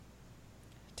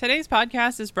Today's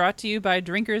podcast is brought to you by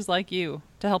drinkers like you.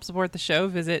 To help support the show,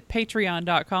 visit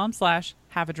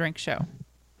patreon.com/haveadrinkshow.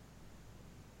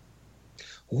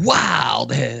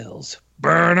 Wild ales.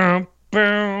 Burn 'em,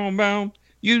 boom, boom.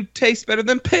 You taste better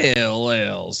than pale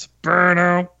ales. Burn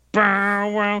 'em,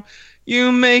 boom, boom.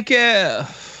 You make it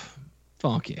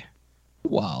funky.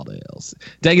 Wild ales.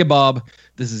 Dang it, Bob.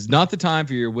 This is not the time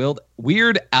for your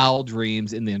weird owl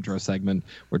dreams in the intro segment.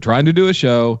 We're trying to do a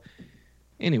show.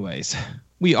 Anyways,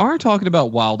 we are talking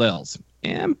about wild ales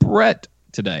and Brett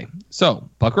today. So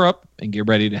pucker up and get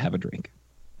ready to have a drink.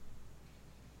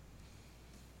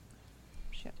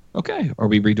 Shit. Okay. Are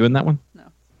we redoing that one? No.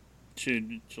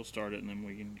 She'll start it and then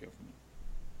we can go from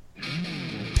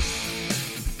it.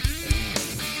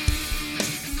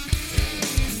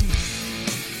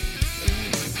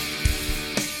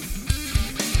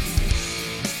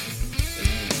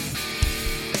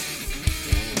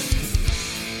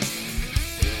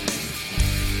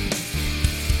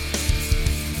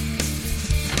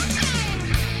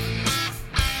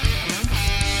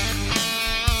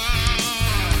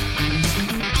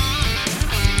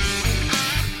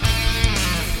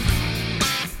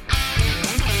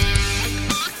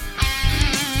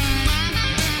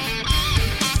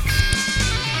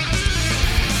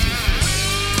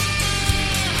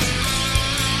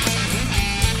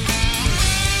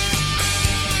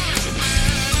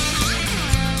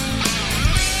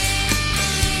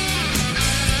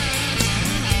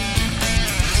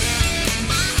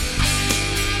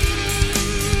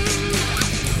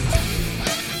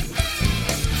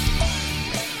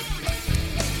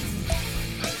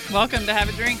 Welcome to Have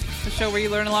a Drink, the show where you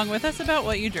learn along with us about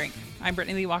what you drink. I'm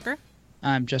Brittany Lee Walker.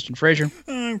 I'm Justin Frazier.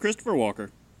 I'm Christopher Walker.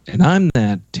 And I'm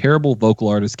that terrible vocal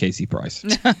artist, Casey Price.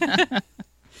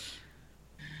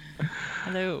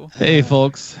 Hello. Hey,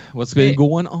 folks. What's been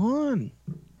going on?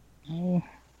 Oh,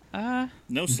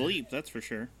 No sleep, that's for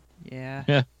sure. Yeah,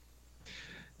 Yeah.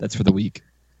 That's for the week.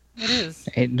 it is.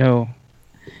 ain't no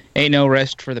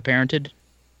rest for the parented.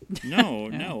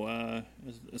 No,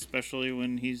 especially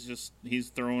when he's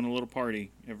throwing a little party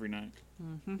every night.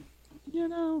 Mm-hmm. You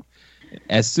know,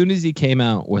 as soon as he came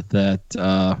out with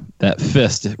that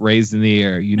fist raised in the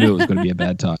air, you knew it was going to be a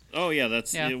bad time. Oh yeah,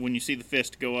 that's Yeah. when you see the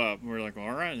fist go up. We're like,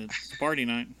 all right, it's party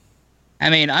night. I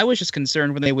mean, I was just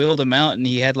concerned when they wheeled him out and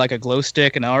he had like a glow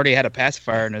stick and already had a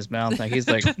pacifier in his mouth. Like he's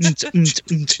like,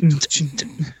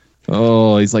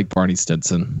 Oh, he's like Barney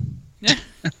Stinson.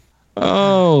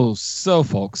 Oh, so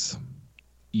folks,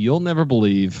 you'll never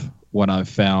believe what I've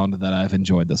found that I've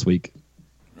enjoyed this week.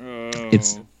 Oh,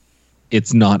 It's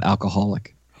not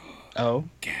alcoholic. oh,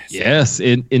 gas. Yes,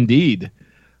 indeed.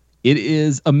 It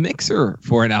is a mixer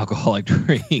for an alcoholic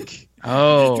drink.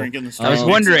 oh. Just drinking the I was Starbucks.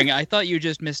 wondering. I thought you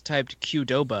just mistyped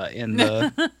Qdoba in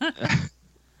the.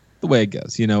 The way it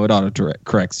goes, it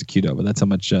auto-corrects to Qdoba. That's how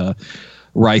much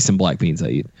rice and black beans I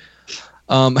eat.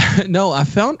 No, I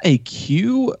found a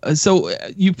Q. So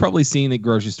you've probably seen at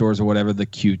grocery stores or whatever the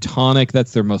Q tonic.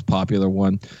 That's their most popular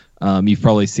one. You've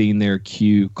probably seen their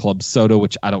Q Club Soda,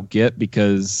 which I don't get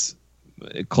because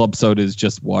Club Soda is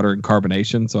just water and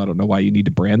carbonation. So I don't know why you need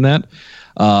to brand that.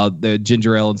 The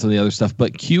ginger ale and some of the other stuff.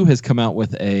 But Q has come out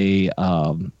with a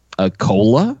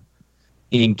cola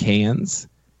in cans.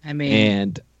 I mean,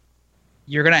 And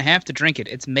you're gonna have to drink it.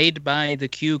 It's made by the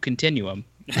Q Continuum.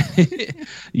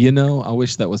 I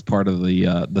wish that was part of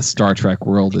the Star Trek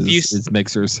world is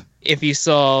mixers. If you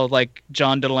saw like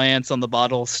John DeLance on the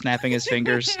bottle snapping his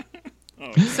fingers.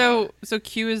 Oh, So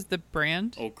Q is the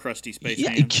brand? old crusty space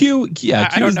Yeah, hands. Q. Yeah,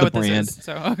 I Q don't is know the what brand. this is.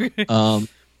 So okay.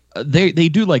 They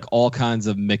do like all kinds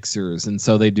of mixers, and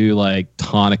so they do like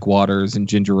tonic waters and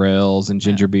ginger ales and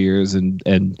ginger beers,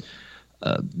 and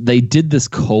they did this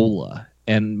cola,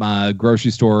 and my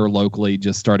grocery store locally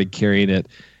just started carrying it,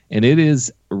 and it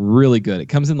is really good. It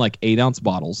comes in like 8-ounce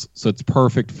bottles, so it's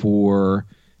perfect for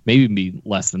maybe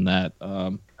less than that.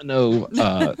 I know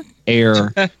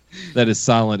air that is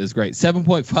silent is great.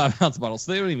 7.5-ounce bottles,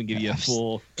 so they don't even give you a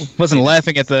full. Wasn't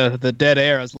laughing at the dead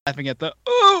air. I was laughing at the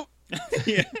ooh.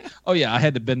 Yeah. Oh yeah, I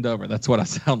had to bend over. That's what I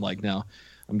sound like now.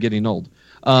 I'm getting old.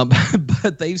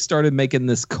 But they've started making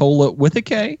this cola with a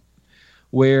K,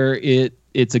 where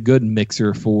it's a good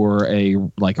mixer for a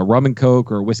rum and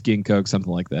Coke or a whiskey and Coke,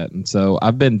 something like that. And so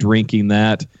I've been drinking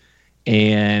that,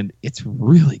 and it's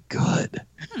really good.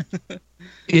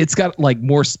 It's got like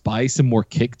more spice and more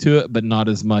kick to it, but not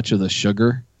as much of the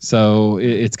sugar. So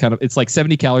it's like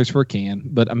 70 calories for a can,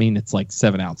 but I mean it's like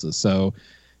 7 ounces, so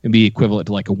it'd be equivalent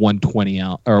to like a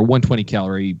 120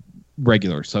 calorie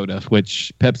regular soda,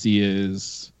 which Pepsi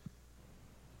is.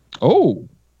 Oh,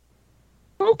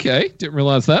 okay, didn't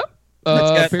realize that.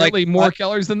 got, apparently like, more five-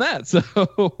 calories than that. So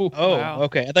Oh, Wow.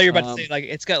 okay. I thought you were about Um, to say like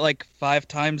it's got like 5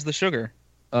 times the sugar.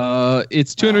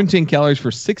 it's 210 calories for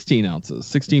 16 ounces,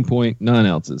 16.9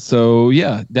 ounces. So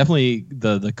yeah, definitely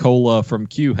the cola from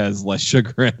Q has less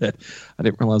sugar in it. I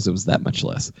didn't realize it was that much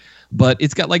less, but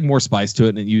it's got like more spice to it,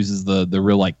 and it uses the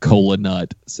real like cola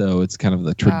nut. So it's kind of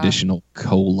the traditional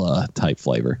cola type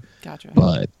flavor. Gotcha.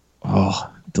 But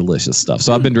delicious stuff.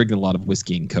 So I've been drinking a lot of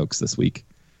whiskey and Cokes this week.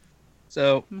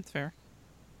 So That's fair.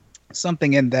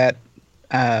 something in that,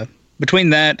 between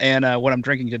that and what I'm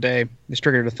drinking today, has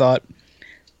triggered a thought.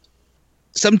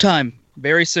 Sometime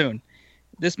very soon,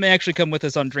 this may actually come with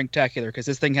us on Drinktacular because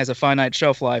this thing has a finite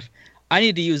shelf life. I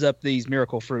need to use up these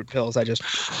Miracle Fruit pills I just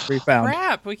refound.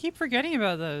 Crap, we keep forgetting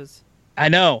about those. I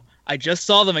know. I just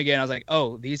saw them again. I was like,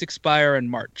 oh, these expire in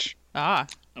March. Ah.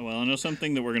 Well, I know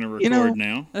something that we're going to You know- record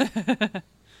now.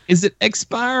 Is it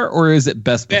expire or is it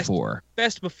best Best. before?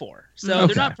 Best before. So Okay.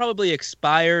 they're not probably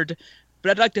expired,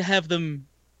 but I'd like to have them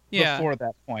Yeah. before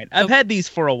that point. I've had these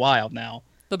for a while now.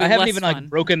 They'll be I haven't less even fun. like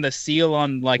broken the seal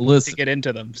on like Listen. to get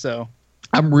into them. So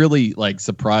I'm really like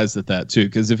surprised at that too,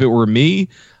 because if it were me,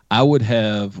 I would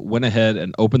have went ahead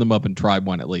and opened them up and tried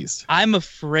one at least. I'm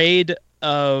afraid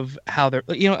of how they're.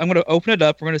 I'm going to open it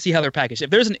up. We're going to see how they're packaged.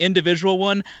 If there's an individual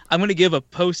one, I'm going to give a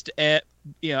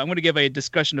I'm going to give a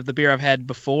discussion of the beer I've had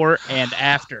before and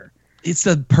after. It's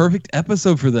the perfect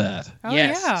episode for that. Oh,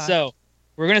 yes. yeah. So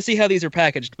we're going to see how these are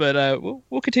packaged, but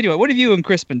we'll continue. What have you and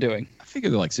Chris been doing? I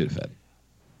figured they're like Sudafed.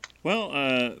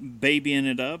 Well, babying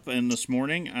it up, and this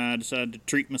morning I decided to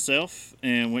treat myself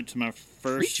and went to my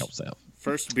Treat yourself.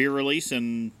 first beer release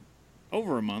in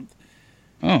over a month.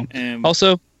 Oh, And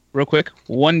also, real quick,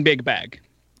 one big bag.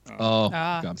 Oh,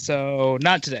 Ah. God. So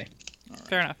not today.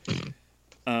 Fair enough.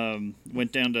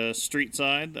 went down to Street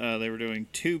Side. They were doing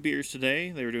 2 beers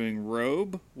today. They were doing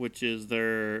Robe, which is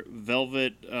their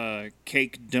velvet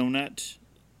cake donut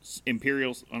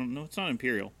imperial. I don't know, it's not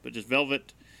imperial, but just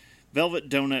velvet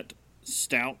donut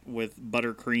stout with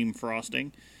buttercream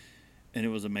frosting, and it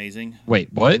was amazing.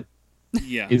 Wait, what?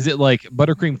 Yeah. Is it like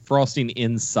buttercream frosting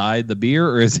inside the beer,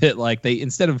 or is it like they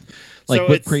instead of like So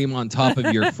whipped it's- cream on top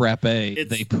of your frappe, It's-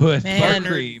 they put Man.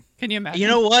 buttercream? Can you imagine? You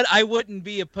know what? I wouldn't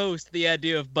be opposed to the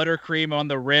idea of buttercream on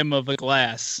the rim of a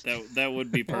glass. That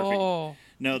would be perfect. Oh,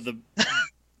 No,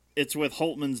 it's with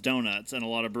Holtman's Donuts, and a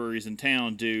lot of breweries in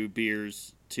town do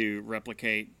beers to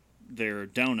replicate their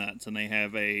donuts, and they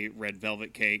have a red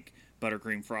velvet cake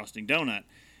buttercream frosting donut,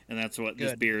 and that's what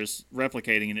this Good. beer is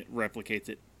replicating, and it replicates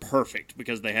it perfect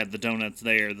because they had the donuts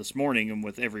there this morning, and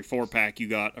with every 4-pack you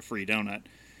got a free donut.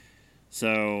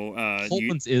 So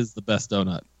Holtman's is the best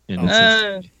donut in Oh.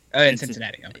 Cincinnati. In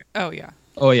Cincinnati. Okay. oh yeah.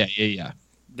 Oh yeah.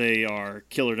 they are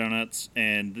killer donuts,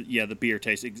 and yeah, the beer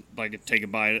tastes like it. Take a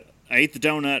bite. I ate the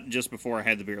donut just before I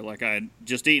had the beer. Like I had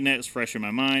just eaten it; it's fresh in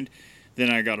my mind. Then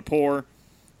I got a pour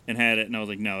and had it, and I was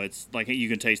like, no, it's like you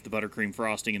can taste the buttercream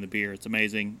frosting in the beer. It's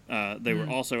amazing. They were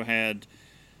also had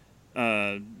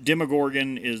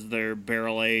Demogorgon is their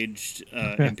barrel aged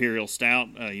imperial stout.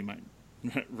 You might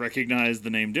recognize the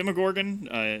name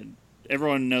Demogorgon.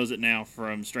 Everyone knows it now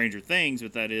from Stranger Things,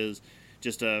 but that is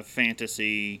just a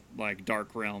fantasy, like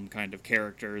dark realm kind of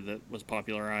character that was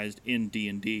popularized in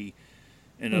D&D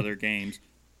and other games.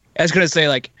 I was gonna say,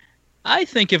 like, I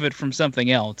think of it from something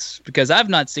else because I've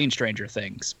not seen Stranger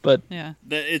Things, but Yeah.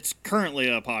 It's currently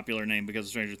a popular name because of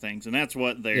Stranger Things, and that's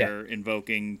what they're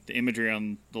invoking. The imagery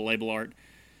on the label art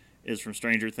is from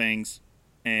Stranger Things,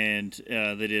 and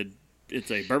they did. It's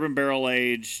a bourbon barrel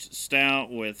aged stout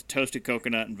with toasted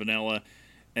coconut and vanilla,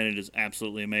 and it is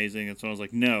absolutely amazing. And so I was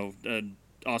like, no,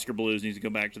 Oscar Blues needs to go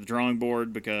back to the drawing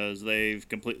board because they've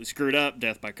completely screwed up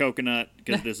Death by Coconut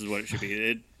because this is what it should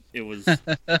be. It was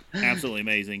absolutely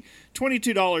amazing.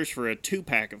 $22 for a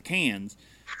 2-pack of cans.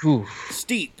 whew,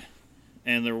 Steep,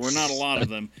 and there were not a lot of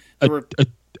them. They were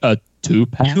A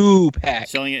 2-pack. 2-pack.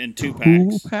 selling it in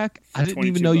 2-packs. 2-pack. for I didn't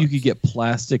even 22 know you bucks. could get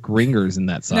plastic ringers in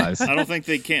that size. I don't think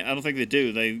they can. I don't think they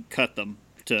do. They cut them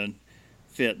to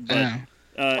fit. But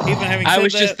Oh. even having said I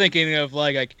was that, just thinking of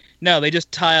like no, they just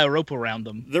tie a rope around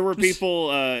them. there were people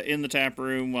in the tap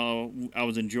room while I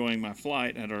was enjoying my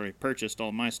flight. I had already purchased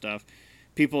all my stuff.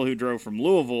 People who drove from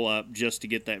Louisville up just to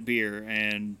get that beer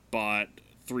and bought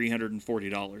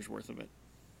 $340 worth of it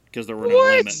because there were no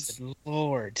limits.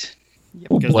 Lord.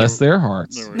 Well, Because bless their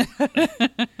hearts. There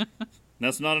were,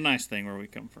 that's not a nice thing where we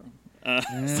come from.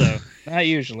 So Not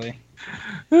usually.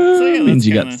 yeah, Means that's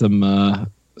you kinda- got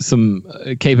some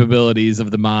capabilities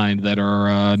of the mind that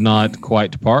are not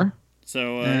quite to par.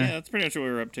 So yeah, that's pretty much what we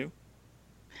were up to.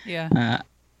 Yeah.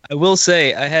 I will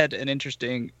say I had an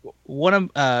interesting one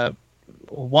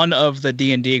of the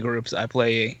D&D groups I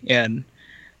play in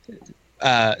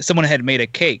someone had made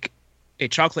a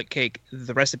chocolate cake.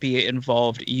 The recipe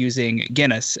involved using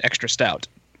Guinness Extra Stout.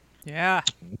 Yeah.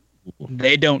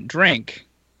 They don't drink.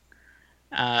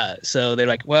 So they're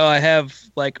like, well, I have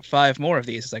like 5 more of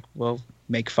these. It's like, well,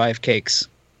 make 5 cakes.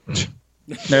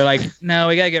 They're like, no,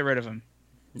 we got to get rid of them.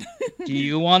 Do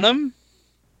you want them?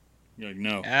 You're like,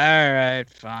 no. All right,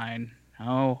 fine.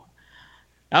 Oh,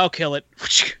 I'll kill it.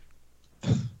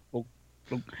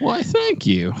 Why, thank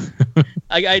you.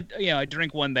 I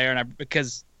drink one there, and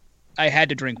because I had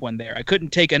to drink one there. I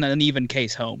couldn't take an uneven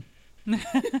case home.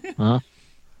 Huh?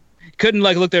 Couldn't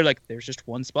look there like there's just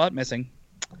one spot missing.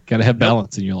 Got to have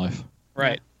balance in your life.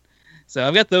 Right. So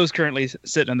I've got those currently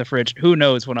sitting in the fridge. Who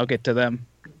knows when I'll get to them?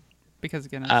 Because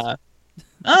Guinness.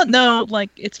 No,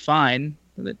 it's fine.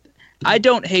 I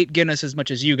don't hate Guinness as much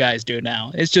as you guys do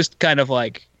now. It's just kind of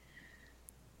like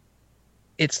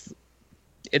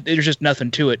there's just nothing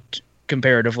to it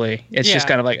comparatively. It's just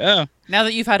kind of like, oh. Now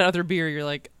that you've had other beer, you're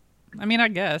like, I mean, I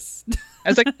guess. I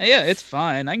was like, yeah, it's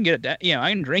fine. I can get it. I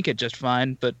can drink it just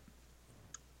fine. But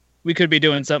we could be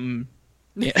doing something.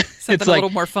 Yeah, Something it's a little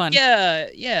more fun. Yeah.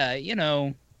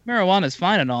 Marijuana's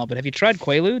fine and all, but have you tried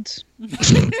Quaaludes?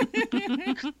 That's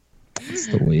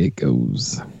the way it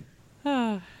goes.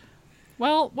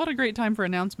 Well, what a great time for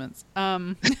announcements.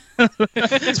 Speaking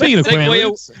of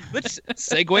Quaaludes, Let's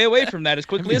segue away from that as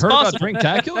quickly as heard about possible.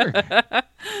 Drinktacular?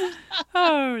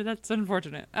 Oh, that's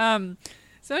unfortunate.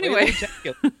 So anyway,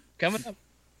 Coming up.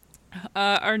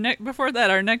 our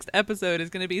next episode is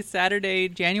going to be Saturday,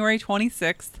 January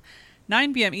 26th,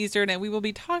 9 p.m. Eastern, and we will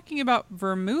be talking about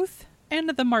vermouth and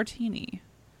the martini.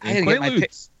 I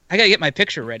gotta get my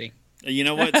picture ready. You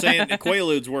know what? Saying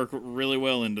Quaaludes work really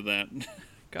well into that.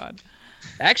 God.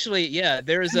 Actually, yeah,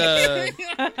 there's a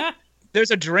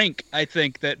drink I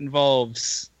think that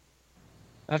involves.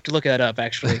 I have to look that up.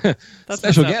 Actually, That's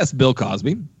Special what's up. guest, Bill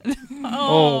Cosby.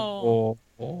 Oh.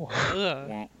 Wah,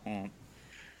 Ugh. wah.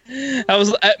 I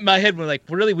was my head was like,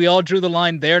 really? We all drew the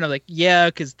line there, and I'm like, yeah,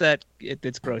 because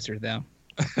it's grosser though.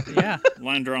 Yeah.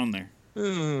 Line drawn there.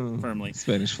 Firmly.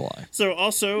 Spanish fly. So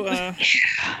also,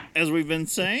 as we've been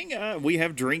saying, we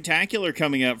have Drinktacular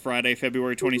coming up Friday,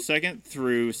 February 22nd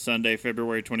through Sunday,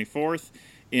 February 24th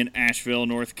in Asheville,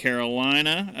 North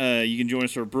Carolina. You can join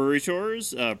us for brewery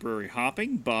tours, brewery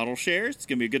hopping, bottle shares. It's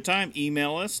going to be a good time.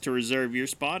 Email us to reserve your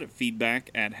spot at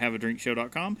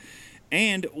feedback@haveadrinkshow.com.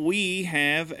 And we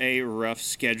have a rough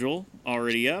schedule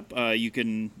already up. You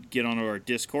can get onto our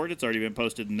Discord. It's already been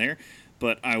posted in there.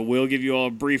 But I will give you all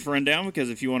a brief rundown because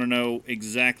if you want to know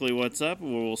exactly what's up,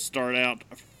 we'll start out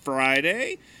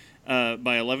Friday by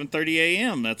 11:30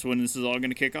 a.m. That's when this is all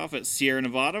going to kick off at Sierra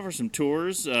Nevada for some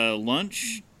tours,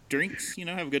 lunch, drinks,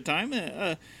 have a good time.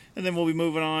 And then we'll be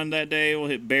moving on that day. We'll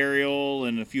hit Burial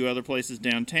and a few other places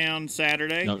downtown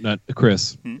Saturday. No, not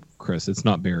Chris. Chris, it's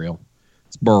not Burial.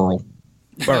 It's Burl.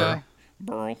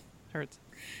 Burl. Hurts.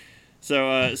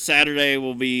 So Saturday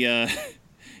we'll be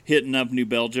hitting up New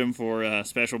Belgium for a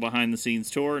special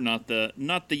behind-the-scenes tour, not the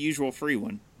usual free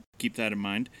one. Keep that in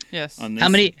mind. Yes. On this.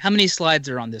 How many slides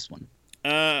are on this one?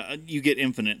 You get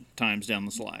infinite times down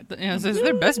the slide.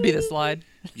 There best be the slide.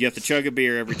 You have to chug a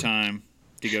beer every time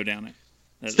to go down it.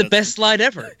 It's the best slide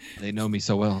ever. They know me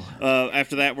so well.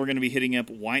 After that, we're going to be hitting up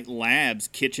White Labs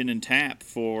Kitchen and Tap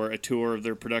for a tour of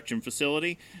their production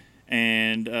facility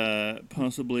and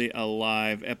possibly a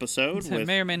live episode. So with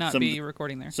may or may not be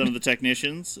recording there. Some of the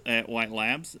technicians at White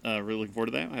Labs. Really looking forward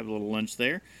to that. I have a little lunch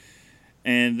there.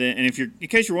 And then, in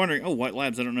case you're wondering, White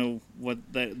Labs, I don't know what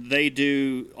they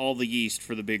do. All the yeast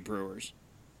for the big brewers.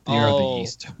 They are the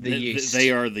yeast. The yeast.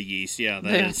 They are the yeast. Yeah,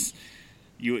 that is.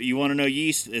 You want to know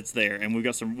yeast? It's there, and we've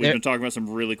been talking about some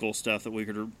really cool stuff that we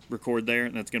could record there,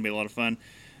 and that's going to be a lot of fun.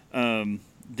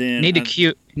 Then need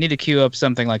to queue up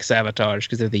something like Sabotage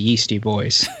because they're the yeasty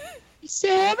boys.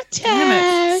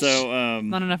 Sabotage. So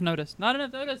Not enough notice.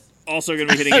 Also going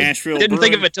to be hitting Asheville. Didn't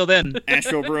think of it till then.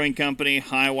 Asheville Brewing Company,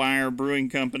 Highwire Brewing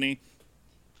Company,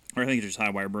 or I think it's just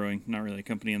Highwire Brewing, not really a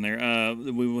company in there.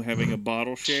 We will having a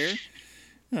bottle share.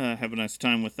 Have a nice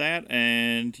time with that,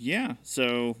 and yeah,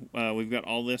 so we've got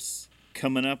all this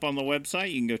coming up on the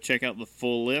website. You can go check out the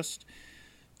full list.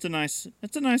 It's a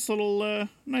nice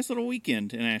little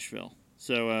weekend in Asheville.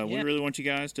 So we really want you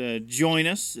guys to join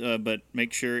us, but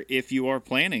make sure if you are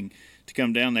planning to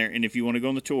come down there, and if you want to go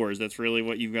on the tours, that's really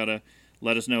what you've got to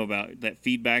let us know about. That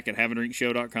feedback at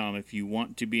haveadrinkshow.com if you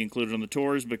want to be included on the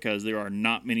tours, because there are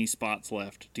not many spots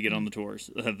left to get on the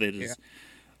tours. That is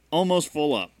almost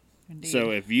full up. Indeed. So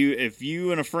if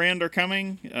you and a friend are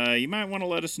coming, you might want to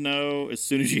let us know as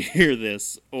soon as you hear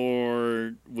this,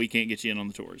 or we can't get you in on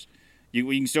the tours.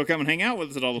 We can still come and hang out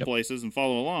with us at all the places and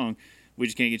follow along. We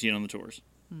just can't get you in on the tours.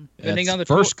 Depending on the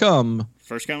first come,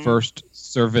 First come. first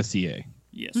servicier.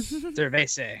 Yes.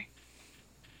 Cerveza.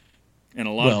 And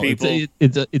a lot of people.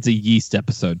 It's a yeast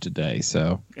episode today,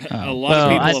 so A lot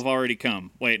of people have already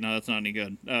come. Wait, no, that's not any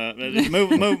good.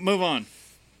 Move on.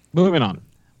 moving on.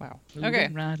 Wow. Okay.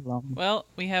 Right along. Well,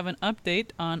 we have an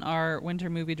update on our winter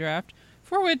movie draft,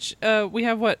 for which we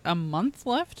have, a month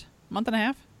left? Month and a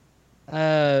half?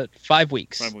 5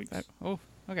 weeks. 5 weeks. Oh,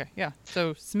 okay. Yeah.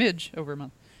 So, smidge over a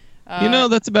month.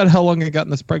 That's about how long I got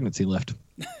in this pregnancy left.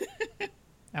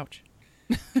 Ouch.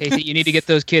 Casey, you need to get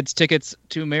those kids tickets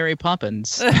to Mary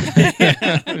Poppins. Whole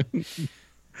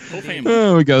family.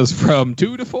 Oh, it goes from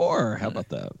 2 to 4. How about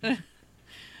that?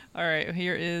 All right.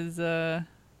 Here is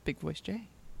Big Voice Jay.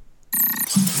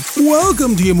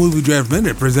 Welcome to your Movie Draft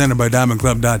Minute presented by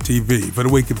DiamondClub.tv for the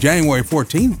week of January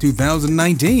 14th,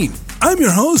 2019. I'm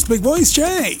your host, Big Voice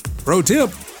Jay. Pro tip,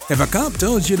 if a cop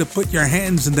tells you to put your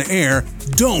hands in the air,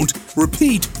 don't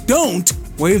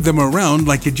wave them around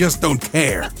like you just don't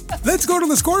care. Let's go to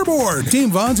the scoreboard.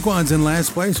 Team Von Squad's in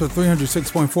last place with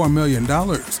 $306.4 million.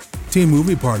 Team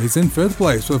Movie Party's in 5th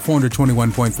place with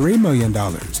 $421.3 million.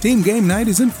 Team Game Night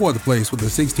is in 4th place with a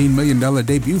 $16 million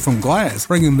debut from Glass,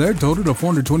 bringing their total to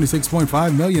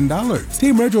 $426.5 million.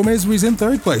 Team Retro Misery's in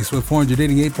 3rd place with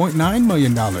 $488.9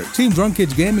 million. Team Drunk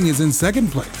Kids Gaming is in 2nd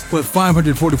place with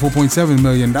 $544.7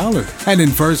 million. And in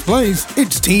 1st place,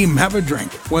 it's Team Have a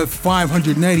Drink with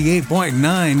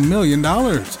 $588.9 million.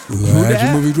 That's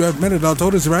your Movie Draft Minute. All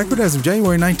totals are accurate as of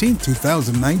January 19th,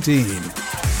 2019.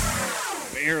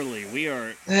 Barely. We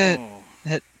are.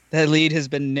 That lead has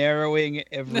been narrowing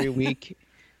every week.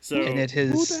 So and it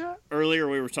has. Earlier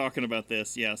we were talking about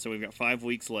this. Yeah, so we've got 5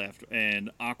 weeks left,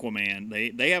 and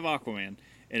Aquaman. They have Aquaman,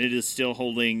 and it is still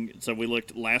holding. So we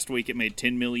looked last week; it made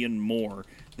 $10 million more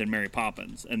than Mary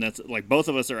Poppins, and that's like both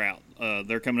of us are out.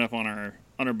 They're coming up on our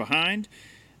behind.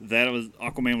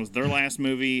 Aquaman was their last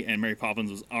movie, and Mary Poppins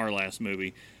was our last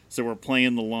movie. So we're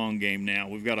playing the long game now.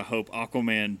 We've got to hope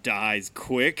Aquaman dies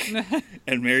quick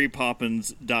and Mary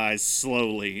Poppins dies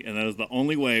slowly. And that is the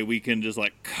only way we can just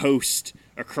coast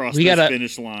across this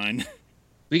finish line.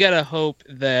 We got to hope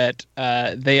that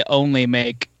they only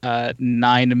make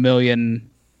 $9 million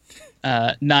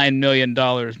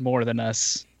more than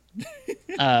us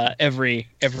every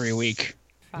week.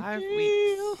 5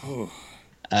 weeks.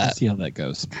 Let's see how that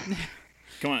goes.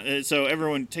 Come on, so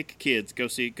everyone, take the kids, go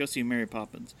see Mary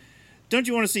Poppins. Don't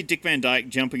you want to see Dick Van Dyke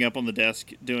jumping up on the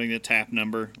desk doing the tap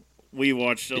number? We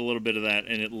watched a little bit of that,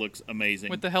 and it looks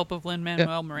amazing. With the help of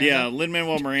Lin-Manuel Miranda. Yeah,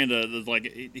 Lin-Manuel Miranda,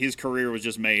 his career was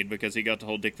just made because he got to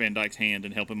hold Dick Van Dyke's hand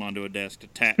and help him onto a desk to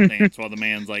tap dance while the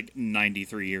man's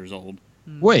 93 years old.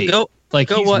 Wait,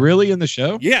 he's really in the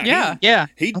show? Yeah.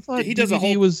 He does a whole.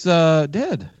 He was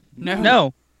dead.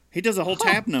 No. He does a whole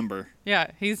tap number.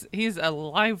 Yeah, he's a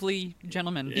lively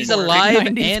gentleman. He's alive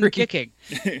and kicking.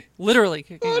 Literally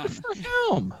kicking. Good for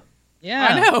him. Yeah.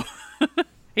 I know.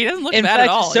 He doesn't look in bad fact, at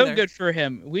all. It's so either. good for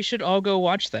him. We should all go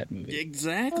watch that movie.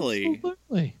 Exactly.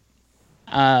 Absolutely.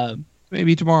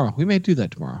 Maybe tomorrow. We may do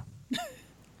that tomorrow.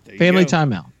 Family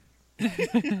timeout.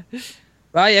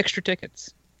 Buy extra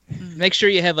tickets. Make sure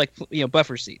you have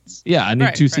buffer seats. Yeah, I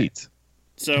need 2 seats.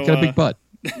 So I got a big butt.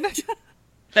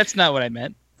 That's not what I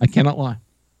meant. I cannot lie.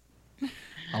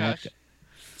 I like it.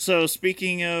 So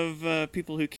speaking of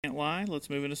people who can't lie, let's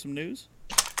move into some news.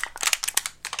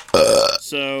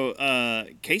 So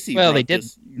Casey brought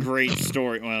this great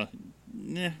story. Well,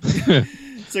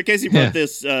 So Casey brought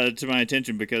this to my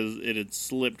attention because it had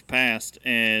slipped past,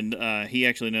 and he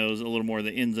actually knows a little more of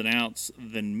the ins and outs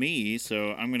than me.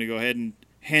 So I'm going to go ahead and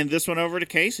hand this one over to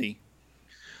Casey.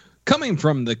 Coming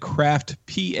from the Craft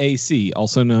PAC,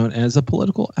 also known as a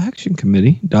Political Action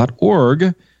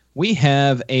Committee.org, we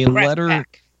have a letter.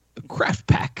 Craft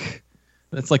Pack.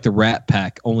 That's like the Rat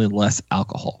Pack, only less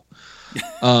alcohol.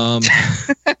 Poor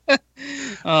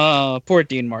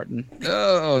Dean Martin.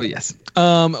 Oh, yes.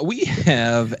 We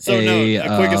have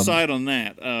a quick aside on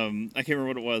that. I can't remember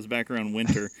what it was back around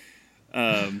winter.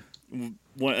 A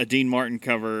Dean Martin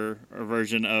cover or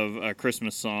version of a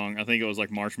Christmas song. I think it was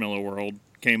Marshmallow World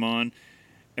came on,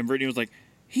 and Brittany was like,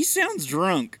 "He sounds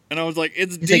drunk," and I was like,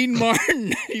 "It's Dean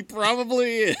Martin. He probably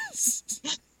is."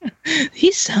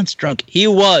 He sounds drunk. He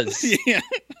was. Yeah.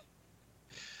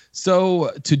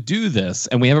 So to do this,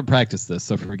 and we haven't practiced this,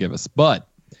 so forgive us, but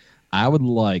I would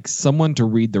like someone to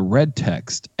read the red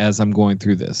text as I'm going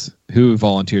through this. Who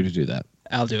volunteered to do that?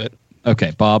 I'll do it.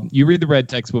 Okay, Bob, you read the red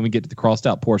text when we get to the crossed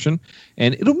out portion,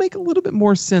 and it'll make a little bit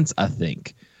more sense, I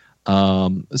think. Are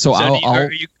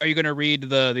you going to read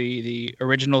the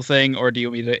original thing, or do you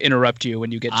want me to interrupt you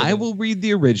when you get to I will read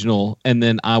the original, and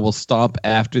then I will stop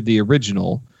after the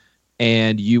original,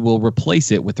 and you will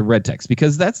replace it with the red text,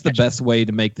 because that's the best way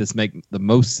to make this make the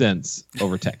most sense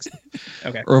over text.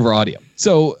 Okay. Or over audio.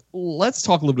 So let's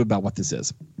talk a little bit about what this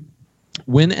is.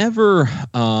 Whenever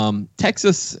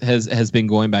Texas has been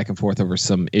going back and forth over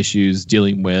some issues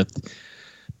dealing with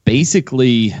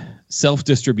basically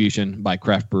self-distribution by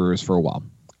craft brewers for a while.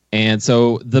 And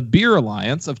so the Beer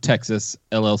Alliance of Texas,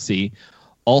 LLC,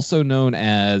 also known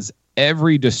as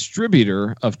every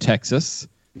distributor of Texas,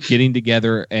 getting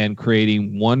together and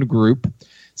creating one group,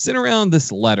 sent around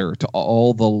this letter to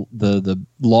all the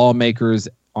lawmakers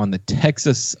on the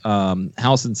Texas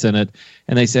House and Senate,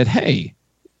 and they said, hey,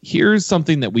 here's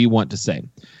something that we want to say.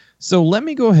 So let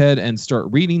me go ahead and start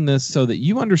reading this so that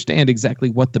you understand exactly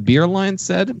what the Beer Alliance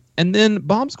said, and then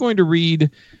Bob's going to read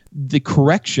the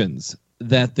corrections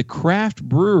that the craft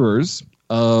brewers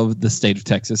of the state of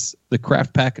Texas, the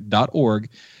craftpack.org,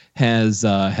 has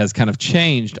kind of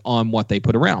changed on what they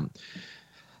put around.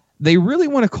 They really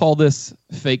want to call this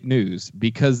fake news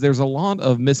because there's a lot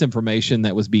of misinformation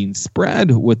that was being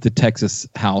spread with the Texas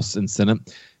House and Senate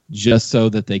just so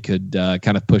that they could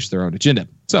kind of push their own agenda.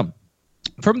 So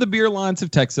from the Beer Alliance of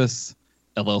Texas,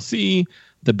 LLC,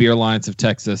 the Beer Alliance of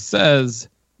Texas says,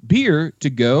 beer to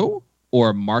go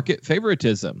or market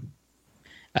favoritism?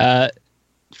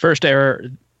 First error,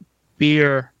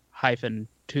 beer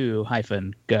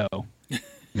 -to-go.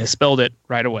 Misspelled it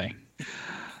right away.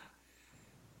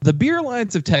 The Beer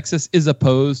Alliance of Texas is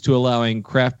opposed to allowing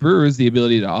craft brewers the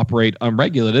ability to operate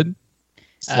unregulated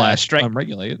 /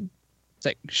 unregulated.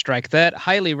 Strike that.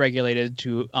 Highly regulated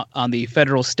to on the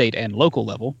federal, state, and local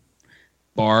level.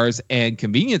 Bars and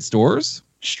convenience stores.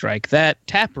 Strike that.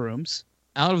 Tap rooms.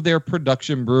 Out of their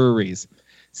production breweries.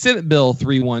 Senate Bill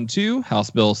 312, House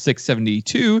Bill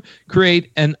 672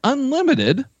 create an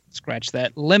unlimited. Scratch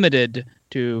that. Limited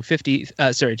to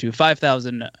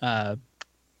 5,000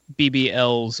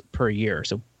 BBLs per year.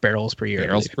 So barrels per year.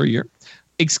 Barrels per year.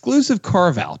 Exclusive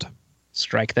carve out.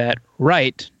 Strike that.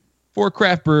 Right. For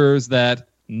craft brewers that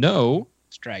no.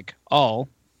 Strike all.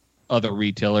 Other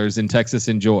retailers in Texas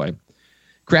enjoy.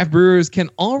 Craft brewers can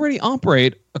already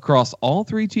operate across all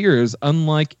three tiers,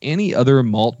 unlike any other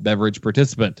malt beverage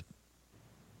participant.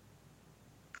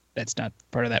 That's not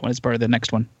part of that one. It's part of the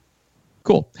next one.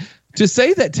 Cool. To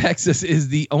say that Texas is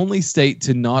the only state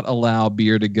to not allow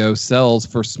beer to go sales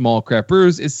for small craft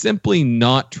brewers is simply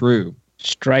not true.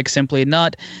 Strike simply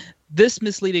not. This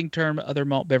misleading term, other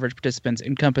malt beverage participants,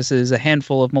 encompasses a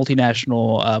handful of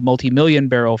multinational, multi-million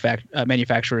barrel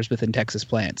manufacturers within Texas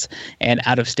plants and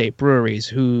out-of-state breweries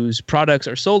whose products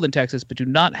are sold in Texas but do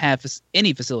not have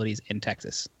any facilities in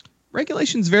Texas.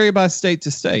 Regulations vary by state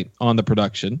to state on the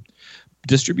production,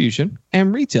 distribution,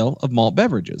 and retail of malt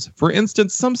beverages. For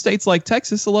instance, some states like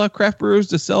Texas allow craft brewers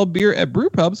to sell beer at brew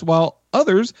pubs, while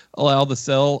others allow the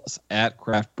sales at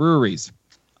craft breweries.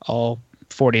 All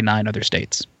 49 other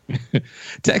states.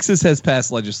 Texas has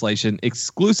passed legislation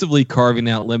exclusively carving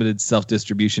out limited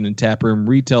self-distribution and taproom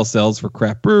retail sales for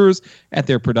craft brewers at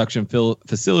their production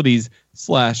facilities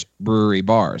 / brewery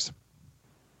bars.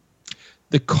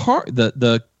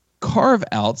 The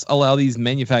carve-outs allow these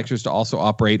manufacturers to also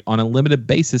operate on a limited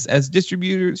basis as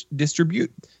distributors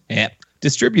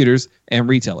and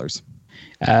retailers.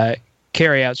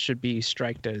 Carryouts should be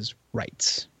striked as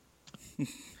rights.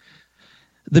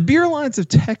 The Beer Alliance of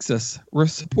Texas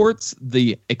supports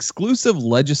the exclusive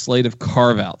legislative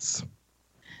carve-outs.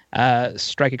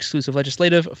 Strike exclusive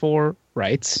legislative for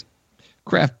rights.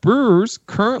 Craft brewers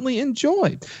currently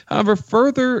enjoy. However,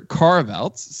 further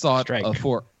carve-outs sought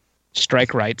for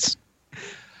strike rights.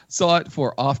 Sought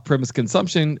for off-premise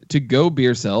consumption to go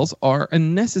beer sales are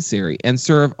unnecessary and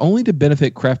serve only to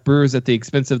benefit craft brewers at the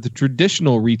expense of the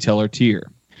traditional retailer tier.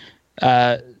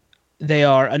 They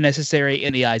are unnecessary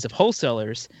in the eyes of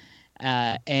wholesalers,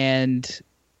 and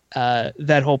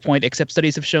that whole point, except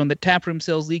studies have shown that taproom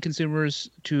sales lead consumers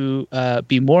to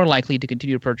be more likely to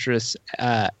continue to purchase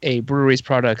a brewery's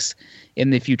products in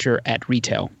the future at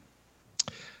retail.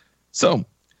 So,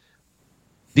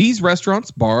 these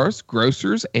restaurants, bars,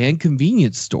 grocers, and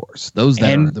convenience stores, those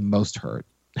that are the most hurt,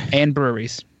 and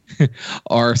breweries,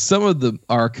 are some of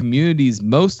our community's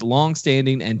most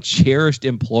long-standing and cherished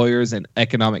employers and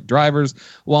economic drivers.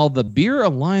 While the Beer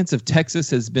Alliance of Texas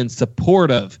has been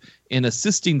supportive in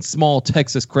assisting small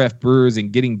Texas craft brewers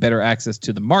in getting better access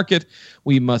to the market,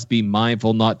 we must be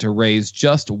mindful not to raise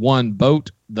just one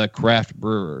boat, the craft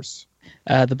brewers.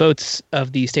 The boats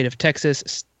of the state of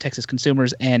Texas, Texas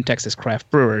consumers, and Texas craft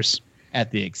brewers.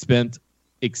 At the expense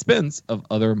of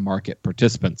other market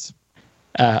participants.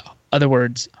 Other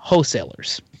words,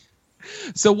 wholesalers.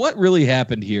 So what really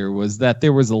happened here was that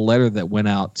there was a letter that went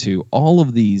out to all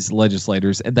of these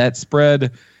legislators, and that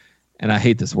spread and I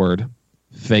hate this word,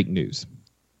 fake news.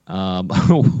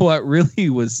 What really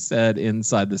was said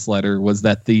inside this letter was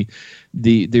that the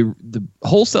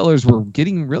wholesalers were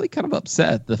getting really kind of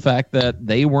upset the fact that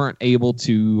they weren't able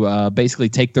to basically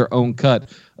take their own cut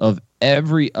of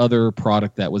every other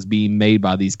product that was being made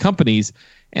by these companies.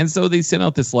 And so they sent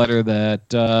out this letter that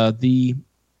the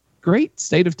great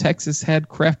state of Texas had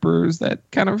craft brewers that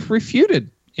kind of refuted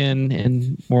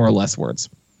in more or less words.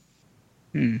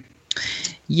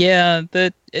 Yeah,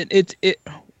 that it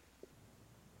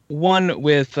one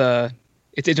with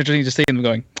it's interesting to see them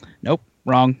going, nope,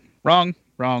 wrong.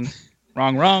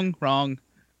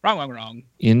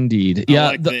 Indeed. I Yeah,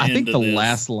 like the I think end the of this.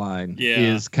 last line Yeah.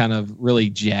 is kind of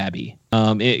really jabby.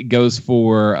 It goes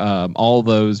for all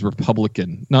those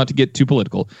Republican, not to get too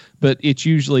political, but it's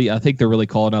usually, I think they're really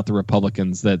calling out the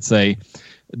Republicans that say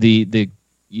the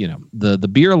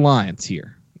Beer Alliance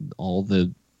here, all the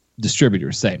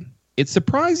distributors say, it's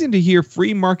surprising to hear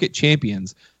free market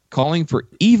champions calling for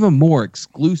even more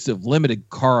exclusive limited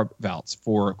carve-outs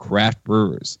for craft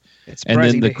brewers. It's And then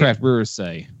surprising the to hear- craft brewers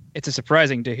say, It's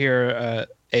surprising to hear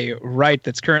a right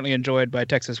that's currently enjoyed by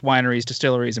Texas wineries,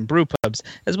 distilleries, and brew pubs,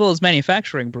 as well as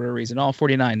manufacturing breweries in all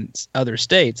 49 other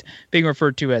states, being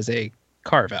referred to as a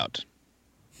carve-out.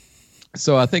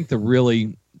 so I think the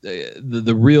real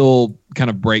kind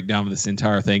of breakdown of this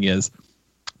entire thing is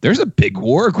there's a big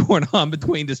war going on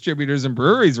between distributors and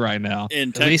breweries right now. In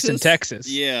At least in Texas.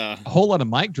 Yeah. A whole lot of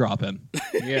mic dropping.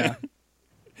 Yeah.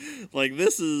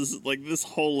 This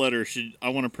whole letter I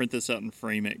want to print this out and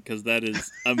frame it because that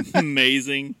is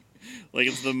amazing. Like,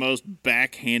 it's the most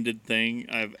backhanded thing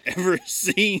I've ever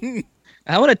seen.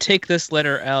 I want to take this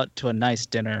letter out to a nice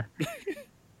dinner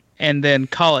and then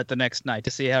call it the next night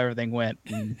to see how everything went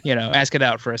and, ask it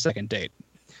out for a second date.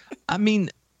 I mean,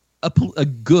 a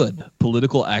good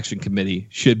political action committee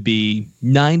should be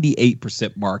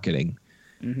 98% marketing.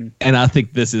 Mm-hmm. And I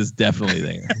think this is definitely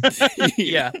there.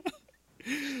 Yeah.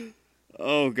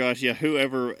 Oh, gosh, yeah.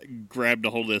 Whoever grabbed a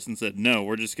hold of this and said, no,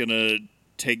 we're just going to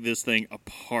take this thing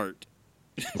apart.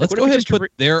 Let's What go if we ahead and just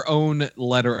put their own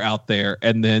letter out there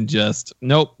and then just,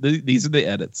 nope, these are the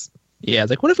edits. Yeah, it's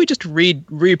like, what if we just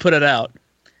re-put it out?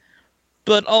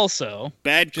 But also...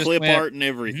 Bad Just clip went- art and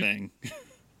everything.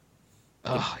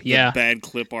 Oh, The yeah. bad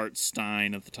clip art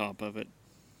Stein at the top of it.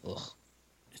 Ugh.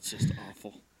 It's just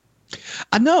awful.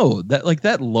 I know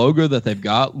that logo that they've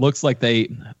got looks like they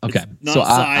okay. It's So not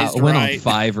I sized went right. on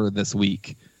Fiverr this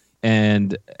week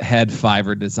and had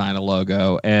Fiverr design a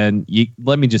logo, and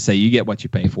let me just say, you get what you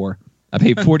pay for. I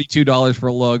paid $42 for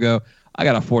a logo. I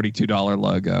got a $42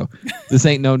 logo. This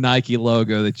ain't no Nike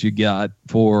logo that you got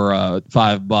for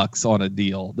 $5 on a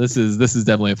deal. This is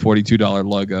definitely a $42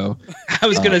 logo. I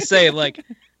was going to say, like,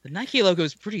 the Nike logo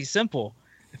is pretty simple.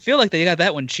 I feel like they got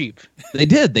that one cheap. They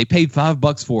did. They paid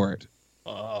 $5 for it.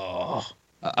 Oh.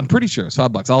 I'm pretty sure it's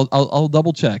 $5. I'll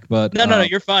double check, but No,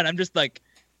 you're fine. I'm just like,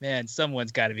 man,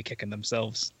 someone's got to be kicking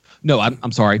themselves. No,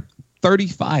 I'm sorry.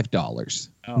 $35.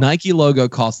 Oh. Nike logo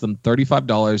cost them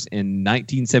 $35 in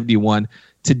 1971.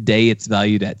 Today, it's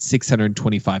valued at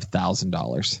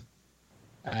 $625,000.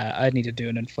 I need to do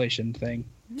an inflation thing.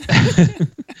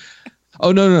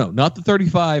 Oh no, not the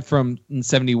 35 from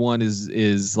 71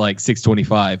 is like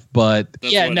 625, but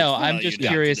That's yeah, what no, it's I'm just valued at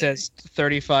curious today. as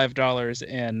 $35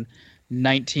 in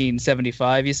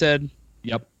 1975, you said?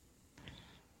 yep.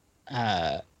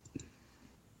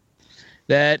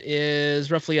 That is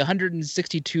roughly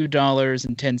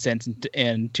 $162.10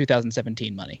 in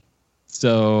 2017 money.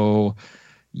 So,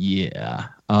 yeah,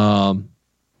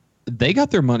 they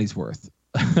got their money's worth.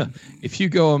 If you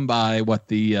go and buy what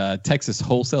the Texas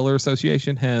Wholesaler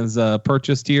Association has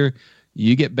purchased here,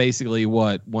 you get basically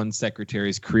what one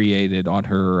secretary's created on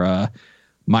her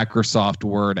Microsoft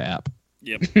Word app.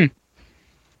 Yep.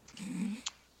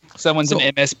 Someone's So-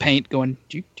 in MS Paint going,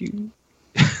 doo doo.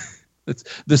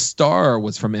 The star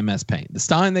was from MS Paint. The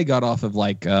Stein they got off of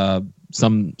like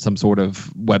some sort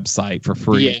of website for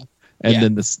free, Yeah. and Yeah.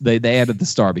 then they added the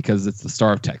star because it's the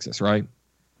star of Texas, right?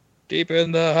 Deep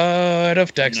in the heart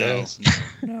of Texas.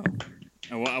 No.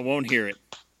 I won't hear it.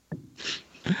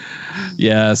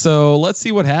 Yeah. So let's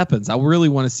see what happens. I really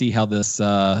want to see how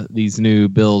these new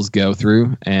bills go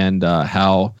through and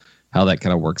how that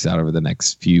kind of works out over the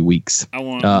next few weeks. I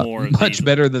want more of Much these.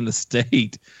 better than the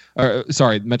state, or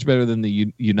sorry, much better than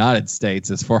the United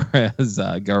States as far as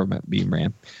government being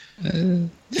ran.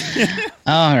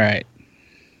 All right.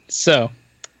 So,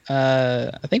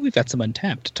 I think we've got some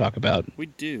Untapped to talk about. We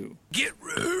do. Get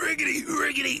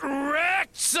riggedy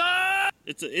wrecked, son!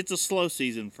 It's a slow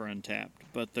season for Untapped,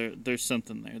 but there's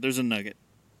something there. There's a nugget.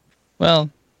 Well,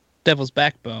 Devil's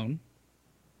Backbone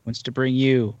wants to bring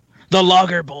you The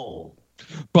Lager Bowl.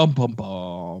 Bum bum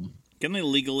bum. Can they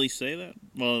legally say that?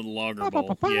 Well, the Lager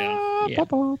Bowl. Yeah.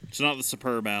 Yeah. It's not the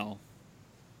Superb Owl.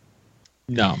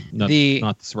 No, not the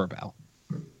Superb Owl.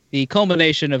 The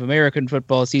culmination of American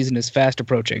football season is fast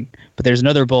approaching, but there's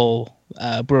another bowl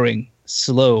brewing,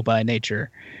 slow by nature.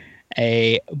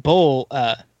 A bowl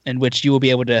in which you will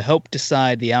be able to help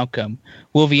decide the outcome.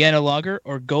 Will Vienna Lager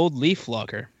or Gold Leaf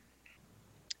Lager?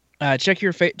 Check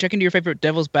into your favorite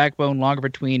Devil's Backbone Lager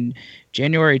between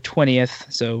January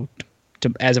 20th, so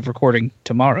as of recording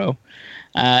tomorrow,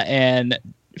 and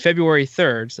February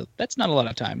 3rd, so that's not a lot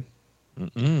of time,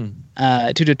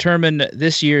 to determine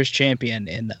this year's champion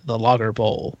in the Lager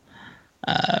Bowl.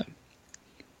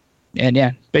 And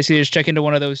yeah, basically just check into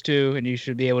one of those two, and you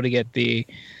should be able to get the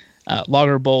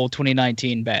Lager Bowl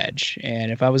 2019 badge.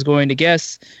 And if I was going to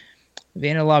guess,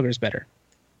 Vienna Lager's better.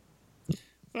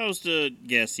 If I was to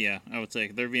guess, yeah, I would say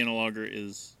their Vienna Lager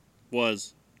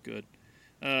was good.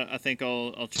 I think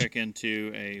I'll check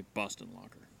into a Boston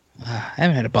Lager. I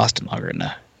haven't had a Boston Lager in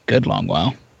a good long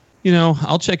while. You know,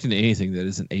 I'll check into anything that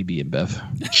isn't AB and Bev.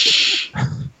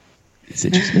 It's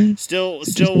interesting. Still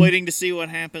waiting to see what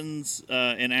happens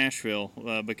in Asheville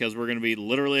because we're going to be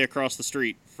literally across the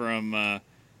street from the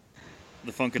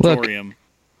Funkatorium. Look,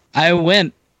 I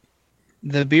went.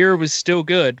 The beer was still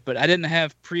good, but I didn't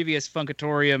have previous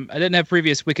Funkatorium. I didn't have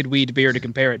previous Wicked Weed beer to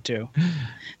compare it to.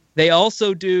 They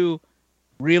also do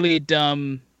really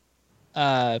dumb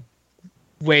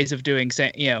ways of doing,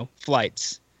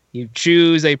 flights. You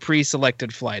choose a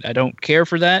pre-selected flight. I don't care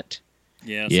for that.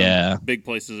 Yeah. Big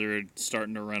places are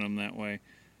starting to run them that way.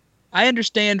 I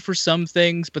understand for some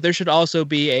things, but there should also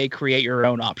be a create your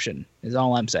own option, is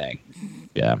all I'm saying.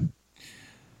 Yeah.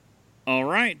 All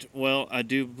right. Well, I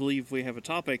do believe we have a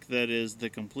topic that is the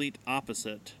complete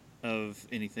opposite of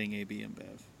anything AB and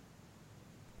Bev.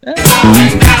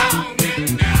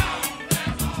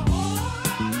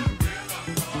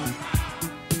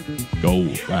 Go,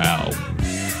 wow.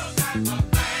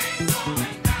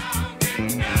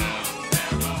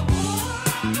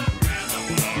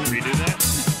 Redo that?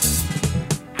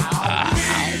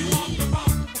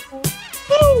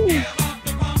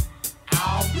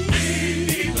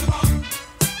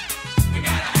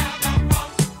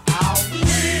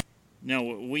 No,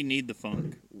 we need the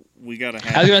funk. We gotta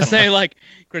have. I was gonna say, like,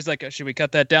 Chris, like, should we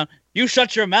cut that down? You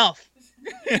shut your mouth.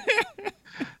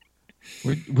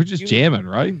 We're just jamming,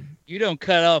 right? You don't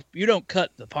cut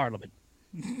the parliament.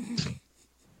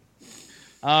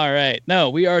 All right. No,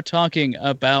 we are talking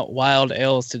about wild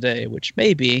ales today, which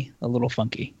may be a little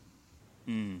funky.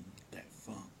 That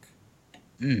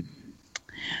funk.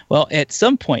 Well, at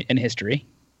some point in history,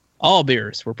 all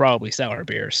beers were probably sour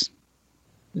beers,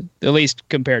 at least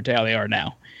compared to how they are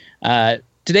now.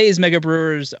 Today's mega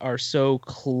brewers are so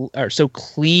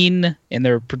clean in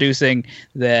their producing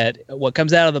that what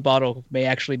comes out of the bottle may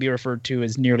actually be referred to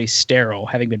as nearly sterile,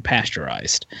 having been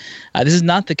pasteurized. This is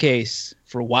not the case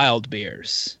for wild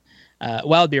beers.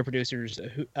 Wild beer producers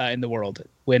in the world.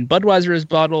 When Budweiser is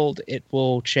bottled, it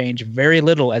will change very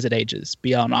little as it ages.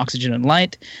 Beyond oxygen and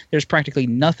light, there's practically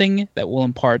nothing that will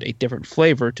impart a different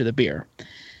flavor to the beer.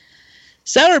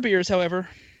 Sour beers, however,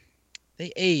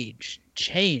 they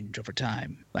change over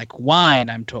time. Like wine,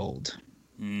 I'm told.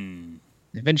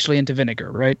 Eventually into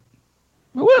vinegar, right?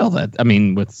 Well,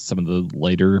 with some of the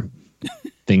later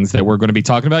things that we're going to be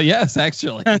talking about, yes,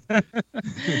 actually.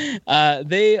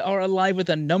 They are alive with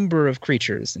a number of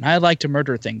creatures, and I like to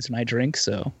murder things when I drink,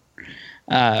 so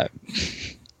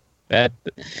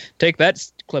take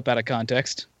that clip out of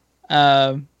context.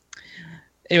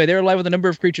 Anyway, they're alive with a number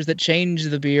of creatures that change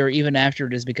the beer even after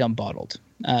it has become bottled.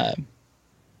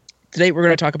 Today we're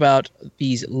going to talk about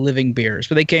these living beers,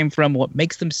 where they came from, what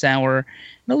makes them sour,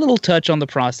 and a little touch on the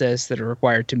process that are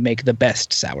required to make the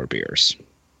best sour beers.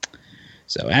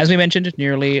 So, as we mentioned,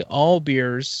 nearly all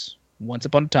beers, once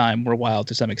upon a time, were wild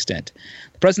to some extent.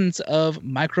 The presence of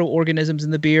microorganisms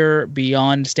in the beer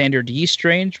beyond standard yeast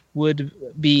strains would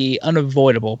be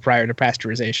unavoidable prior to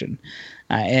pasteurization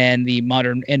and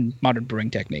modern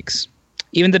brewing techniques.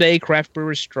 Even today, craft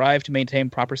brewers strive to maintain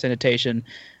proper sanitation,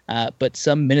 but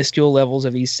some minuscule levels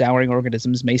of these souring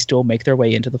organisms may still make their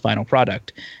way into the final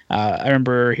product. I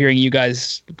remember hearing you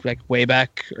guys like way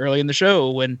back early in the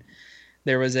show when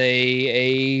there was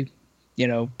a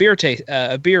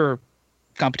beer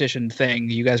competition thing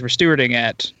you guys were stewarding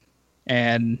at,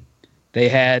 and they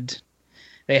had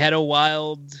a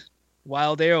wild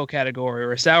ale category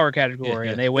or a sour category,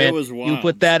 and they went, you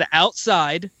put that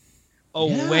outside,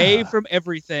 away from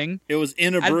everything. It was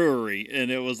in a brewery,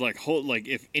 and it was like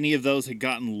if any of those had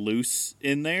gotten loose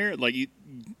in there, like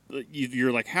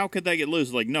you're like, how could that get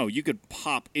loose? Like, no, you could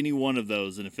pop any one of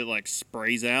those, and if it like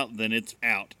sprays out, then it's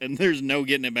out, and there's no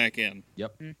getting it back in.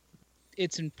 Yep.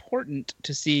 It's important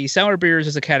to see sour beers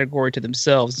as a category to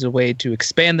themselves as a way to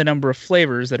expand the number of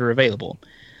flavors that are available.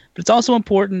 But it's also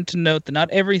important to note that not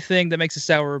everything that makes a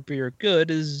sour beer good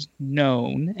is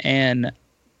known, and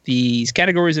these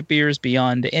categories of beers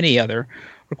beyond any other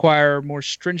require more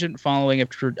stringent following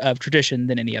of tradition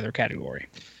than any other category.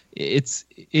 It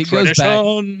goes back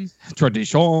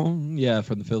tradition, yeah,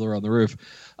 from the Fiddler on the Roof.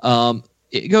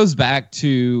 It goes back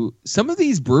to some of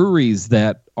these breweries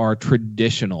that are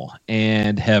traditional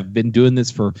and have been doing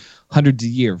this for hundreds of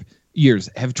years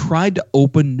have tried to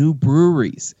open new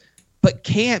breweries, but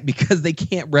can't because they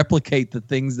can't replicate the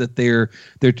things that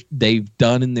they've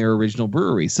done in their original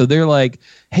brewery. So they're like,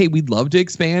 hey, we'd love to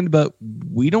expand, but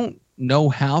we don't know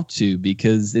how to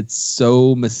because it's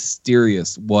so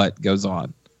mysterious what goes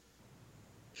on.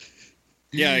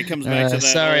 Yeah, it comes back to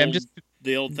that.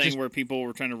 The old thing just where people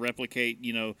were trying to replicate,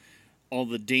 all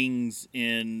the dings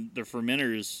in their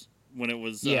fermenters when it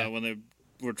was when they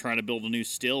were trying to build a new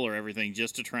still or everything,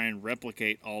 just to try and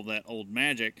replicate all that old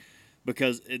magic,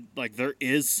 because there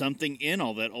is something in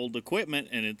all that old equipment,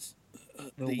 and it's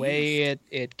the way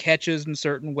it catches in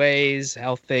certain ways,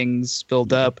 how things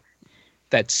build up,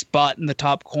 that spot in the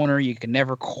top corner you can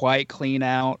never quite clean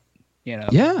out,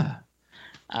 Yeah.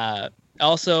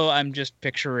 Also, I'm just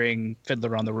picturing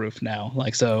Fiddler on the Roof now.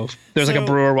 There's a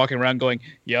brewer walking around going,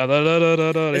 yeah, da da da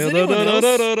da da. Is anyone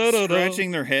else scratching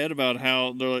their head about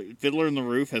how the Fiddler on the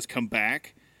Roof has come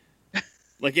back?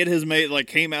 It has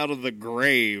came out of the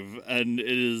grave, and it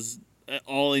is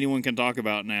all anyone can talk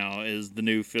about now is the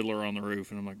new Fiddler on the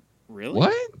Roof, and I'm like, really?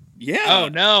 What? Yeah. Oh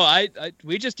no,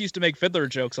 we just used to make Fiddler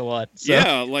jokes a lot. So.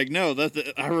 Yeah, no,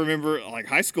 I remember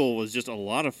high school was just a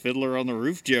lot of Fiddler on the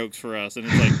Roof jokes for us, and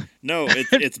it's no,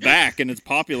 it's back and it's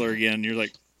popular again. And you're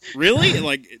like, really?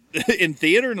 In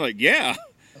theater, and yeah.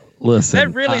 Listen,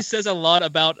 that really says a lot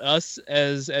about us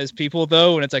as people,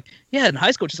 though. And it's yeah, in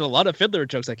high school, just a lot of Fiddler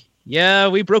jokes. Yeah,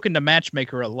 we broke into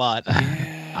Matchmaker a lot.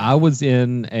 I was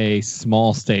in a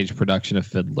small stage production of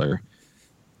Fiddler.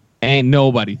 Ain't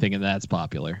nobody thinking that's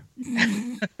popular.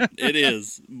 It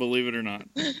is, believe it or not.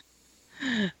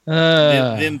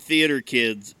 Them theater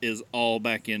kids is all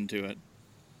back into it.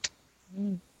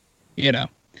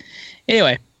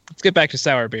 Anyway, let's get back to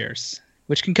sour beers,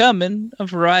 which can come in a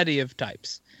variety of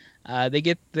types. They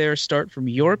get their start from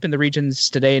Europe in the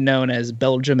regions today known as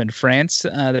Belgium and France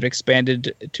that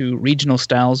expanded to regional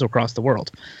styles across the world.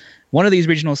 One of these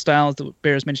regional styles that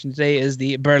bears mentioned today is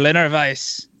the Berliner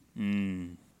Weiss.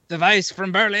 The Weiss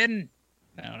from Berlin.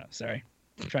 No, sorry.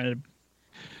 I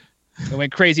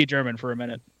went crazy German for a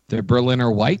minute. The Berliner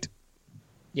White?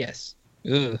 Yes.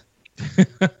 Ugh.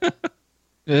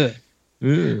 Ugh.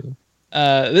 Ugh.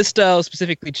 This style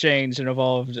specifically changed and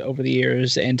evolved over the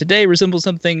years, and today resembles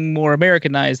something more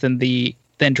Americanized than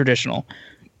traditional.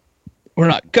 We're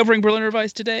not covering Berliner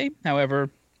Weiss today. However,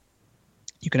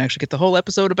 you can actually get the whole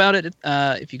episode about it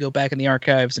if you go back in the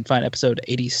archives and find episode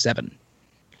 87.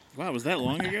 Wow, was that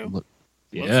long ago?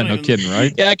 Yeah, no kidding,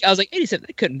 right? Yeah, I was like, 87.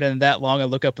 It couldn't have been that long. I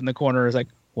look up in the corner. It's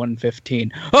 1:15.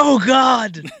 Oh,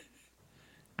 God!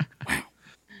 Wow.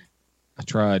 I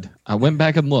tried. I went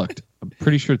back and looked. I'm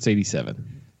pretty sure it's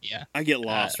 87. Yeah. I get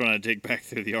lost when I dig back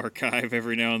through the archive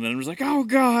every now and then. I'm just like, oh,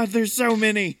 God, there's so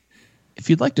many. If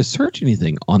you'd like to search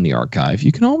anything on the archive,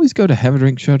 you can always go to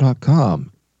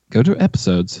haveadrinkshow.com, go to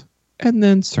episodes, and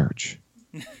then search.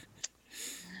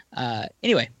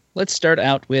 Anyway, let's start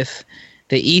out with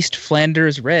the East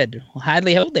Flanders Red. Well,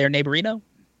 Hadley ho there, neighborino.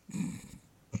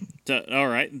 All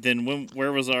right, then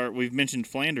where was we've mentioned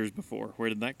Flanders before. Where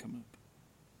did that come up?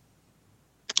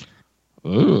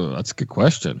 Oh, that's a good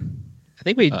question. I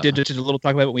think we did just a little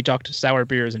talk about it when we talked to sour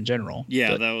beers in general.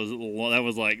 Yeah, that was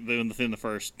within the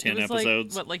first 10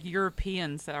 episodes.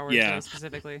 European sours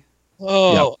specifically?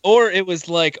 Oh, yeah. Or it was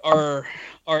our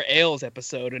ales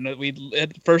episode, and we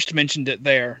had first mentioned it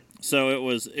there. So it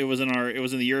was in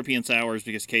the European sours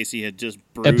because Casey had just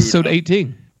brewed episode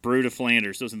 18. Brewed of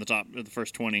Flanders. So it was in the top of the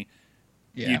first 20.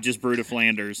 Yeah. You just brewed of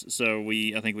Flanders, so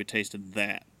I think we tasted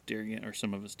that during it, or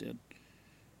some of us did.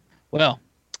 Well,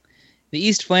 the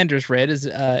East Flanders Red is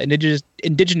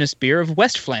indigenous beer of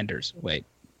West Flanders.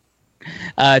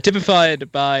 Typified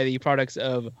by the products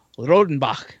of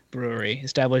Rodenbach Brewery,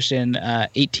 established in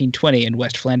 1820 in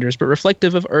West Flanders, but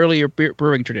reflective of earlier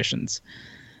brewing traditions.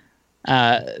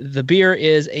 The beer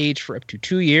is aged for up to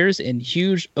 2 years in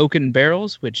huge oaken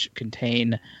barrels, which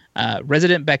contain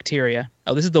resident bacteria.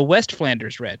 Oh, this is the West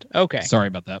Flanders Red. Okay. Sorry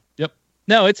about that. Yep.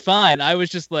 No, it's fine. I was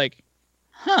just like,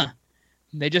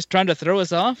 they just trying to throw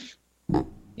us off?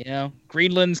 You know,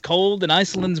 Greenland's cold and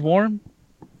Iceland's warm.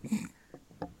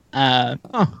 Wait a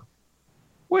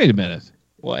minute.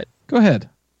 What? Go ahead.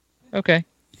 Okay.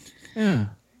 Yeah.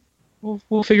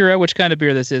 We'll figure out which kind of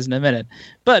beer this is in a minute.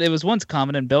 But it was once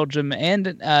common in Belgium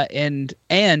and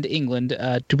England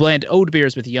to blend old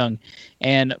beers with young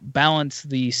and balance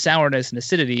the sourness and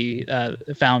acidity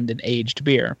found in aged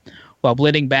beer. While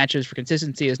blending batches for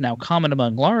consistency is now common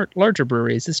among larger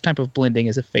breweries, this type of blending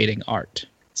is a fading art.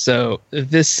 So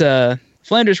this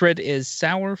Flanders Red is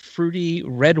sour, fruity,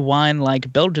 red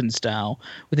wine-like Belgian style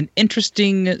with an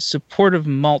interesting supportive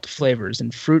malt flavors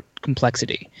and fruit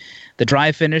complexity. The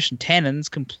dry finish and tannins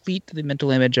complete the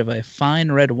mental image of a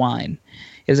fine red wine.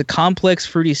 It has a complex,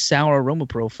 fruity, sour aroma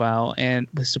profile, and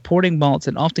with supporting malts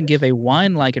that often give a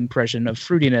wine-like impression of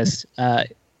fruitiness.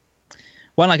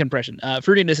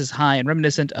 Fruitiness is high and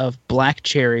reminiscent of black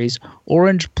cherries,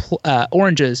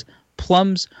 oranges,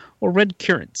 plums, or red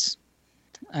currants.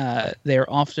 They are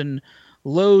often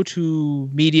low to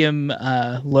medium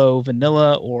low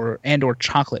vanilla or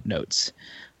chocolate notes.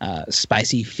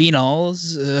 Spicy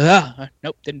phenols,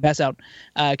 nope, didn't pass out,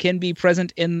 can be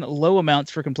present in low amounts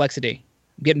for complexity.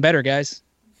 I'm getting better, guys.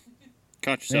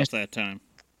 Caught yourself that time.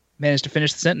 Managed to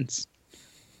finish the sentence.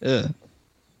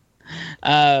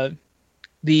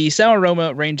 The sour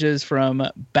aroma ranges from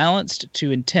balanced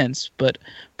to intense, but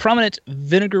prominent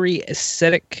vinegary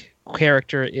acidic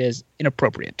character is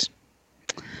inappropriate.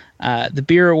 The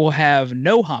beer will have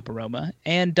no hop aroma,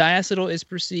 and diacetyl is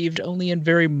perceived only in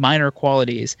very minor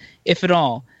qualities, if at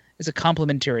all, as a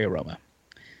complementary aroma.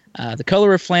 The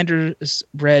color of Flanders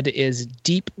Red is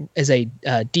deep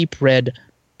red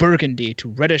burgundy to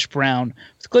reddish brown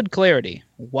with good clarity,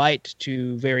 white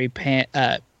to very pale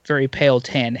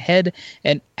tan head,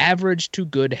 and average to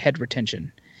good head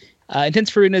retention.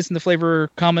 Intense fruitiness in the flavor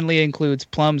commonly includes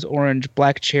plums, orange,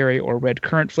 black cherry, or red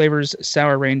currant flavors.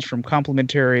 Sour range from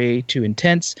complementary to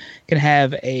intense, can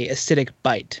have a acidic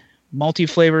bite. Malty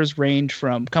flavors range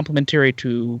from complementary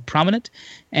to prominent,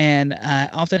 and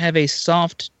often have a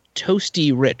soft,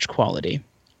 toasty, rich quality.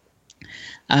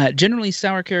 Generally,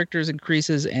 sour characters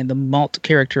increases and the malt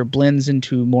character blends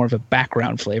into more of a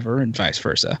background flavor and vice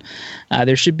versa.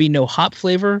 There should be no hop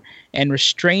flavor and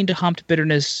restrained hopped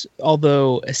bitterness,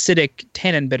 although acidic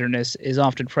tannin bitterness is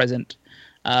often present.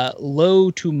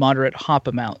 Low to moderate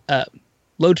amounts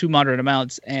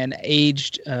and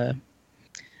aged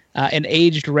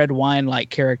red wine-like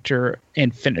character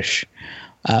and finish.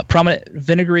 Prominent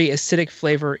vinegary acidic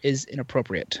flavor is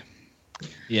inappropriate.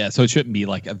 Yeah, so it shouldn't be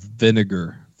like a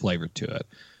vinegar flavor to it.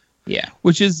 Yeah.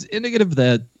 Which is indicative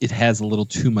that it has a little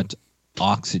too much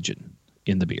oxygen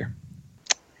in the beer.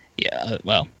 Yeah,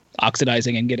 well,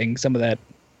 oxidizing and getting some of that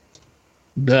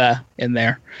blah in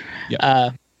there.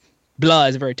 Yep. Blah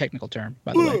is a very technical term,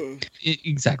 by the way.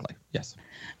 Exactly, yes.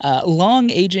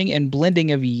 Long aging and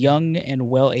blending of young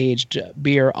and well-aged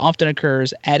beer often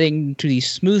occurs, adding to the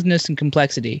smoothness and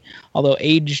complexity, although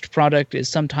aged product is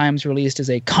sometimes released as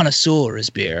a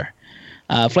connoisseur's beer.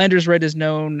 Flanders Red is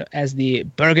known as the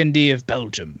Burgundy of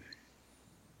Belgium.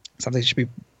 Something should be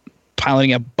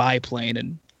piloting a biplane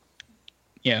in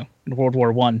World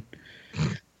War I.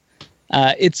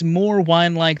 It's more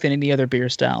wine-like than any other beer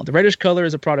style. The reddish color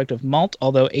is a product of malt,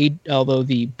 although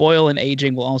the boil and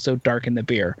aging will also darken the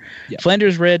beer. Yep.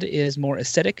 Flanders Red is more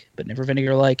acidic, but never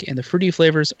vinegar-like, and the fruity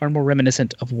flavors are more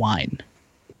reminiscent of wine.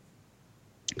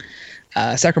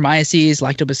 Saccharomyces,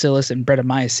 Lactobacillus, and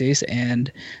Brettanomyces, and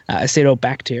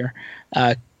Acetobacter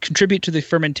contribute to the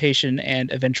fermentation and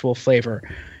eventual flavor.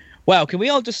 Wow, can we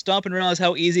all just stop and realize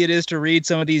how easy it is to read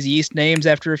some of these yeast names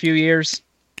after a few years?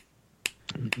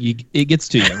 It gets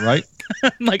to you, right?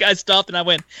 Like, I stopped and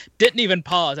I didn't even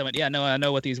pause. I went, yeah, no, I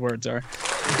know what these words are.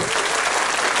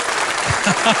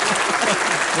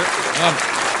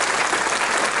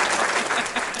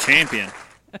 Champion.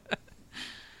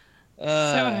 So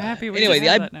happy we anyway, the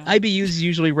have that now. IBUs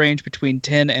usually range between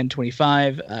 10 and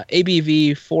 25.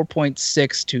 ABV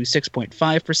 4.6 to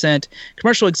 6.5%.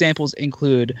 Commercial examples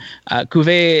include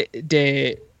Cuvée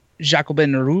de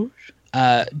Jacobin Rouge,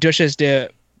 Duchesse de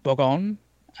Bourgogne,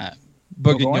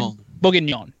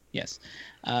 Bourguignon, yes.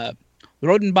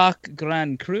 Rodenbach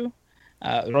Grand Cru,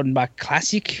 Rodenbach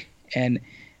Classic, and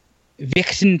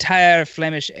Vicentire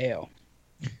Flemish Ale.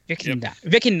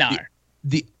 Vicindar.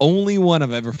 The only one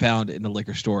I've ever found in a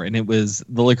liquor store, and it was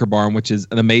the Liquor Barn, which is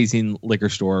an amazing liquor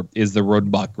store, is the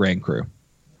Rodenbach Grand Cru.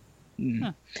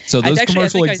 Huh. So those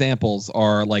commercial examples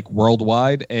are like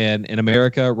worldwide, and in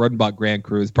America, Rodenbach Grand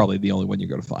Cru is probably the only one you're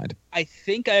going to find. I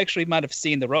think I actually might have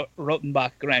seen the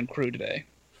Rodenbach Grand Cru today.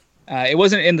 It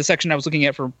wasn't in the section I was looking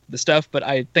at for the stuff, but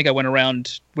I think I went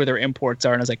around where their imports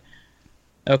are, and I was like,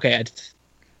 okay,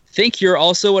 think you're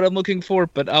also what I'm looking for,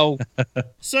 but I'll.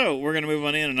 So we're going to move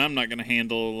on in, and I'm not going to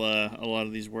handle a lot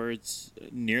of these words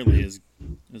nearly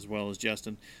as well as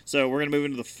Justin. So we're going to move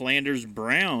into the Flanders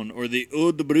Brown, or the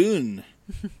Eau de Brune.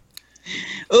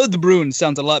 Eau de Brune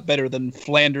sounds a lot better than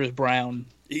Flanders Brown.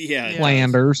 Yeah, it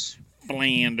Flanders. does.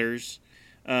 Flanders.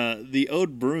 The Eau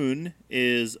de Brune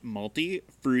is malty,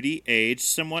 fruity, aged,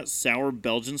 somewhat sour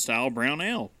Belgian-style brown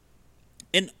ale.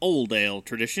 An old ale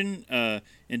tradition,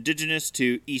 indigenous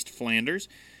to East Flanders,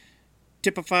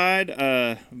 typified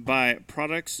by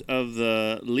products of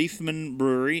the Liefman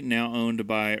Brewery, now owned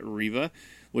by Riva,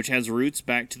 which has roots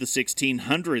back to the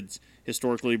 1600s.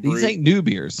 Historically brewed. These ain't new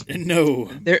beers.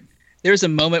 No. There's a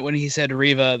moment when he said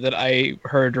Riva that I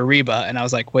heard Reba, and I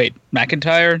was like, wait,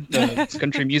 McIntyre, the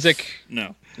country music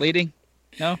No. lady?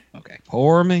 No? Okay.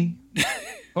 Pour me.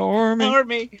 Pour me. Pour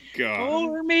me. God.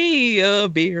 Pour me a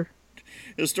beer.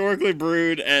 Historically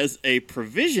brewed as a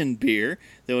provision beer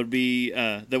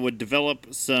that would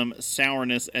develop some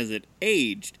sourness as it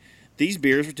aged. These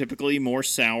beers are typically more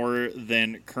sour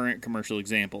than current commercial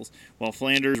examples. While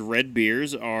Flanders red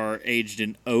beers are aged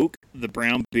in oak, the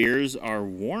brown beers are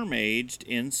warm aged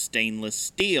in stainless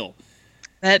steel.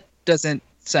 That doesn't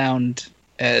sound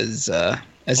as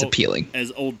appealing.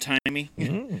 As old-timey.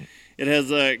 It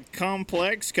has a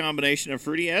complex combination of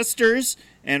fruity esters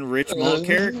and rich malt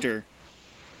character.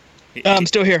 I'm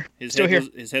still here.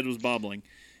 His head was bobbling.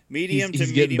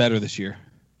 He's getting better this year.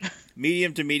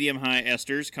 Medium to medium-high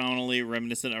esters, commonly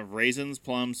reminiscent of raisins,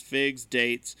 plums, figs,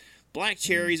 dates, black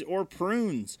cherries, or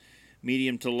prunes.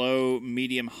 Medium to low,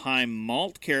 medium-high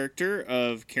malt character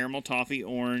of caramel, toffee,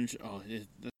 orange. Oh,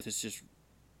 it's just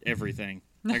everything.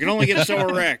 I can only get so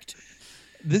erect.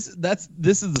 This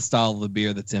is the style of the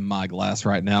beer that's in my glass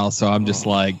right now. So I'm just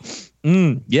like,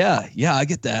 yeah, I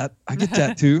get that. I get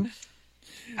that too.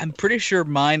 I'm pretty sure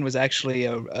mine was actually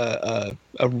a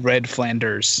red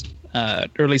Flanders, or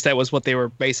at least that was what they were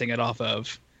basing it off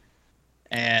of.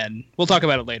 And we'll talk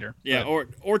about it later. Yeah,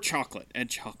 or chocolate. Add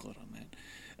chocolate on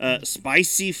that.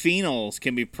 Spicy phenols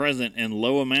can be present in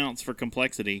low amounts for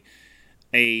complexity.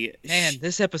 Man,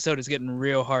 this episode is getting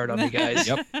real hard on you guys.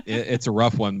 Yep, it's a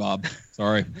rough one, Bob.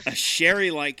 Sorry. A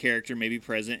sherry-like character may be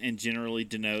present and generally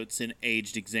denotes an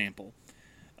aged example.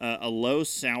 A low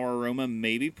sour aroma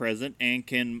may be present and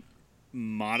can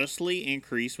modestly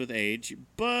increase with age,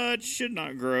 but should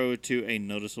not grow to a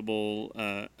noticeable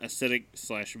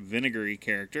acidic/vinegary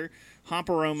character. Hop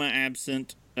aroma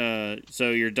absent. So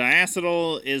your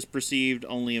diacetyl is perceived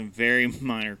only in very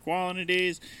minor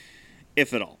quantities,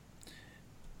 if at all,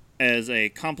 as a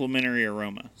complementary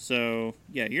aroma. So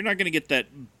yeah, you're not going to get that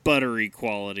buttery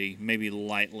quality. Maybe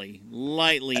lightly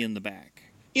in the back.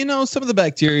 You know, some of the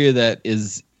bacteria that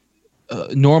is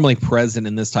normally present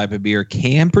in this type of beer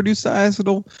can produce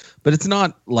diacetyl, but it's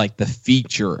not like the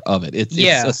feature of it. It's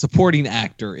a supporting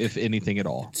actor, if anything at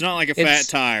all. It's not like a fat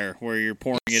tire where you're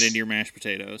pouring it into your mashed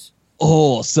potatoes.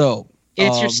 Oh, so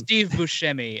it's your Steve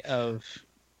Buscemi of.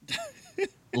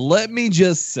 Let me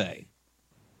just say.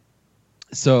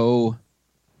 So,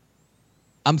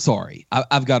 I'm sorry.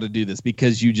 I've got to do this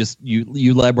because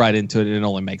you led right into it, and it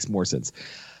only makes more sense.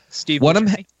 Steve,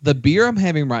 the beer I'm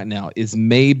having right now is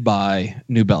made by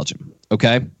New Belgium,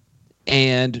 okay?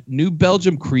 And New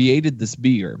Belgium created this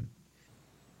beer,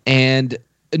 and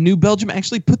New Belgium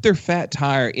actually put their fat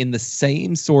tire in the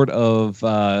same sort of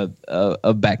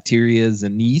bacterias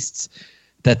and yeasts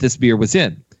that this beer was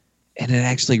in, and it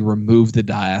actually removed the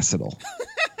diacetyl.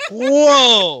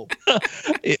 Whoa!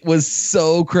 It was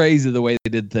so crazy the way they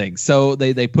did things. So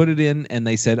they put it in and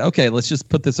they said, okay, let's just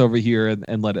put this over here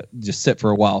and let it just sit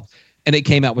for a while. And it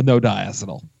came out with no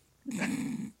diacetyl.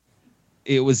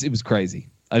 It was crazy.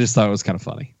 I just thought it was kind of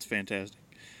funny. It's fantastic.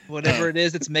 Whatever it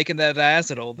is that's making that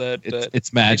diacetyl,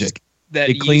 it's magic.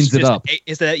 It cleans it up.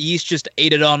 Is that yeast just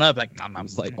ate it on up? Like, I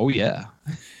was like, oh yeah.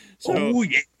 So, oh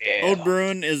yeah. Old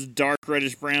Bruin is dark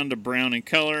reddish brown to brown in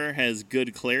color, has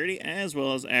good clarity, as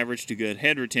well as average to good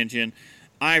head retention,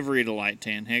 ivory to light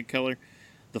tan head color.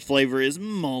 The flavor is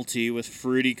malty with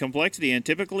fruity complexity and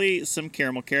typically some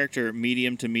caramel character.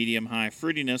 Medium to medium high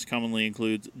fruitiness commonly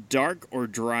includes dark or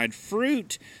dried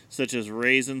fruit, such as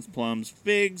raisins, plums,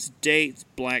 figs, dates,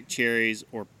 black cherries,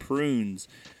 or prunes.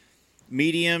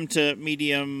 Medium low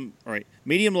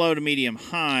to medium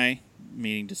high,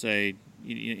 meaning to say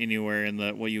anywhere in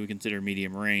the what you would consider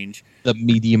medium range. The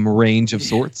medium range of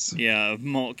sorts. Yeah, of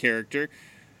malt character.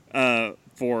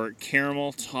 For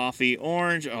caramel, toffee,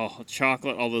 orange,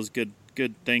 chocolate, all those good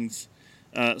things.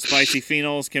 Spicy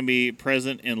phenols can be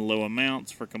present in low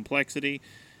amounts for complexity.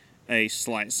 A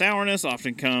slight sourness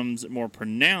often comes more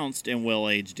pronounced in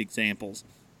well-aged examples.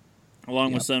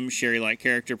 along with some sherry-like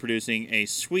character, producing a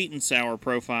sweet and sour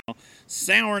profile.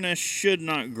 Sourness should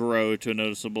not grow to a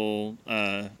noticeable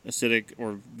acidic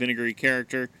or vinegary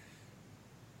character.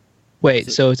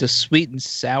 Wait, so it's a sweet and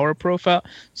sour profile?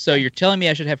 So you're telling me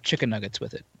I should have chicken nuggets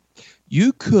with it?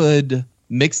 You could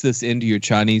mix this into your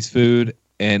Chinese food,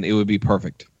 and it would be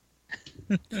perfect.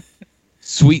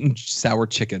 Sweet and sour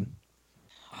chicken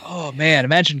Oh man,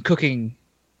 imagine cooking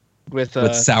with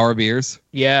sour beers.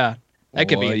 Yeah, that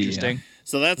could be Oh, yeah. interesting.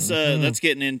 So that's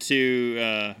getting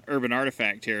into Urban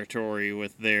Artifact territory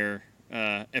with their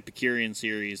Epicurean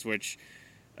series, which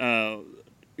a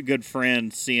good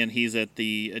friend, seeing he's at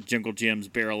the Jungle Jim's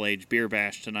Barrel Aged Beer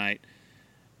Bash tonight,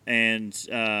 and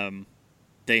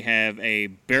they have a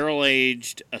barrel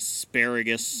aged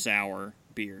asparagus sour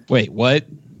beer. Wait, what?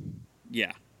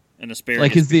 Yeah, an asparagus.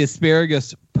 Like, is the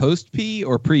asparagus post pee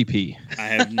or pre pee? I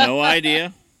have no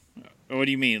idea. What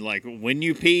do you mean? Like, when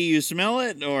you pee, you smell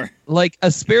it, or Like,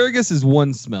 asparagus is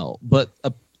one smell, but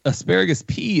asparagus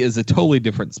pee is a totally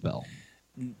different smell.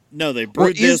 no? They Or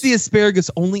brewed is this. the asparagus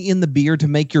only in the beer to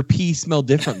make your pee smell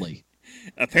differently?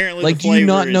 Apparently, Like, the do you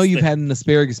not flavor know is you've that- had an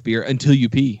asparagus beer until you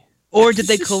pee? Or did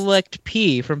they collect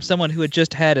pee from someone who had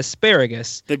just had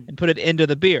asparagus They- and put it into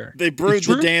the beer? They brewed It's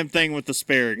the true. damn thing with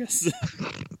asparagus.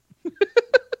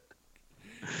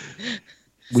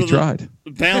 We So tried.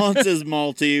 The balance is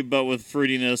malty, but with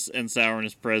fruitiness and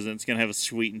sourness present. It's going to have a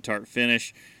sweet and tart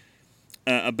finish.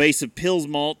 A base of Pils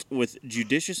malt with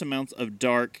judicious amounts of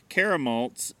dark caramel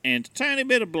malts and a tiny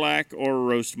bit of black or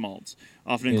roast malts.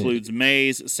 Often includes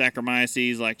maize,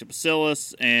 Saccharomyces,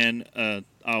 Lactobacillus, and I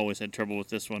always had trouble with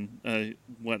this one. I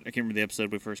can't remember the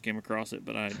episode we first came across it,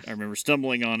 but I remember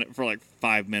stumbling on it for like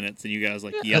 5 minutes and you guys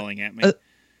like yelling at me.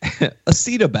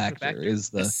 Acetobacter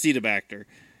is the Acetobacter.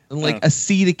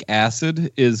 acetic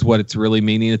acid is what it's really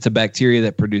meaning. It's a bacteria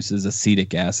that produces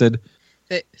acetic acid.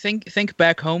 Think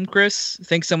back home, Chris.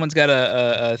 Think someone's got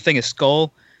a thing of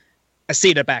skull.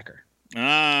 Acetobacter.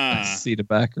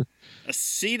 Acetobacter.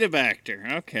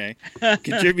 Acetobacter. Okay.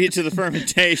 Contribute to the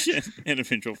fermentation and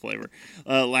eventual flavor.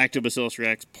 Lactobacillus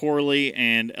reacts poorly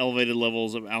and elevated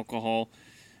levels of alcohol.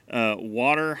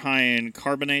 Water high in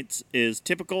carbonates is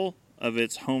typical of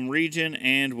its home region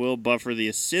and will buffer the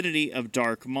acidity of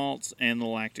dark malts and the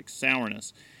lactic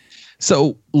sourness.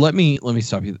 So let me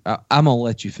stop you. I'm gonna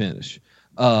let you finish.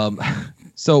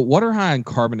 So water high in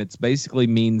carbonates basically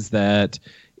means that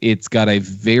it's got a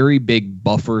very big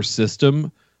buffer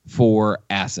system for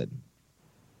acid.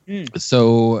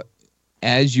 So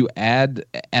as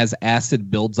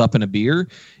acid builds up in a beer,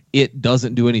 it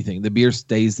doesn't do anything. The beer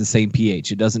stays the same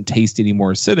pH. It doesn't taste any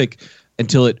more acidic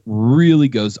until it really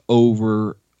goes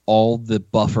over all the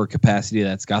buffer capacity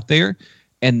that's got there,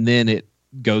 and then it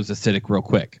goes acidic real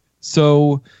quick.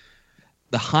 So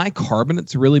the high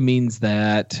carbonates really means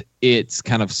that it's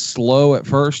kind of slow at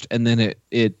first, and then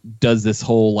it does this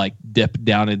whole like dip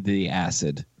down into the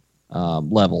acid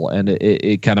level, and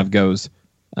it kind of goes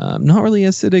not really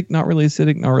acidic, not really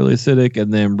acidic, not really acidic,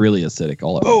 and then really acidic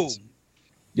all at once.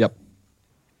 Yep.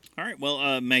 All right.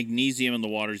 Well, magnesium in the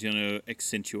water is going to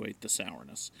accentuate the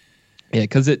sourness. Yeah,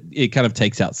 because it kind of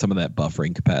takes out some of that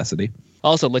buffering capacity.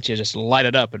 Also, lets you just light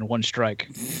it up in one strike.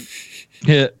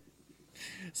 Yeah.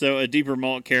 So a deeper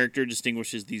malt character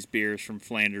distinguishes these beers from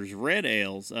Flanders red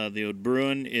ales. The Oud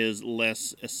Bruin is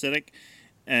less acidic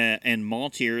and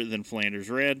maltier than Flanders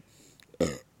red,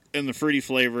 and the fruity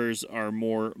flavors are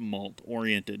more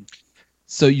malt-oriented.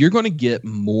 So you're going to get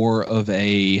more of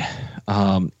a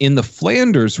in the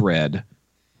Flanders red.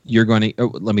 You're going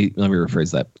to let me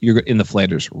rephrase that. In the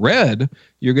Flanders red,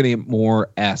 you're going to get more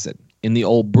acid. In the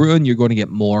Old Bruin, you're going to get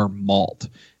more malt,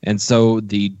 and so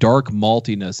the dark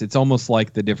maltiness. It's almost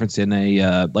like the difference in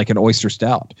a like an oyster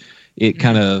stout. It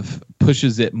kind of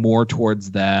pushes it more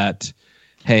towards that.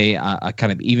 Hey, I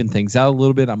kind of even things out a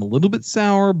little bit. I'm a little bit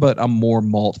sour, but I'm more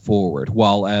malt forward.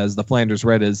 While as the Flanders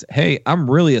red is, hey, I'm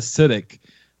really acidic.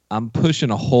 I'm pushing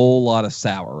a whole lot of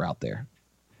sour out there.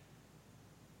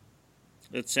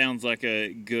 That sounds like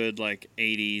a good like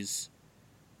 80s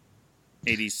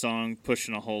song,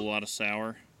 pushing a whole lot of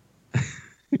sour.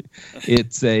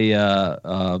 It's a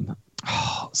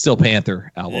Steel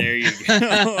Panther album. There you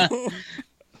go.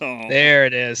 Oh. There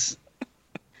it is.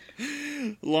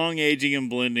 Long aging and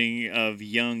blending of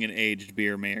young and aged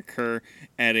beer may occur,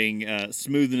 adding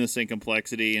smoothness and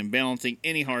complexity and balancing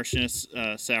any harshness,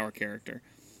 sour character.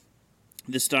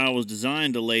 This style was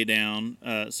designed to lay down,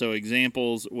 so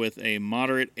examples with a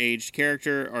moderate aged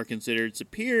character are considered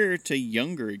superior to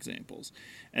younger examples.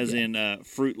 As in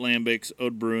fruit lambics,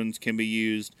 Oud Bruins can be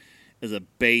used as a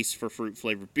base for fruit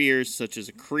flavored beers, such as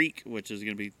a Kriek, which is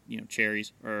going to be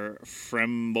cherries, or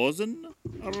Frambozen,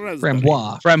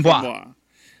 Framboise.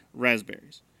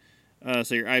 Raspberries.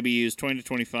 So your IBU is 20 to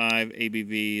 25.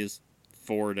 ABV is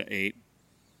 4 to 8.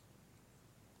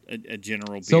 A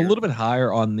general beer. So a little bit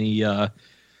higher on the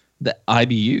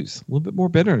IBUs. A little bit more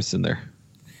bitterness in there.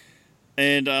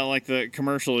 And like the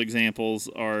commercial examples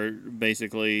are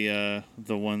basically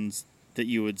the ones that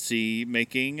you would see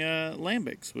making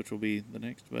lambics, which will be the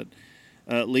next. But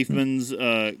Leifman's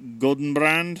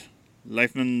Goldenbrand,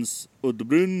 Leifman's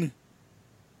Udbrunn,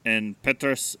 and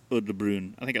Petrus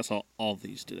Udbrunn. I think I saw all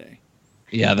these today.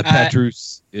 Yeah, the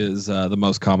Petrus is the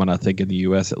most common, I think, in the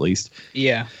U.S. at least.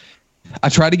 Yeah. I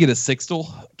tried to get a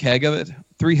Sixtel keg of it,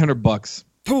 $300.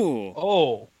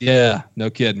 Oh. Yeah, no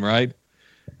kidding, right?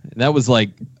 And that was like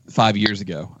 5 years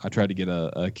ago. I tried to get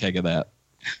a keg of that.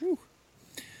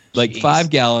 Like Jeez. 5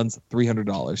 gallons,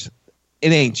 $300.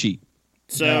 It ain't cheap.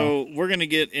 So we're going to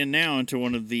get in now into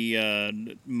one of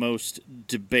the most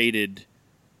debated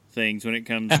things when it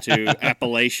comes to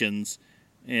appellations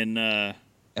in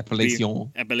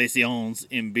appellations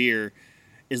in beer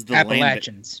is the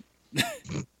Appalachians.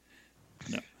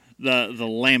 the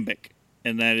lambic,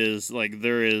 and that is like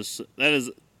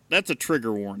that's a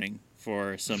trigger warning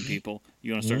for some people.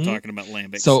 You want to start talking about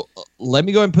lambics. So let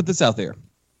me go and put this out there.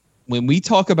 When we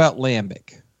talk about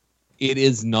lambic, it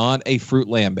is not a fruit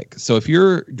lambic. So if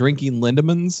you're drinking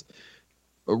Lindemans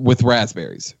with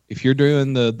raspberries, if you're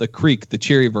doing the Creek, the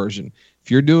cherry version,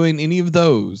 if you're doing any of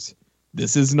those,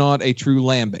 this is not a true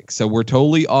lambic. So we're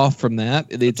totally off from that.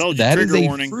 That is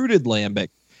a fruited lambic,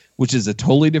 which is a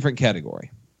totally different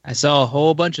category. I saw a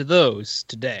whole bunch of those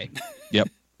today. Yep.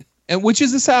 And which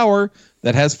is a sour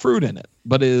that has fruit in it,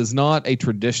 but it is not a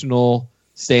traditional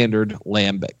standard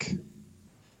lambic.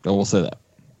 I will say that.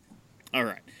 All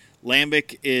right.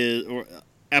 Lambic is, or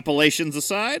appellations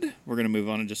aside, we're going to move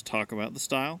on and just talk about the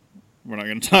style. We're not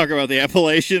going to talk about the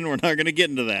appellation. We're not going to get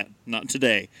into that. Not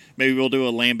today. Maybe we'll do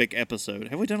a lambic episode.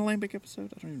 Have we done a lambic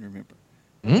episode? I don't even remember.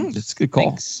 That's a good call. I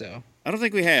think so. I don't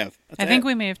think we have. I think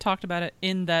we may have talked about it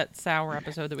in that sour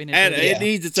episode that we did. It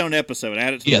needs its own episode.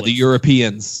 Add it to the list. The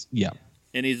Europeans. Yeah.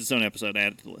 It needs its own episode.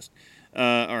 Add it to the list.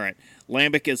 All right.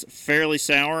 Lambic is fairly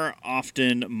sour,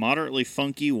 often moderately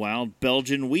funky, wild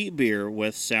Belgian wheat beer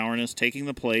with sourness taking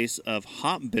the place of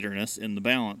hop bitterness in the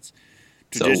balance.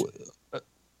 So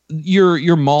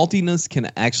your maltiness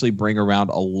can actually bring around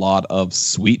a lot of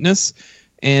sweetness,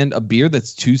 and a beer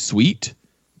that's too sweet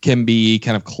can be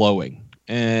kind of cloying.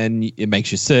 And it makes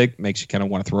you sick, makes you kind of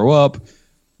want to throw up.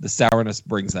 The sourness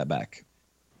brings that back.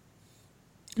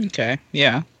 Okay,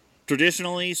 yeah.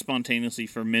 Traditionally, spontaneously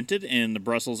fermented in the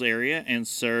Brussels area and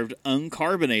served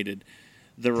uncarbonated.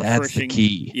 That's the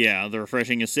key. Yeah, the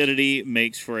refreshing acidity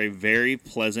makes for a very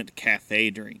pleasant cafe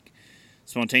drink.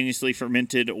 Spontaneously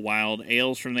fermented wild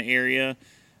ales from the area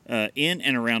in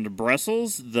and around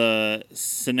Brussels, the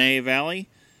Seine Valley,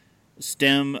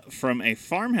 stem from a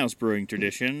farmhouse brewing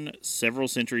tradition several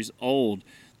centuries old.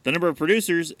 The number of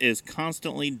producers is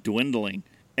constantly dwindling.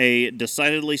 A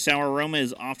decidedly sour aroma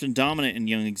is often dominant in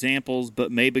young examples,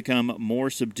 but may become more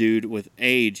subdued with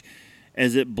age,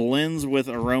 as it blends with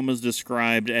aromas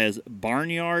described as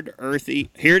barnyard, earthy.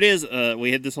 Here it is.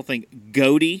 We had this whole thing.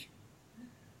 Goaty.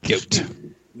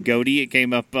 Goaty. It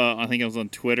came up, I think it was on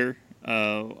Twitter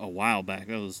a while back.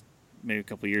 That was maybe a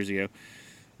couple years ago.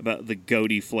 About the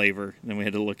goaty flavor. Then we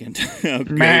had to look into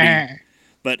goaty.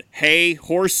 But hay,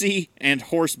 horsey, and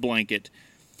horse blanket.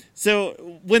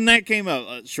 So when that came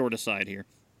up, short aside here,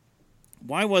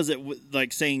 why was it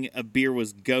like saying a beer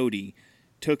was goaty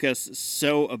took us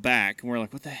so aback? And we're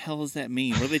like, what the hell does that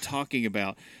mean? What are they talking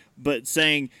about? But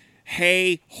saying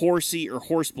hay, horsey, or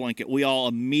horse blanket, we all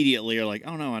immediately are like,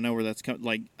 oh no, I know where that's coming.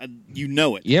 Like, you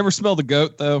know it. You ever smell the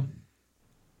goat, though?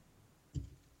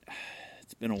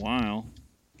 It's been a while.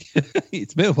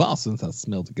 It's been a while since I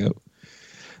smelled the goat.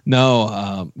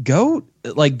 No,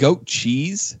 goat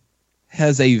cheese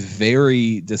has a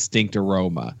very distinct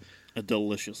aroma. A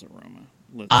delicious aroma.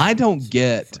 I don't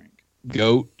get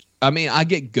goat. I mean, I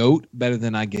get goat better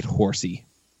than I get horsey.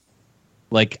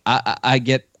 Like I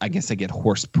guess I get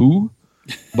horse poo,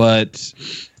 but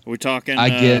we're talking I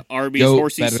get Arby's goat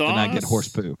horsey better sauce. than I get horse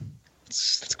poo.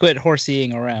 Let's quit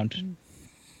horseying around.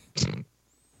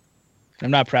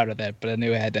 I'm not proud of that, but I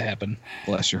knew it had to happen.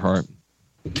 Bless your heart.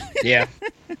 Yeah.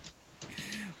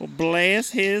 Well, bless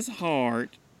his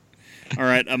heart. All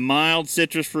right, a mild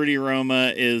citrus fruity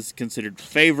aroma is considered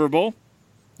favorable,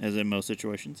 as in most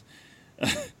situations.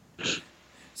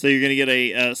 So you're going to get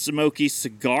a smoky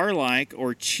cigar-like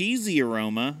or cheesy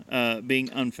aroma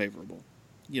being unfavorable.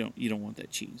 You don't want that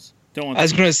cheese. I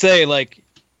was going to say, like,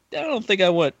 I don't think I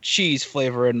want cheese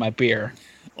flavor in my beer.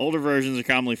 Older versions are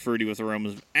commonly fruity with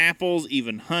aromas of apples,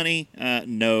 even honey.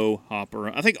 No hop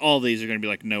aroma. I think all these are going to be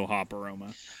like no hop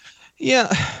aroma.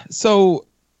 Yeah. So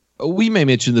we may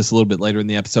mention this a little bit later in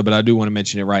the episode, but I do want to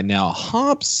mention it right now.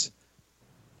 Hops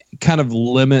kind of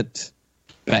limit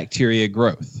bacteria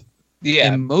growth.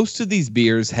 Yeah. And most of these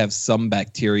beers have some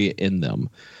bacteria in them.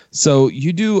 So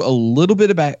you do a little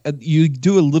bit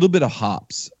of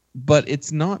hops, but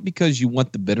it's not because you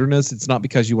want the bitterness. It's not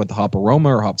because you want the hop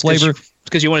aroma or hop flavor. It's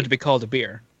because you want it to be called a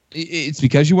beer. It's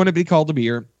because you want it to be called a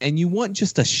beer, and you want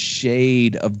just a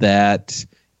shade of that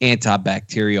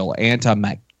antibacterial,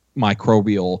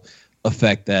 antimicrobial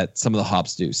effect that some of the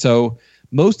hops do. So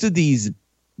most of these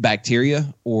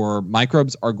bacteria or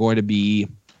microbes are going to be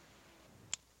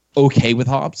okay with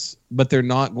hops, but they're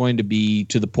not going to be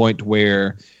to the point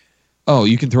where, oh,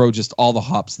 you can throw just all the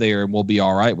hops there and we'll be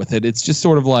all right with it. It's just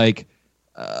sort of like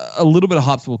a little bit of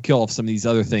hops will kill off some of these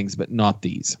other things, but not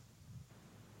these.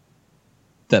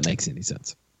 If that makes any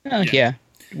sense. Yeah.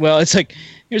 Well, it's like,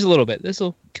 here's a little bit. This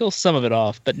will kill some of it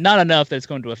off, but not enough that it's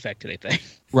going to affect anything.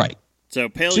 Right. So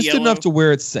pale just yellow. enough to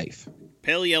where it's safe.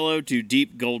 Pale yellow to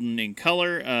deep golden in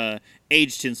color.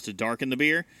 Age tends to darken the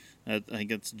beer. I think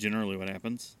that's generally what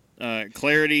happens.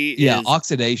 Clarity is...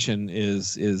 oxidation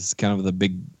is kind of the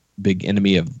big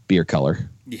enemy of beer color.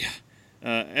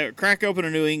 Yeah. Crack open a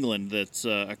New England that's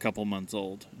a couple months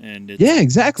old. And it's,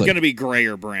 exactly. It's going to be gray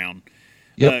or brown.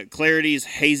 Yep. Clarity is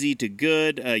hazy to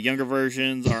good. Younger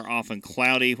versions are often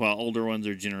cloudy, while older ones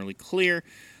are generally clear.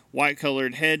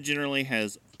 White-colored head generally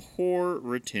has poor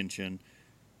retention.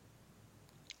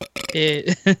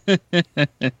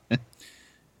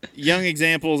 Young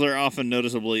examples are often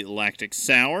noticeably lactic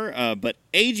sour, but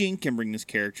aging can bring this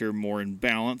character more in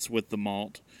balance with the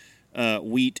malt,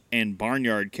 wheat, and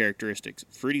barnyard characteristics.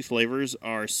 Fruity flavors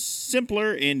are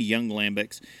simpler in young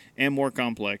lambics and more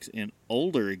complex in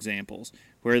older examples,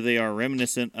 where they are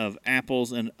reminiscent of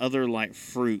apples and other light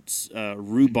fruits,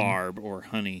 rhubarb or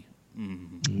honey.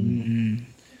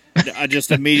 I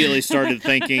just immediately started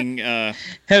thinking...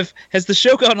 Has the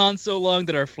show gone on so long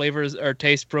that our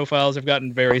taste profiles have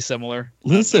gotten very similar?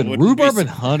 Listen, rhubarb and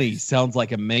honey sounds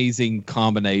like amazing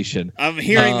combination. I'm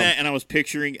hearing that, and I was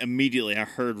picturing immediately. I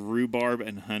heard rhubarb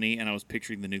and honey, and I was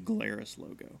picturing the new Glarus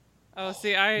logo. Oh,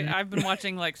 see, I've been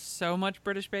watching like so much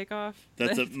British Bake Off.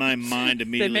 My mind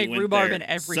immediately they make went rhubarb there. in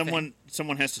everything.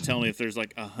 Someone has to tell me if there's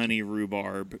like a honey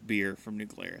rhubarb beer from New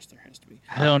Glarus. There has to be.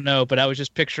 I don't know, but I was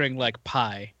just picturing like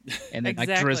pie and then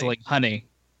like drizzling honey.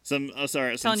 Some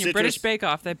telling you, British Bake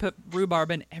Off, they put rhubarb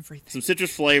in everything. Some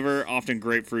citrus flavor, often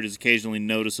grapefruit, is occasionally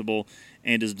noticeable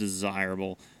and is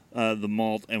desirable. The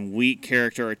malt and wheat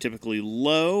character are typically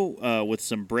low, with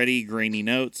some bready, grainy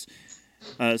notes.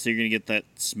 So you're going to get that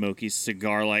smoky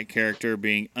cigar-like character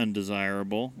being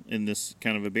undesirable in this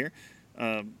kind of a beer.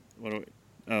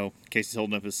 Casey's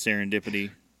holding up his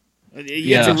Serendipity.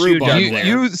 It's a rhubarb there.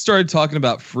 You started talking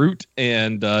about fruit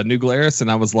and New Glarus, and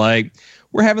I was like,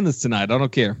 we're having this tonight. I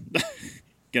don't care.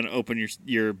 Going to open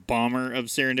your bomber of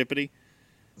Serendipity?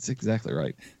 That's exactly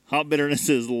right. Hop bitterness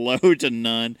is low to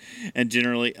none and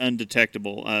generally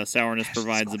undetectable. Sourness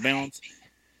provides a balance.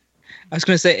 I was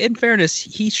going to say, in fairness,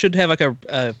 he should have like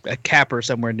a capper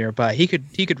somewhere nearby. He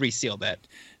could reseal that.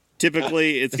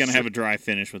 Typically, it's going to have a dry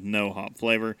finish with no hop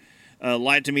flavor.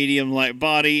 Light to medium light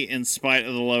body, in spite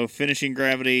of the low finishing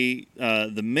gravity.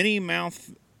 The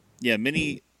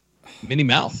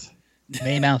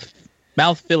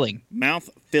mouth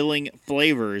filling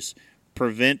flavors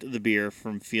prevent the beer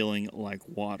from feeling like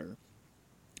water.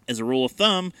 As a rule of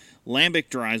thumb, lambic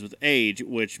dries with age,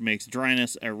 which makes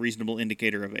dryness a reasonable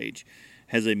indicator of age.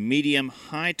 Has a medium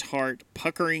high tart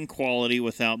puckering quality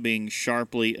without being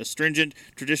sharply astringent.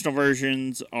 Traditional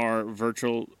versions are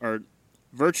virtually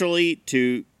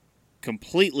to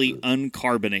completely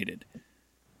uncarbonated.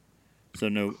 So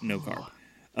no carb.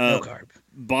 No carb.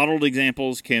 Bottled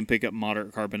examples can pick up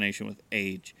moderate carbonation with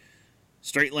age.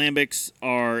 Straight lambics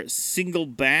are single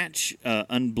batch,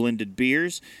 unblended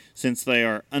beers. Since they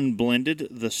are unblended,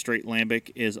 the straight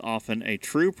lambic is often a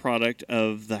true product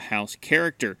of the house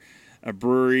character. A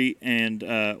brewery and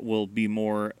will be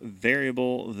more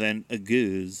variable than a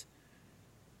goose.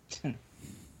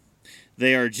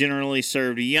 They are generally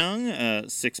served young,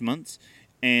 6 months,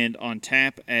 and on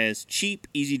tap as cheap,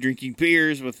 easy-drinking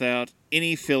beers without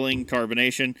any filling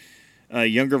carbonation.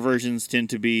 Younger versions tend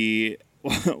to be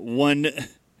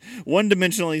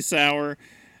one-dimensionally sour.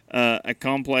 A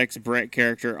complex Brett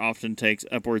character often takes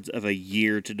upwards of a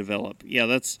year to develop. Yeah,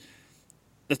 that's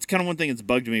kind of one thing that's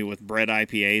bugged me with Brett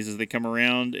IPAs as they come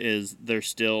around, is they're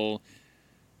still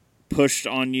pushed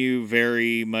on you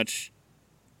very much,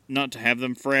 not to have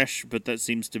them fresh, but that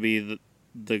seems to be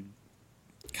the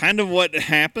kind of what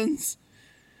happens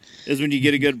is when you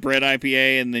get a good bread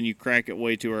IPA and then you crack it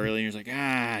way too early and you're like,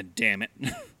 ah, damn it.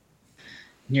 And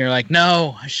you're like,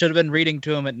 no, I should have been reading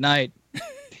to him at night.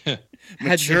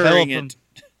 Had to Maturing develop him. it.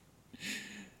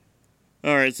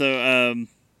 All right, so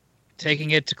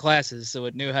Taking it to classes so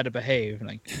it knew how to behave.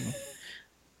 Like,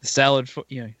 the salad,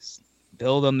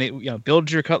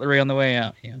 build your cutlery on the way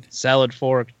out. Salad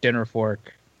fork, dinner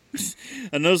fork.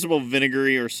 a noticeable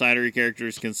vinegary or cidery character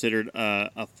is considered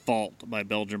a fault by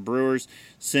Belgian brewers.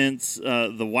 Since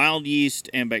the wild yeast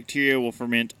and bacteria will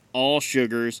ferment all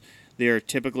sugars, they are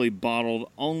typically bottled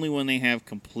only when they have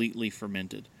completely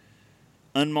fermented.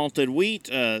 Unmalted wheat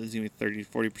is going to be 30 to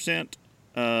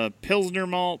 40%. Pilsner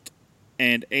malt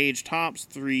and aged hops,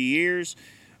 3 years,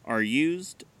 are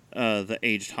used. The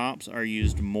aged hops are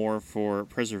used more for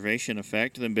preservation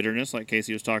effect than bitterness, like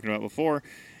Casey was talking about before,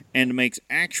 and makes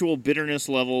actual bitterness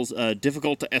levels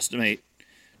difficult to estimate.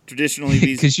 Traditionally,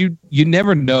 these because you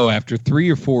never know after 3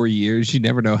 or 4 years, you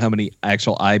never know how many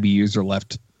actual IBUs are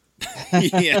left.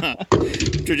 yeah.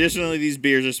 Traditionally, these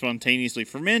beers are spontaneously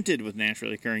fermented with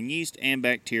naturally occurring yeast and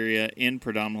bacteria in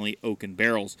predominantly oaken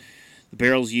barrels. The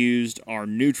barrels used are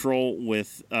neutral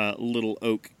with little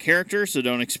oak character, so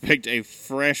don't expect a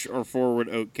fresh or forward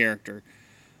oak character.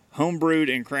 Homebrewed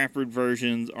and craft brewed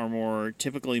versions are more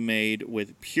typically made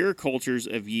with pure cultures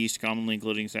of yeast, commonly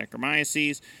including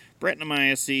Saccharomyces,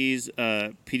 Brettanomyces,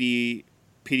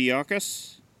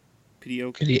 Pediococcus,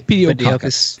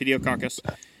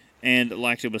 and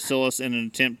Lactobacillus in an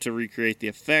attempt to recreate the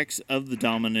effects of the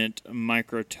dominant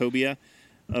microtobia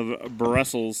of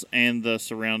Brussels and the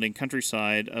surrounding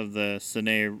countryside of the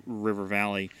Seine River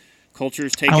Valley.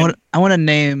 Cultures taken. I want to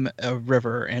name a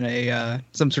river in a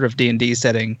some sort of D&D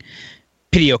setting.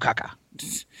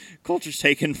 Pediococcus. Cultures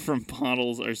taken from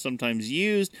bottles are sometimes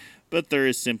used, but there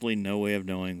is simply no way of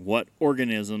knowing what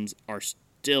organisms are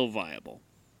still viable.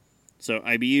 So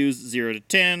IBUs 0 to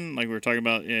 10, like we were talking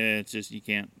about, it's just you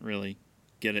can't really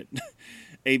get it.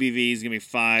 ABV is going to be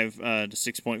 5 to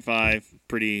 6.5,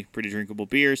 pretty drinkable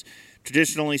beers.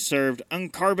 Traditionally served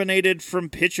uncarbonated from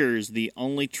pitchers. The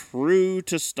only true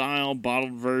to style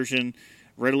bottled version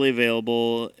readily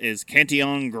available is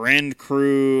Cantillon Grand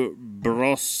Cru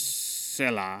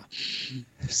Bruxelles.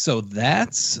 So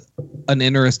that's an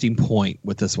interesting point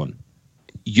with this one.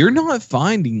 You're not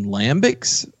finding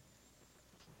lambics.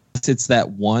 It's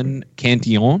that one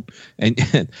Cantillon, and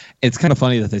it's kind of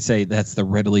funny that they say that's the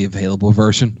readily available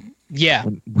version. Yeah.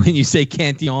 When you say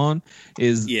Cantillon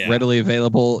is readily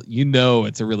available, you know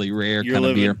it's a really rare kind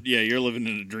of beer. Yeah, you're living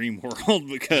in a dream world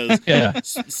because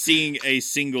seeing a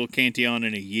single Cantillon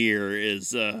in a year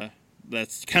is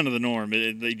that's kind of the norm.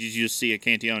 You just see a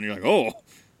Cantillon, you're like, oh.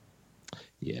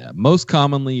 Yeah, most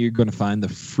commonly you're going to find the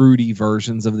fruity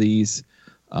versions of these.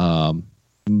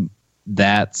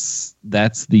 That's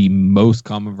the most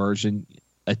common version.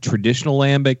 A traditional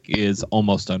lambic is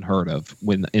almost unheard of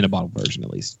when in a bottle version, at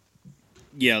least.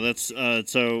 Yeah, that's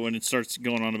so when it starts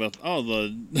going on about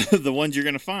the the ones you're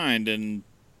gonna find and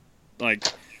like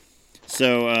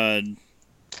so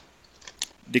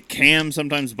Decam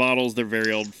sometimes bottles their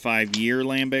very old 5-year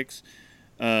lambics.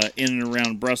 In and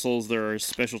around Brussels, there are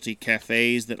specialty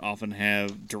cafes that often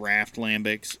have draft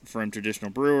lambics from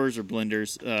traditional brewers or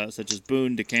blenders such as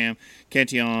Boone, Decam,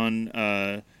 Cantillon,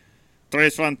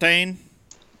 Tres Fontaine,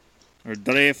 or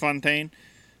Dre Fontaine.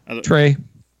 Trey.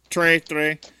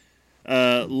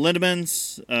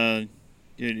 Lindemans.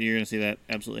 You're going to see that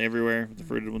absolutely everywhere, the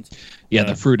fruited ones. Yeah,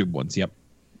 the fruited ones, yep.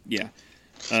 Yeah.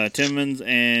 Timmins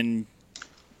and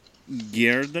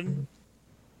Guillerden.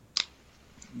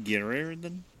 I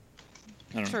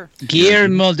don't know. Sure.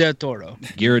 Guillermo del Toro.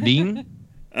 Girardin.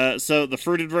 So the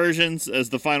fruited versions, as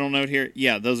the final note here,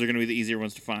 yeah, those are going to be the easier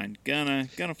ones to find. Gonna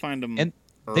find them. And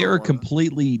they're a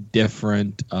completely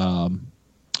different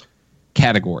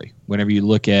category. Whenever you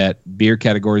look at beer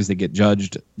categories that get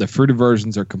judged, the fruited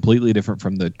versions are completely different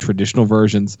from the traditional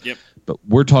versions. Yep. But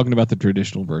we're talking about the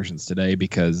traditional versions today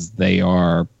because they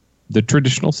are the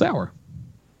traditional sour.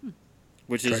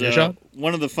 Which is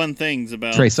one of the fun things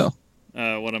about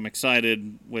what I'm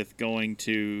excited with going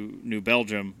to New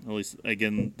Belgium, at least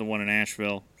again the one in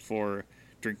Asheville for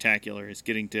Drinktacular, is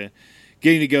getting to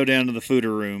go down to the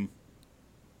foeder room.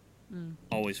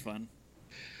 Always fun.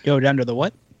 Go down to the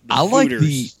what? I like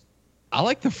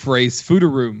the phrase foeder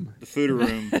room. The foeder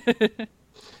room.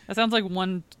 That sounds like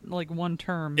one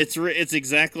term. It's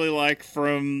exactly like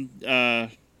from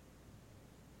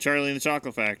Charlie and the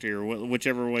Chocolate Factory, or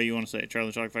whichever way you want to say it. Charlie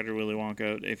and the Chocolate Factory, Willy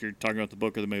Wonka. If you're talking about the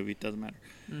book or the movie, it doesn't matter.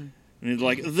 And it's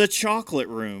like the chocolate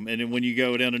room, and then when you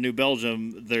go down to New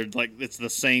Belgium, they're like it's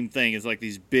the same thing. It's like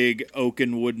these big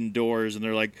oaken wooden doors, and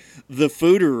they're like the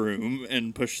fooder room,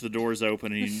 and push the doors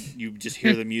open, and you just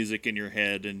hear the music in your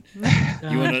head, and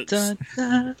you want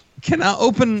to. Can I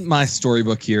open my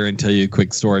storybook here and tell you a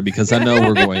quick story because I know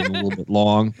we're going a little bit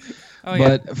long. Oh,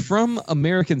 yeah. But from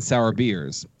American Sour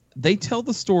Beers, they tell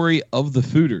the story of the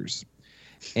fooders.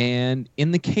 And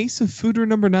in the case of fooder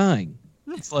number 9,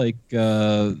 it's like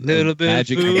Little bit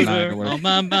magic of number 9 or food whatever. on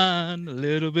my mind, a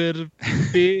little bit of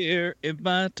beer in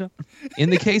my tongue. In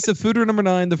the case of fooder number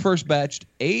 9, the first batch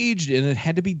aged and it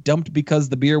had to be dumped because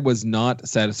the beer was not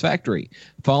satisfactory.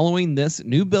 Following this,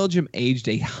 New Belgium aged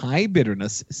a high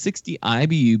bitterness 60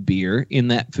 IBU beer in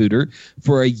that fooder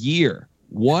for a year,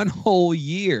 1 whole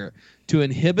year, to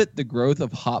inhibit the growth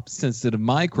of hop-sensitive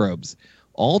microbes.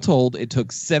 All told, it took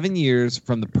 7 years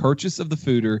from the purchase of the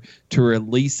fooder to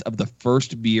release of the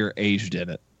first beer aged in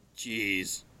it.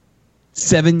 Jeez.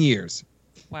 7 years.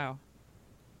 Wow.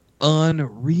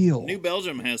 Unreal. New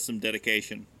Belgium has some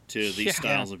dedication to these Yeah.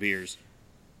 styles of beers.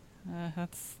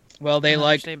 That's Well, they an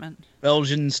like understatement.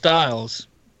 Belgian styles.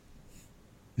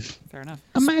 Fair enough.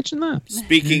 Imagine that.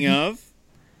 Speaking of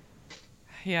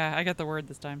Yeah, I got the word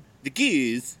this time. the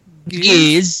goose,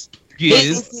 Yes.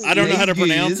 Yes. I don't know how to Yes.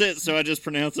 pronounce it, so I just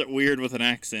pronounce it weird with an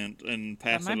accent and That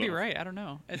pass might it be off. right. I don't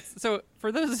know. It's so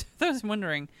for those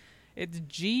wondering, it's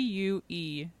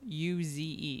Gueuze.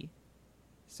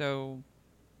 So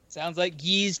Sounds like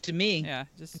geese to me. yeah,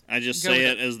 just I just go say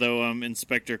with it as though I'm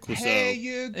Inspector Clouseau. Hey,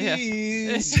 you Yeah.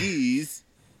 geese. Geese.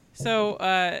 So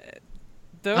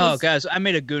those. Oh, guys, I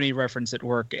made a Goonie reference at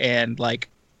work, and like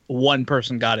one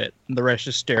person got it, and the rest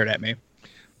just stared at me.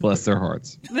 Bless their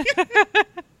hearts.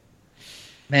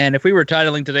 Man, if we were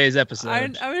titling today's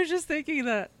episode, I was just thinking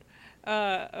that.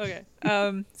 Okay.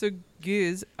 So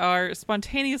Gueuze are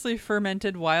spontaneously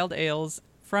fermented wild ales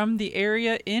from the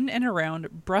area in and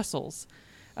around Brussels.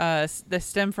 They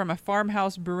stem from a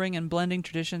farmhouse brewing and blending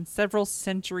tradition several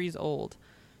centuries old.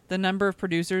 The number of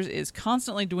producers is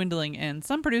constantly dwindling, and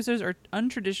some producers are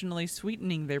untraditionally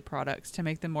sweetening their products to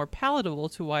make them more palatable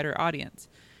to a wider audience.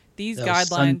 These those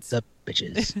guidelines sons of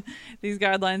bitches. These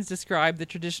guidelines describe the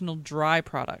traditional dry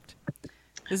product.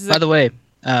 This is By the way,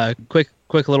 quick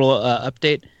little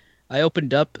update. I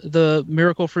opened up the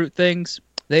Miracle Fruit things.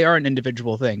 They aren't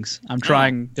individual things. I'm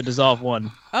trying to dissolve one.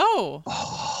 Oh.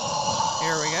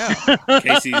 Here we go.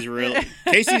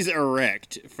 Casey's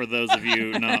erect. For those of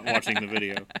you not watching the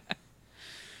video,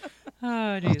 Oh,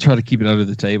 I'll geez. try to keep it under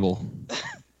the table.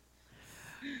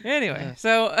 Anyway,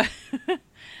 so this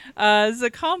is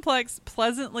a complex,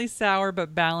 pleasantly sour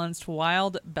but balanced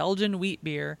wild Belgian wheat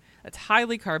beer that's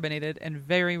highly carbonated and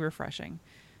very refreshing.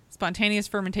 Spontaneous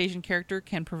fermentation character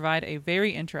can provide a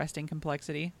very interesting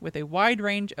complexity with a wide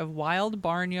range of wild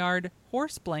barnyard,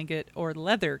 horse blanket, or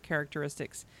leather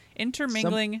characteristics,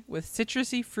 intermingling with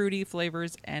citrusy, fruity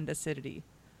flavors and acidity.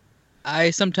 I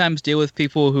sometimes deal with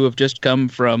people who have just come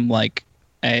from like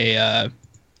a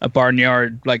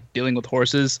barnyard, like dealing with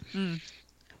horses.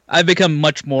 I've become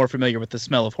much more familiar with the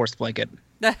smell of horse blanket.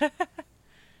 That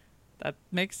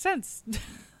makes sense.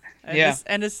 Yeah.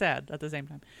 And is sad at the same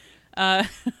time. A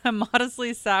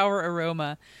modestly sour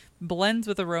aroma blends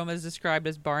with aromas described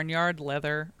as barnyard,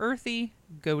 leather, earthy,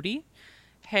 goaty,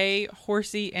 hay,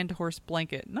 horsey, and horse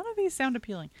blanket. None of these sound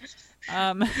appealing.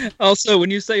 Also,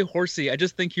 when you say horsey, I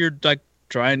just think you're like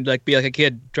trying to like be like a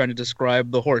kid trying to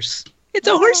describe the horse. It's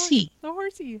a horsey. The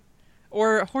horsey.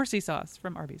 Or horsey sauce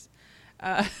from Arby's.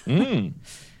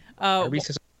 Arby's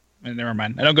is- never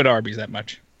mind. I don't go to Arby's that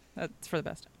much. That's for the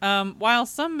best. While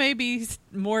some may be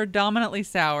more dominantly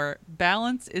sour,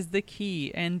 balance is the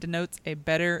key and denotes a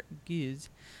better gueuze.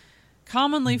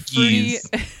 Commonly fruity,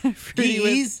 fruity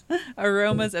with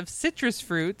aromas of citrus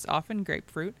fruits, often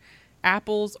grapefruit,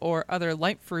 apples or other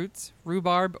light fruits,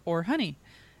 rhubarb or honey.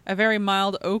 A very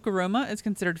mild oak aroma is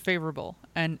considered favorable.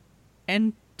 An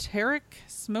enteric,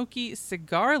 smoky,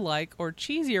 cigar-like or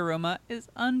cheesy aroma is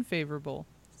unfavorable,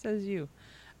 says you.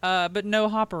 But no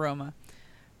hop aroma.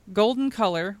 Golden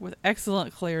color with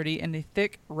excellent clarity and a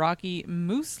thick, rocky,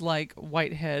 moose-like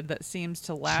white head that seems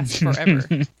to last forever.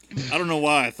 I don't know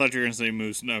why I thought you were gonna say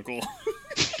moose knuckle.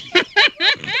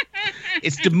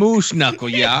 It's the moose knuckle,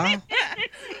 yeah?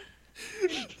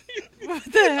 What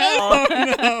the hell?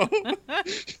 Oh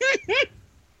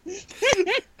no!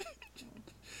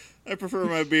 I prefer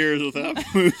my beers without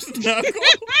moose knuckle.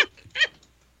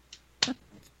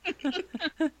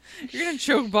 You're gonna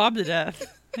choke Bob to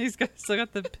death. Still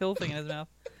got the pill thing in his mouth.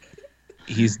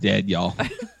 He's dead, y'all.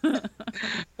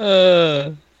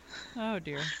 Uh, Oh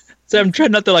dear. so I'm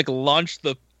trying not to like launch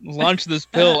this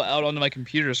pill out onto my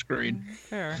computer screen.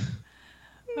 Fair.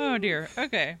 Oh dear.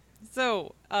 Okay.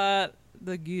 So, the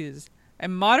Gueuze, a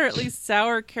moderately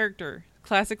sour character,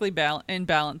 classically in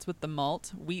balance with the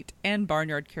malt, wheat, and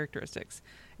barnyard characteristics.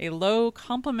 A low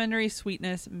complementary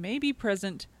sweetness may be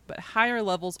present, but higher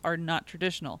levels are not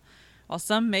traditional. While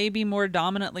some may be more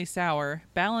dominantly sour,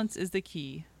 balance is the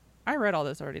key. I read all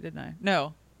this already, didn't I?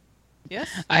 No. Yes?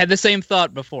 I had the same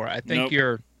thought before. I think Nope.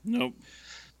 you're... Nope.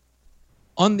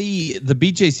 On the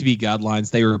BJCP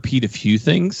guidelines, they repeat a few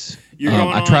things. You're going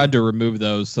I on- tried to remove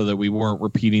those so that we weren't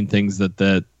repeating things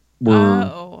that were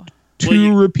Oh.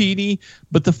 too repeaty.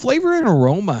 But the flavor and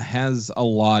aroma has a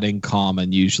lot in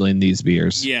common usually in these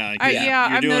beers. Yeah, Yeah,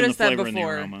 You're I've doing noticed the that flavor and the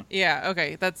before. aroma. Yeah,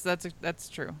 okay, that's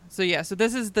true. So yeah, so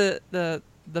this is the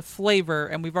flavor,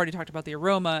 and we've already talked about the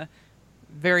aroma.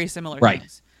 Very similar Right.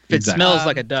 things. If it Exactly. smells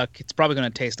like a duck, it's probably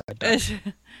going to taste like a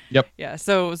duck. Yep. Yeah,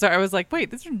 so I was like,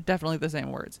 wait, these are definitely the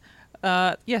same words.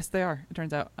 Yes, they are. It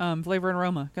turns out, flavor and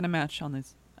aroma gonna match on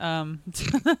these.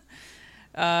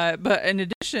 But in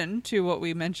addition to what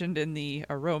we mentioned in the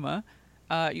aroma,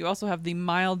 you also have the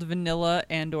mild vanilla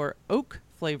and/or oak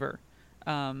flavor.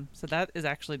 So that is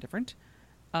actually different.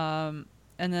 And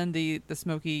then the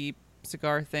smoky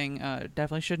cigar thing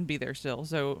definitely shouldn't be there still.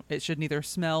 So it should neither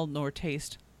smell nor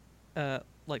taste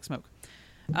like smoke.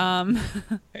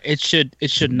 It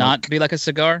should not be like a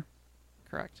cigar.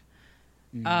 Correct.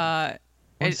 Want a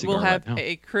It cigar will right have now.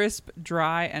 a crisp,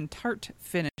 dry, and tart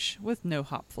finish with no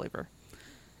hop flavor.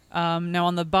 Now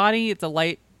on the body, it's a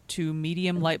light to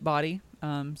medium light body,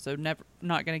 so not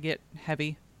going to get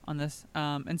heavy on this.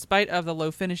 In spite of the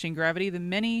low finishing gravity, the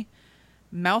many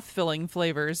mouth-filling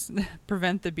flavors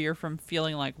prevent the beer from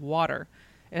feeling like water.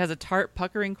 It has a tart,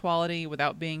 puckering quality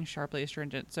without being sharply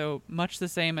astringent. So much the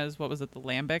same as, what was it, the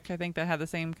Lambic, I think, that had the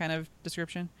same kind of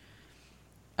description.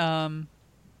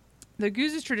 The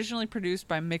Gueuze is traditionally produced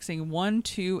by mixing 1,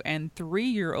 2, and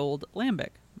 3-year-old Lambic.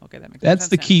 Okay, that makes That's sense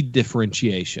the now. key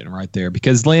differentiation right there,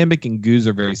 because Lambic and Gueuze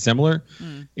are very similar,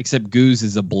 except Gueuze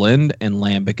is a blend and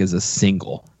Lambic is a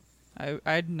single.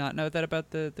 I did not know that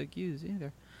about the Gueuze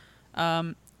either.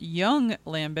 Young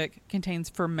Lambic contains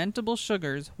fermentable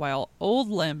sugars, while old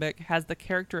Lambic has the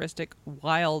characteristic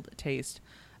wild taste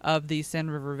of the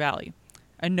Sand River Valley.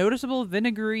 A noticeable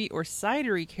vinegary or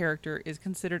cidery character is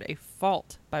considered a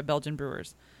fault by Belgian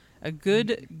brewers. A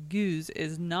good Gueuze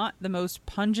is not the most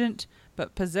pungent,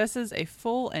 but possesses a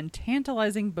full and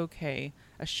tantalizing bouquet,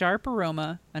 a sharp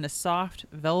aroma, and a soft,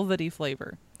 velvety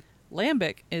flavor.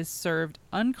 Lambic is served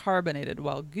uncarbonated,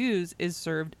 while Gueuze is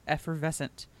served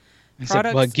effervescent.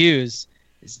 Except what Gueuze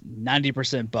is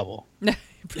 90% bubble.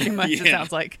 Pretty much, it Yeah.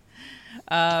 sounds like.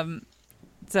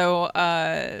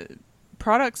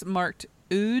 Products marked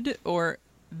Oud or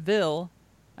Vil,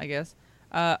 I guess,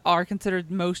 are considered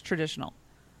most traditional.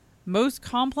 Most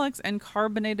complex and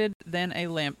carbonated than a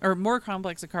more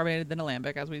complex and carbonated than a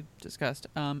Lambic, as we discussed.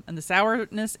 And the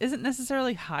sourness isn't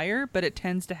necessarily higher, but it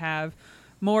tends to have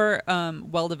more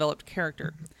well-developed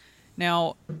character.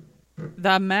 Now,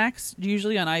 the max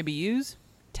usually on IBUs,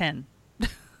 10.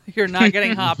 You're not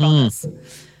getting hop on this.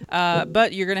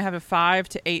 But you're going to have a 5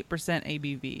 to 8%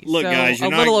 ABV. Look, so guys, a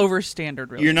you're little not- over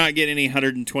standard, really. You're not getting any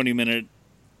 120-minute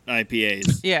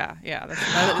IPAs. Yeah. No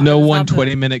that's not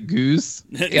 120-minute Gueuze.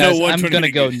 No Guys, I'm 120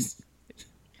 gonna go- Gueuze.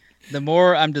 The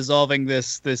more I'm dissolving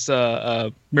this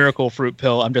miracle fruit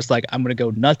pill, I'm just like, I'm gonna go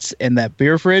nuts in that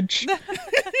beer fridge.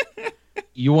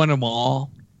 You want them all?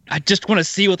 I just want to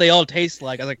see what they all taste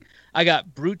like. I was like, I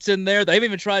got brutes in there. They haven't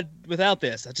even tried without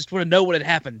this. I just want to know what it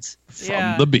happens. From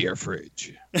Yeah. the beer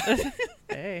fridge.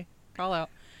 Hey, call out.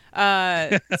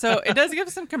 So it does give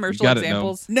some commercial got it,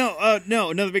 examples. No,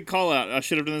 another big call out. I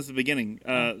should have done this at the beginning.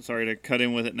 Sorry to cut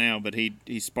in with it now, but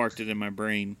he sparked it in my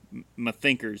brain. My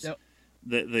thinkers, Yep.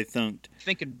 they thunked.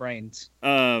 Thinking brains.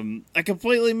 I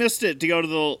completely missed it to go to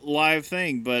the live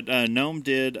thing, but Gnome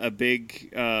did a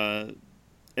big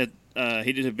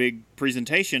he did a big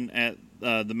presentation at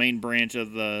the main branch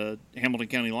of the Hamilton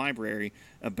County Library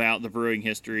about the brewing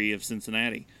history of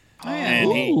Cincinnati. Oh, yeah. And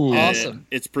Ooh. Awesome.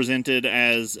 it's presented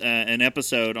as an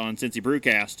episode on Cincy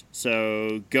Brewcast,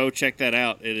 so go check that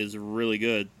out. It is really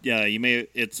good. Yeah,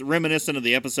 it's reminiscent of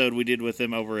the episode we did with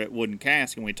him over at Wooden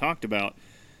Cask, and we talked about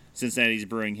Cincinnati's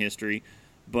brewing history.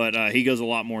 But he goes a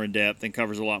lot more in depth and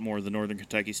covers a lot more of the Northern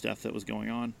Kentucky stuff that was going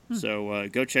on. So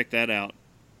go check that out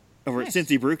over Nice. at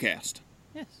Cincy Brewcast.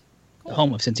 Yes. The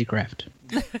home of Cincy Craft.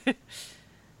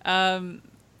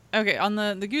 Okay, on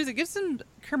the Gueuze, it gives some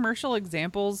commercial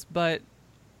examples, but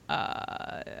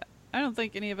I don't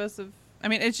think any of us have. I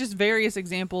mean, it's just various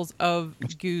examples of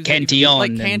Gueuze. Cantillon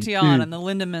like and- Cantillon and the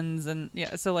Lindemans, and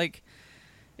yeah. So like,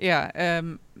 Yeah,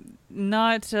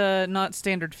 not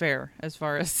standard fare as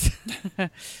far as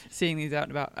seeing these out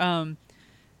and about.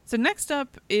 So next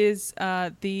up is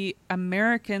the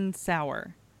American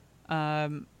Sour.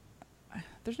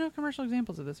 There's no commercial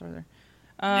examples of this, are there?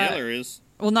 Yeah, there is.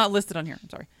 Well, not listed on here. I'm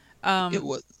sorry.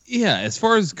 As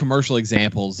far as commercial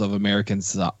examples of American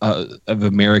styles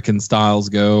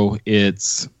go,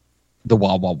 it's the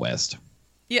Wild Wild West.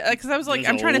 Yeah, because I was like,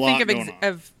 There's I'm trying to think lot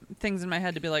of things in my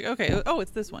head to be like, okay, oh,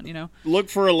 it's this one, you know. Look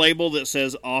for a label that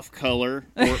says off color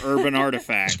or urban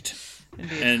artifact.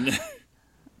 Indeed.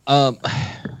 And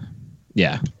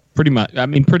Yeah, pretty much. I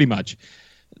mean, pretty much.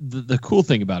 The cool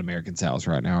thing about American sours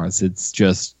right now is it's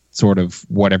just sort of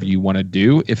whatever you want to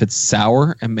do. If it's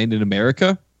sour and made in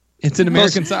America, it's an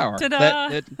American sour. Ta-da!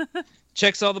 That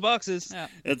checks all the boxes. Yeah.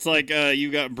 it's like you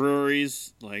got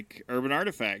breweries like Urban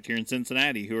Artifact here in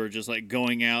Cincinnati who are just like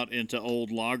going out into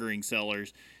old lagering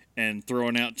cellars and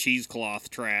throwing out cheesecloth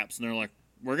traps, and they're like,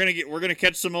 we're gonna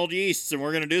catch some old yeasts and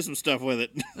we're gonna do some stuff with it.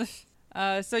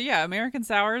 So yeah, American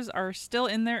sours are still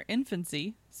in their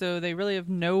infancy, so they really have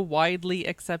no widely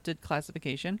accepted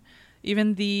classification.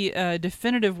 Even the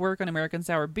definitive work on American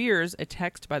sour beers, a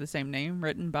text by the same name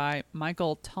written by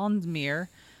Michael Tonsmere,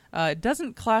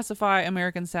 doesn't classify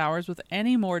American sours with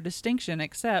any more distinction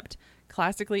except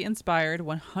classically inspired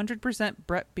 100%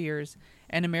 Brett beers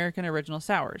and American original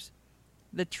sours.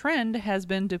 The trend has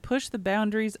been to push the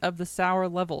boundaries of the sour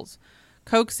levels,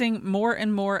 coaxing more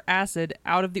and more acid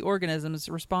out of the organisms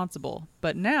responsible.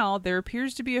 But now there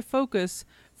appears to be a focus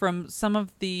from some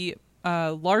of the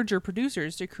larger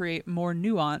producers to create more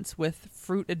nuance with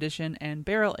fruit addition and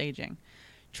barrel aging.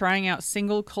 Trying out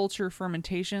single culture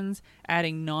fermentations,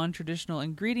 adding non-traditional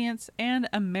ingredients, and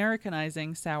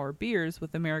Americanizing sour beers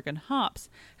with American hops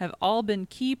have all been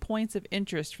key points of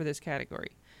interest for this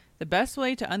category. The best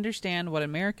way to understand what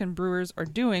American brewers are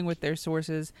doing with their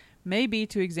sources may be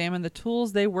to examine the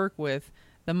tools they work with,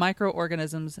 the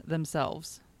microorganisms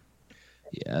themselves.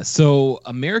 Yeah, so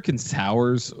American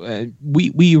sours,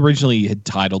 we originally had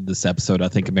titled this episode, I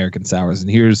think, American Sours,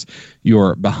 and here's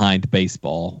your behind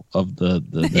baseball of the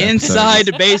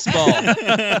Inside baseball.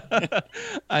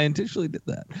 I intentionally did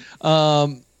that.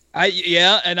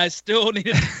 And I still need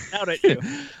to shout at you.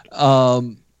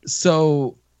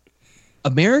 So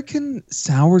American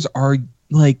sours are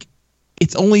like,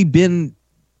 it's only been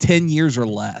 10 years or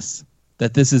less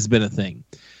that this has been a thing.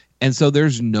 And so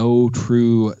there's no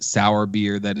true sour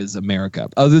beer that is America,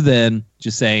 other than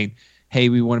just saying, hey,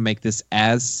 we want to make this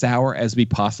as sour as we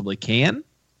possibly can.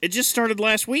 It just started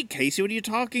last week, Casey. What are you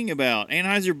talking about?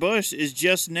 Anheuser-Busch is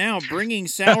just now bringing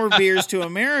sour beers to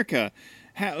America.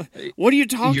 What are you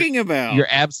talking about? You're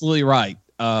absolutely right.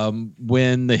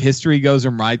 When the history goes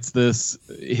and writes this,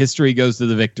 history goes to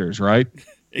the victors, right?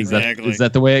 Exactly. Is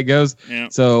that the way it goes? Yeah.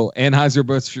 So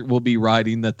Anheuser-Busch will be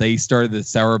writing that they started the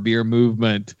sour beer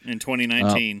movement in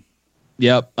 2019.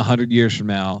 Yep, 100 years from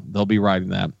now, they'll be writing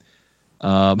that.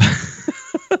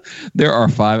 There are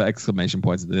 5 exclamation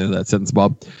points at the end of that sentence,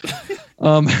 Bob.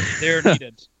 They're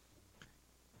needed.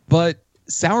 But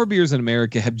sour beers in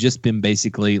America have just been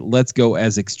basically, let's go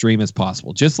as extreme as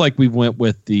possible. Just like we went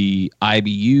with the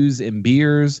IBUs in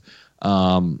beers,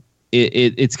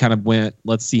 it's kind of went,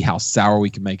 let's see how sour we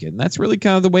can make it. And that's really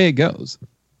kind of the way it goes.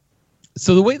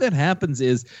 So the way that happens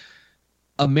is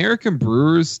American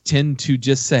brewers tend to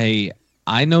just say,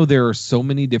 I know there are so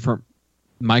many different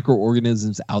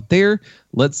microorganisms out there.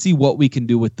 Let's see what we can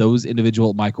do with those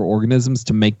individual microorganisms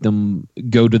to make them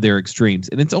go to their extremes.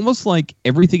 And it's almost like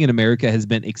everything in America has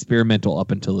been experimental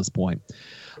up until this point.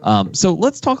 So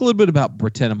let's talk a little bit about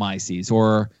Brettanomyces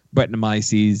or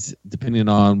Brettanomyces, depending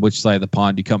on which side of the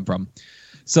pond you come from.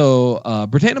 So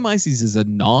Brettanomyces is a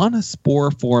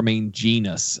non-spore forming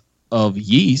genus of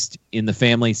yeast in the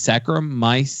family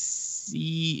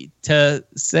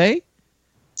Saccharomycetaceae.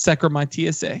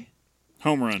 Saccharomycetaceae.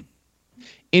 Home run.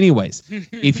 Anyways,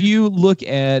 if you look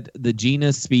at the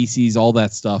genus, species, all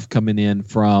that stuff coming in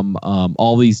from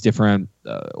all these different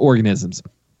organisms,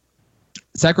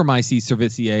 Saccharomyces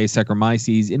cerevisiae,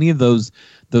 Saccharomyces, any of those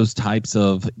types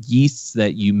of yeasts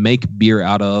that you make beer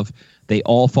out of, they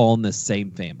all fall in the same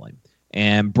family.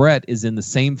 And Brett is in the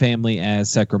same family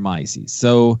as Saccharomyces.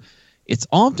 So it's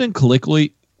often referred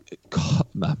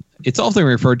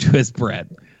to as Brett.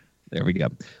 There we go.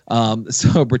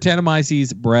 So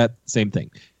Brettanomyces, Brett, same thing.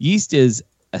 Yeast is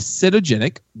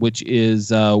acidogenic, which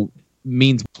is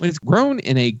means when it's grown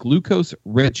in a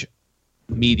glucose-rich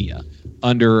media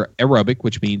under aerobic,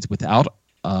 which means without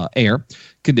air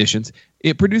conditions,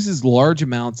 it produces large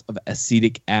amounts of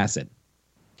acetic acid.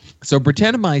 So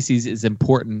Brettanomyces is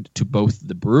important to both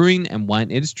the brewing and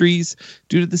wine industries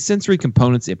due to the sensory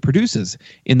components it produces.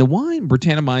 In the wine,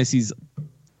 Brettanomyces...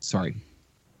 Sorry.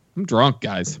 I'm drunk,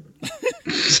 guys.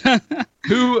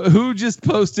 Who just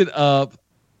posted up...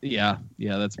 Yeah,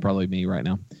 that's probably me right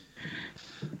now.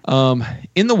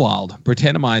 In the wild,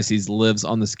 Brettanomyces lives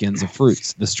on the skins of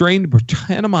fruits. The strain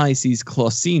Brettanomyces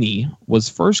clausini was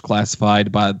first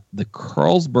classified by the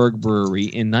Carlsberg Brewery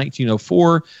in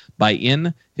 1904 by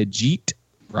N. Hajit,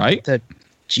 right? The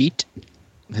Jeet?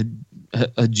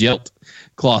 Hajit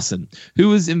Clausen, who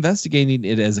was investigating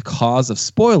it as a cause of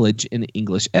spoilage in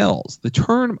English ales. The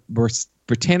term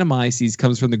Brettanomyces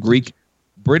comes from the Greek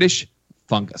British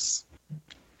fungus.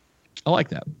 I like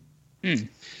that.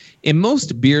 In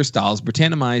most beer styles,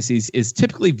 Brettanomyces is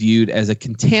typically viewed as a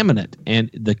contaminant, and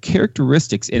the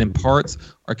characteristics it imparts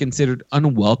are considered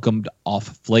unwelcomed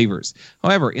off flavors.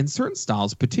 However, in certain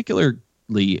styles,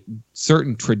 particularly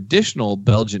certain traditional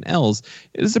Belgian ales,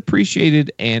 it is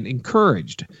appreciated and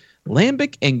encouraged.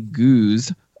 Lambic and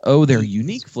Gueuze owe their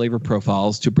unique flavor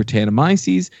profiles to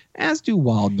Brettanomyces, as do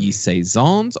wild yeast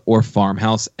saisons or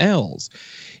farmhouse ales.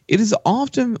 It is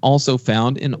often also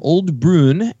found in Old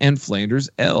Bruin and Flanders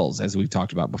ales, as we've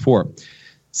talked about before.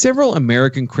 Several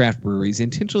American craft breweries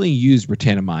intentionally used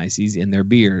Brettanomyces in their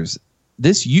beers.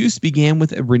 This use began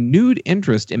with a renewed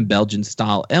interest in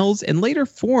Belgian-style ales and later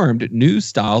formed new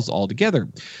styles altogether.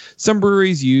 Some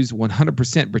breweries use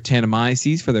 100%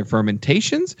 Brettanomyces for their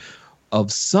fermentations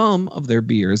of some of their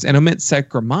beers and omit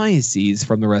Saccharomyces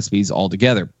from the recipes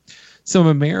altogether. Some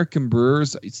American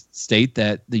brewers state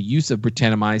that the use of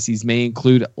Brettanomyces may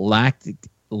include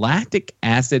lactic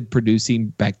acid-producing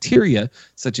bacteria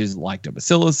such as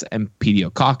Lactobacillus and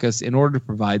Pediococcus in order to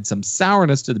provide some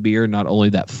sourness to the beer, not only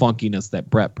that funkiness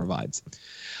that Brett provides.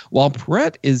 While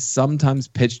Brett is sometimes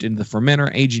pitched into the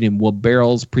fermenter, aging in wood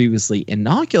barrels previously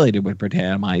inoculated with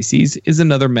Brettanomyces is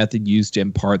another method used to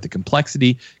impart the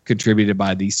complexity contributed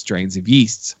by these strains of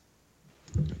yeasts.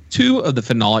 Two of the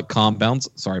phenolic compounds,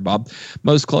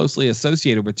 most closely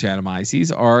associated with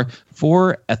Brettanomyces are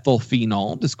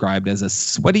 4-ethylphenol, described as a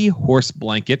sweaty horse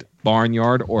blanket,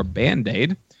 barnyard, or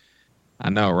Band-Aid. I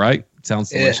know, right?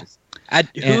 Sounds delicious.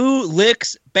 Who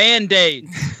licks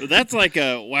Band-Aids? That's like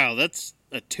that's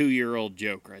a 2-year-old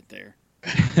joke right there.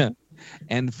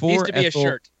 And Needs to be a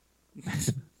shirt.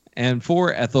 And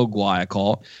 4-ethyl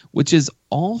glycol, which is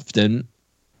often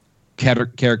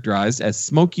characterized as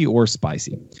smoky or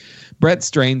spicy. Brett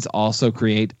strains also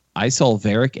create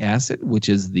isulfuric acid, which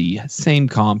is the same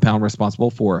compound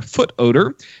responsible for foot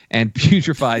odor and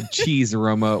putrefied cheese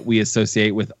aroma we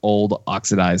associate with old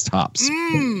oxidized hops.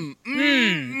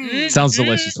 Sounds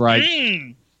delicious,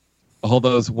 right? All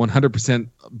those 100%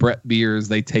 Brett beers,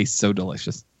 they taste so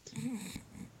delicious.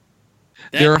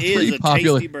 There are three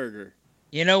popular tasty burger.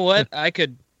 You know what? I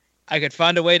could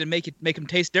find a way to make them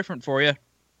taste different for you.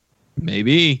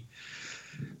 Maybe.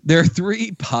 There are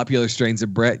 3 popular strains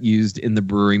of Brett used in the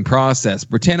brewing process.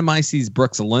 Brettanomyces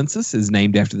bruxellensis is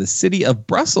named after the city of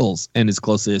Brussels and is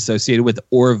closely associated with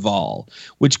Orval,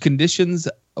 which conditions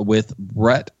with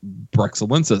Brett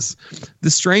bruxellensis. The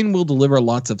strain will deliver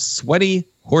lots of sweaty,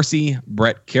 horsey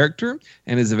Brett character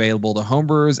and is available to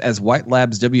homebrewers as White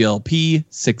Labs WLP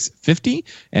 650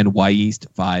 and Wyeast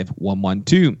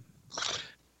 5112.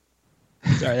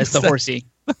 Sorry, that's the horsey.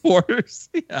 The horse,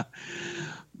 yeah.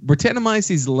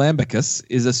 Brettanomyces lambicus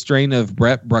is a strain of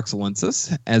Brett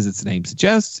bruxellensis. As its name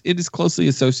suggests, it is closely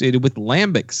associated with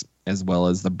lambics, as well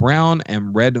as the brown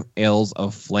and red ales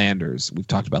of Flanders. We've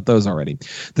talked about those already.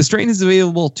 The strain is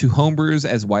available to homebrewers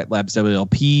as White Labs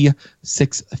WLP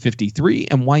 653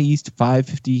 and Wyeast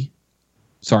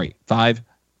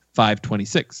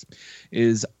 526.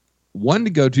 Is one to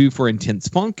go to for intense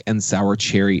funk and sour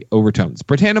cherry overtones.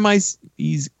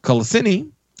 Brettanomyces clausini,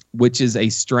 which is a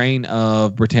strain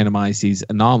of Brettanomyces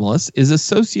anomalous, is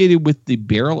associated with the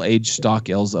barrel-aged stock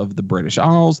ales of the British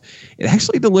Isles. It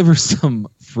actually delivers some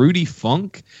fruity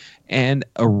funk and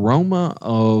aroma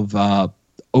of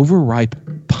overripe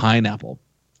pineapple.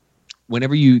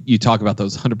 Whenever you talk about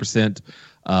those 100%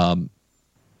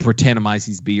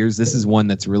 Brettanomyces beers, this is one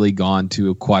that's really gone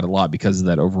to quite a lot because of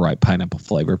that overripe pineapple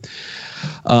flavor.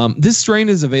 This strain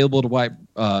is available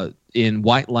to in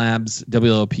White Labs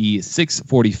WLP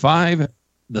 645.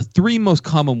 The 3 most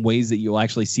common ways that you'll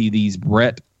actually see these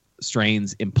Brett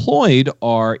strains employed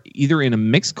are either in a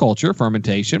mixed culture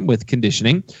fermentation with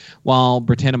conditioning, while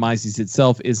Brettanomyces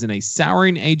itself isn't a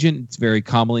souring agent. It's very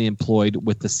commonly employed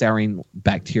with the souring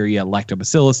bacteria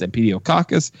Lactobacillus and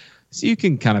Pediococcus. So you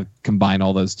can kind of combine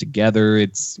all those together.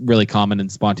 It's really common in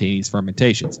spontaneous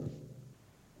fermentations.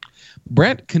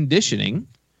 Brett conditioning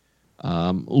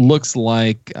Looks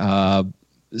like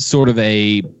sort of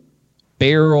a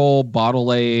barrel,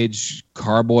 bottle aged,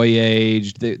 carboy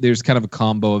aged. There's kind of a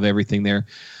combo of everything there.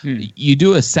 You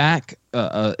do a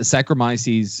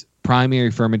Saccharomyces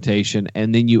primary fermentation,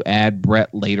 and then you add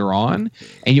Brett later on,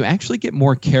 and you actually get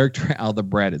more character out of the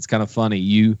Brett. It's kind of funny.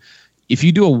 If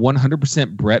you do a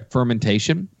 100% Brett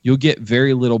fermentation, you'll get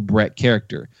very little Brett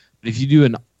character. But if you do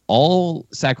an all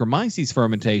Saccharomyces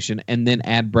fermentation and then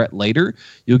add Brett later,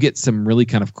 you'll get some really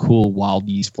kind of cool wild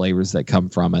yeast flavors that come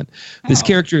from it. This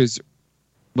character is...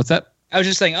 What's that? I was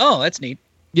just saying, oh, that's neat.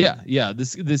 Yeah.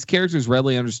 This character is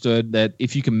readily understood that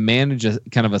if you can manage a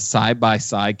kind of a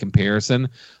side-by-side comparison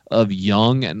of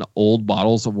young and old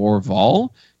bottles of Orval,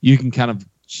 you can kind of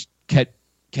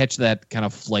catch that kind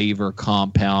of flavor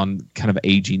compound kind of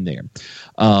aging there.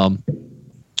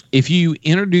 If you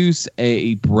introduce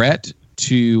a Brett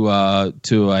to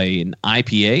an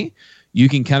IPA, you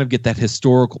can kind of get that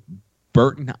historical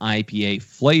Burton IPA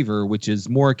flavor, which is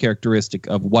more characteristic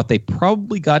of what they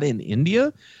probably got in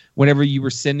India whenever you were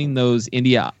sending those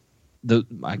India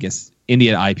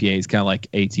IPAs, kind of like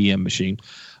ATM machine.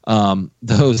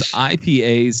 Those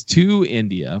IPAs to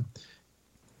India,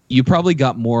 you probably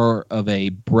got more of a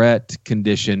Brett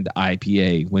conditioned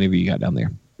IPA whenever you got down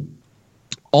there.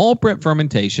 All Brett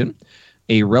fermentation,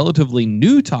 a relatively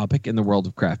new topic in the world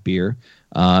of craft beer,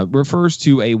 refers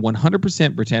to a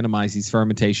 100% Brettanomyces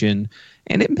fermentation,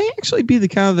 and it may actually be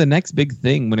the next big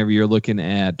thing whenever you're looking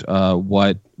at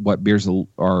what beers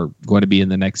are going to be in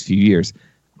the next few years.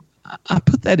 I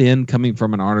put that in coming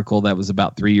from an article that was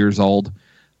about 3 years old.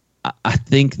 I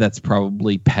think that's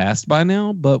probably passed by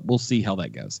now, but we'll see how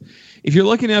that goes. If you're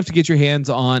lucky enough to get your hands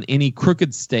on any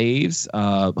Crooked Staves,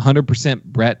 100%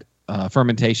 Brett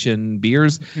fermentation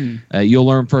beers, you'll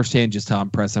learn firsthand just how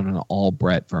impressive an all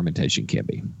Brett fermentation can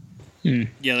be.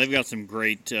 Yeah, they've got some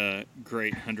great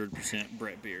 100%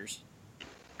 Brett beers.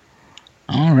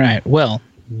 All right. Well,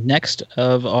 next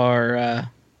of our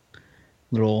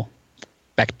little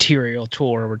bacterial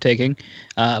tour we're taking,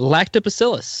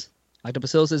 Lactobacillus.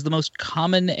 Lactobacillus is the most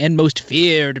common and most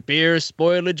feared beer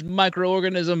spoilage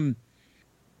microorganism.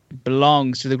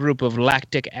 Belongs to the group of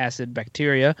lactic acid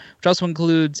bacteria, which also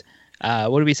includes,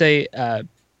 what do we say,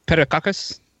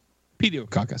 Pediococcus?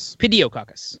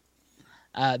 Pediococcus.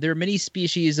 There are many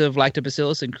species of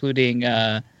Lactobacillus, including,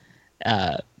 I'm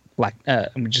just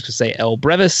going to say L.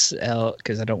 brevis,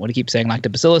 because I don't want to keep saying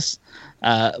Lactobacillus,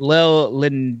 L.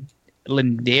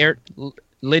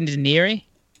 lindneri,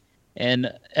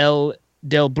 and L.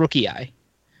 delbrueckii.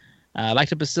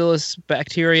 Lactobacillus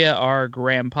bacteria are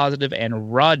gram-positive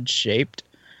and rod-shaped.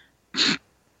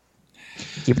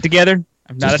 Keep it together.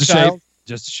 I'm not a child.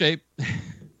 Just a shape.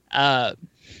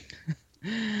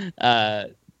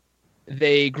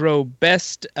 They grow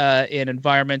best in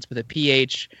environments with a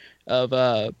pH of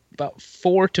about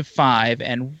 4 to 5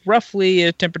 and roughly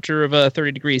a temperature of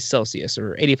 30 degrees Celsius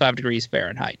or 85 degrees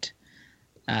Fahrenheit.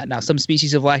 Now, some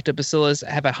species of Lactobacillus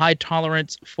have a high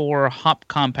tolerance for hop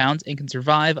compounds and can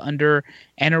survive under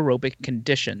anaerobic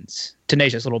conditions.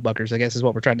 Tenacious little buggers, I guess, is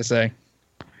what we're trying to say.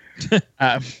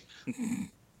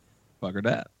 Bugger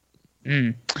that.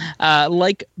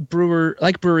 Like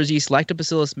brewer's yeast,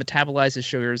 Lactobacillus metabolizes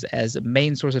sugars as a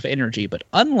main source of energy, but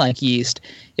unlike yeast,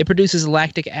 it produces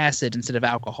lactic acid instead of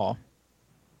alcohol.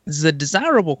 This is a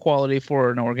desirable quality for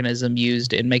an organism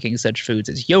used in making such foods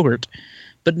as yogurt,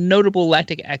 but notable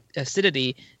lactic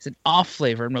acidity is an off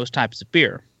flavor in most types of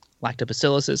beer.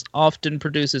 Lactobacillus often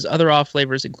produces other off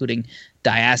flavors, including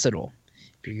diacetyl.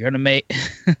 If you're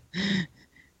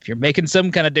if you're making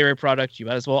some kind of dairy product, you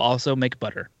might as well also make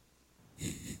butter.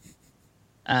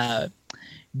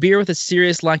 Beer with a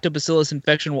serious Lactobacillus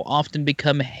infection will often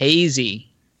become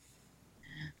hazy.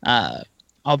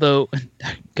 Although,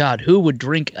 God, who would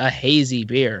drink a hazy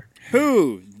beer?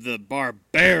 Who? The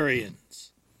barbarians.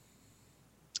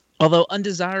 Although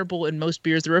undesirable in most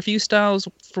beers, there are a few styles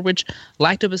for which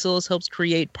Lactobacillus helps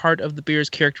create part of the beer's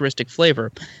characteristic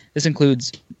flavor. This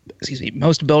includes,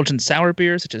 most Belgian sour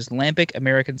beers, such as Lambic,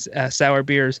 American sour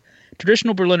beers,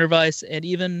 traditional Berliner Weiss, and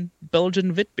even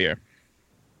Belgian Wit beer,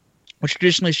 which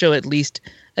traditionally show at least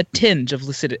a tinge of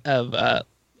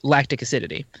lactic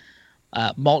acidity.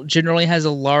 Malt generally has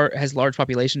large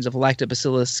populations of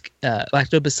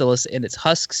lactobacillus in its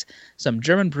husks. Some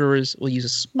German brewers will use a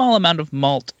small amount of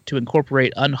malt to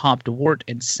incorporate unhopped wort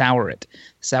and sour it.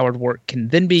 Soured wort can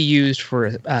then be used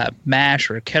for mash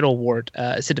or kettle wort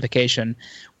acidification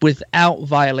without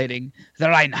violating the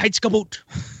Reinheitsgebot.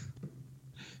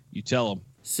 You tell them.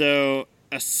 So,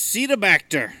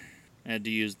 Acetobacter. I had to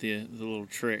use the little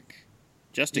trick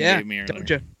Justin gave me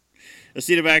earlier.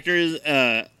 Acetobacter is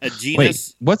a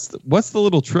genus. Wait, what's the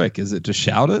little trick? Is it to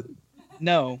shout it?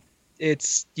 No,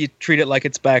 it's you treat it like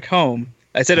it's back home.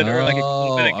 I said it earlier, like a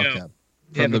little bit ago. Okay.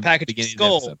 You have a package of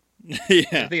skull. Yeah.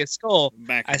 I think it's skull.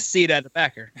 Backer. I see it at the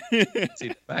backer.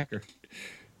 Acetobacter.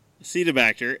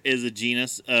 Acetobacter is a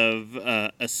genus of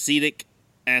acetic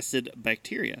acid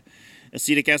bacteria.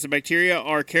 Acetic acid bacteria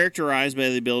are characterized by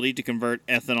the ability to convert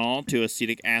ethanol to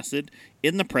acetic acid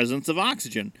in the presence of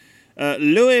oxygen.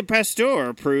 Louis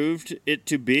Pasteur proved it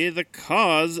to be the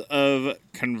cause of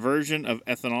conversion of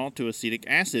ethanol to acetic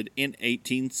acid in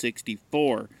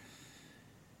 1864.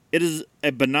 It is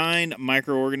a benign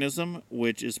microorganism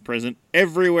which is present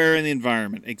everywhere in the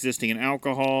environment, existing in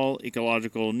alcohol,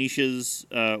 ecological niches,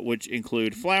 which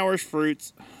include flowers,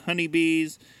 fruits,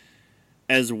 honeybees,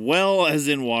 as well as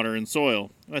in water and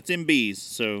soil. That's in bees,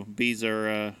 so bees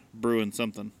are brewing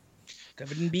something.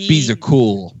 Bees are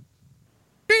cool.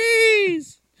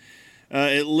 Bees!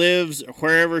 It lives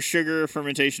wherever sugar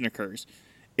fermentation occurs.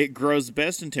 It grows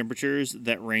best in temperatures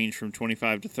that range from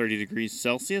 25 to 30 degrees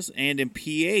Celsius and in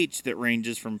pH that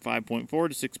ranges from 5.4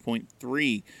 to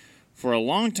 6.3. For a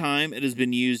long time, it has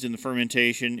been used in the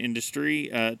fermentation industry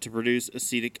to produce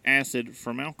acetic acid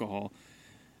from alcohol.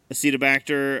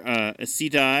 Acetobacter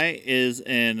aceti is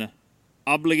an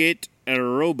obligate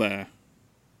aeroba,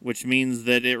 which means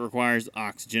that it requires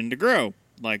oxygen to grow,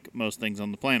 like most things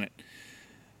on the planet.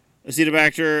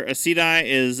 Acetobacter aceti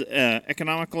is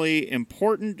economically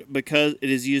important because it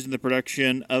is used in the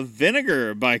production of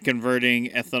vinegar by converting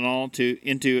ethanol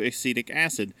into acetic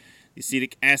acid. The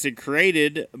acetic acid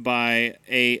created by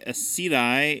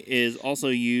aceti is also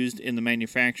used in the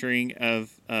manufacturing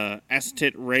of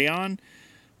acetate rayon,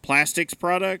 plastics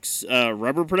products,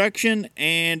 rubber production,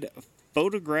 and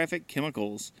photographic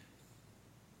chemicals.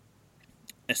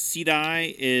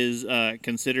 Aceti is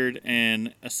considered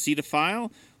an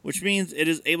acetophile, which means it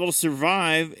is able to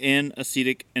survive in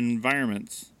acetic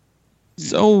environments.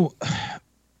 So,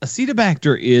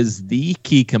 Acetobacter is the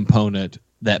key component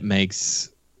that makes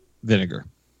vinegar.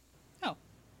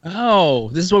 Oh,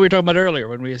 this is what we were talking about earlier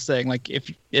when we were saying, like,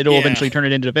 if it'll eventually turn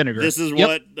it into vinegar. This is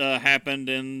what happened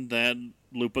in that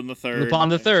Lupin the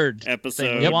Third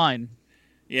episode. Wine.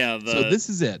 Yeah. So this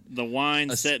is it. The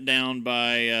wine set down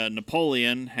by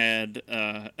Napoleon had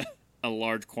a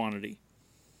large quantity.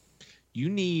 You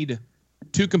need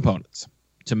two components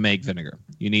to make vinegar.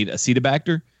 You need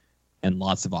Acetobacter and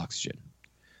lots of oxygen.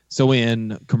 So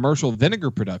in commercial vinegar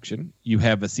production, you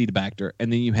have Acetobacter,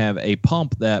 and then you have a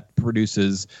pump that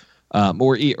produces,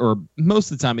 or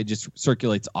most of the time, it just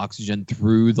circulates oxygen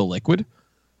through the liquid,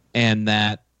 and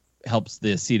that helps the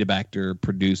Acetobacter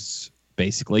produce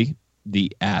basically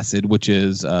the acid, which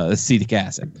is acetic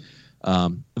acid,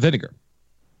 vinegar.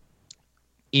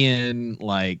 In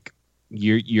like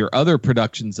your other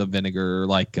productions of vinegar,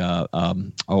 like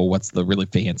what's the really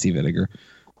fancy vinegar?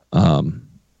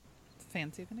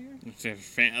 Fancy vinegar?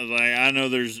 I know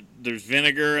there's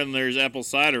vinegar and there's apple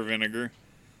cider vinegar.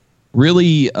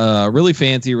 Really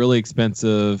fancy, really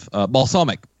expensive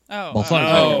balsamic.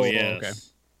 Balsamic. Yes. Okay.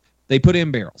 They put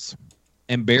in barrels,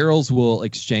 and barrels will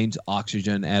exchange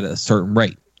oxygen at a certain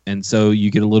rate. And so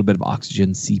you get a little bit of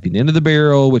oxygen seeping into the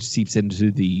barrel, which seeps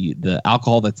into the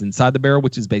alcohol that's inside the barrel,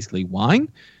 which is basically wine,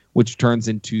 which turns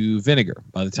into vinegar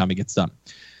by the time it gets done.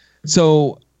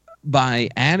 So by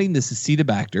adding this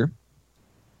Acetobacter,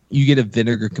 you get a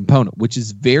vinegar component, which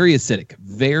is very acidic,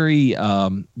 very,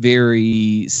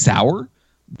 very sour,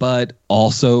 but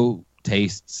also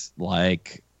tastes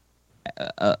like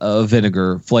a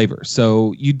vinegar flavor.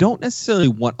 So you don't necessarily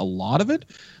want a lot of it,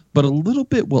 but a little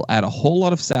bit will add a whole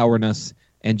lot of sourness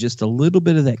and just a little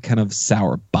bit of that kind of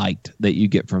sour bite that you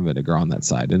get from vinegar on that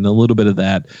side, and a little bit of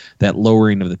that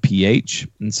lowering of the pH.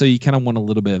 And so you kind of want a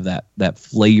little bit of that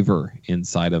flavor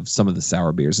inside of some of the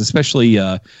sour beers, especially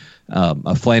a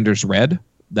Flanders Red.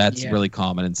 That's really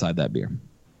common inside that beer.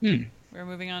 We're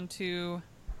moving on to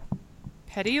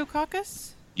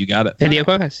Pediococcus. You got it.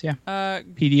 Pediococcus, yeah.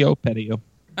 Pedio.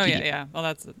 Oh, yeah. Well,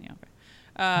 that's it. Yeah.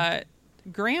 Okay.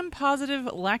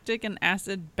 Gram-positive lactic and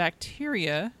acid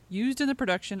bacteria used in the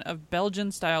production of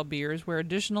Belgian-style beers where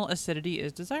additional acidity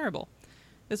is desirable.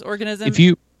 This organism...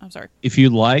 I'm sorry. If you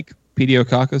like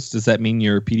Pediococcus, does that mean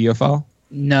you're a pedophile?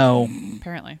 No.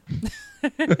 Apparently.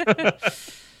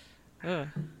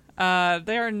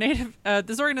 They are native...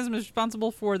 this organism is responsible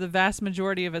for the vast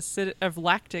majority of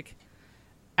lactic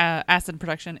acid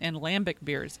production in lambic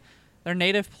beers. They're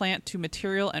native plant to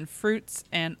material and fruits,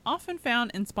 and often found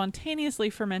in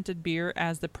spontaneously fermented beer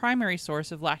as the primary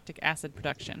source of lactic acid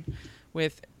production,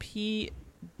 with P.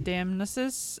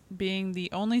 damnosus being the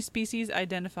only species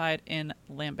identified in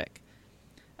lambic.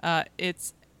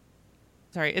 Its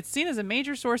It's seen as a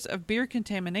major source of beer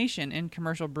contamination in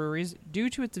commercial breweries due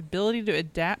to its ability to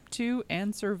adapt to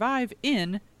and survive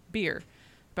in beer.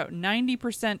 About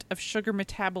 90% of sugar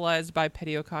metabolized by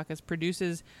Pediococcus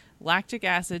produces lactic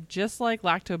acid just like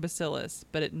lactobacillus,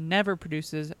 but it never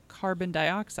produces carbon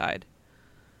dioxide.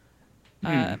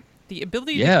 The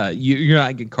ability you're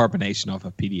not getting carbonation off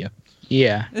of pedia.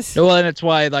 Yeah. Well, and it's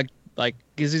why because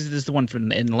this is the one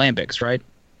from in lambics, right?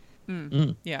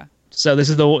 Yeah. So this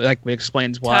is it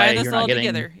explains why Tie you're not getting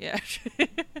together. Yeah.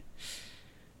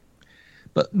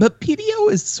 But PDO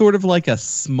is sort of like a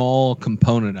small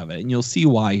component of it, and you'll see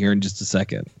why here in just a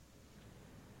second.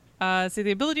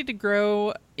 The ability to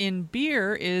grow in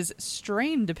beer is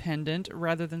strain dependent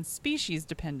rather than species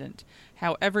dependent.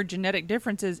 However, genetic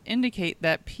differences indicate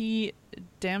that P.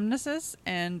 damnosus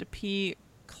and P.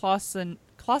 clauseni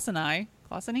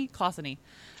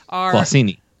are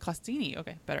Clausini,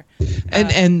 okay, better.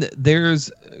 And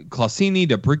there's Clausini,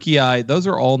 Debricii. Those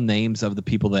are all names of the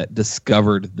people that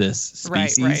discovered this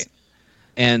species. Right.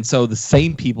 And so the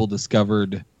same people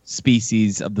discovered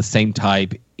species of the same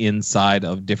type inside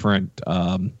of different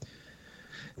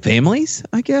families,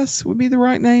 I guess would be the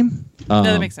right name. No,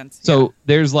 that makes sense. So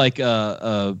there's like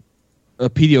a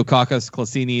Pediococcus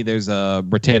clausini, there's a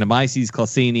Brettanomyces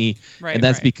clausini, and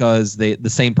that's because the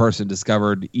same person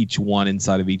discovered each one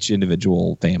inside of each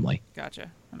individual family.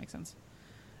 Gotcha. That makes sense.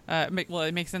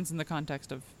 It makes sense in the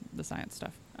context of the science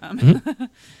stuff.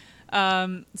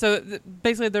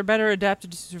 Basically, they're better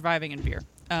adapted to surviving in beer.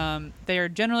 They are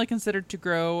generally considered to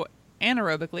grow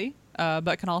anaerobically,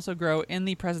 but can also grow in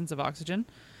the presence of oxygen.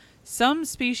 Some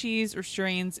species or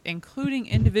strains, including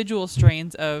individual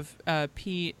strains of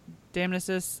P.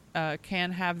 damnosus,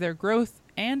 can have their growth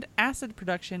and acid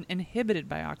production inhibited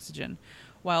by oxygen,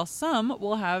 while some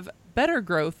will have better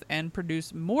growth and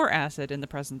produce more acid in the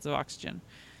presence of oxygen.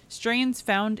 Strains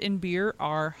found in beer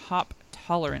are hop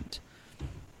tolerant.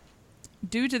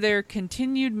 Due to their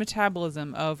continued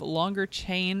metabolism of longer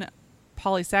chain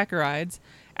polysaccharides,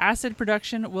 acid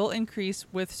production will increase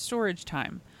with storage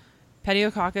time.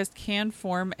 Pediococcus can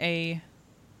form a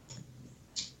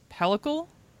pellicle.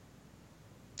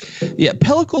 Yeah,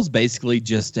 pellicle is basically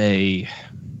just it's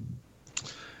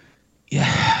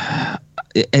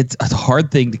a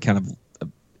hard thing to kind of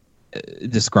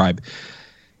describe.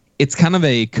 It's kind of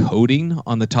a coating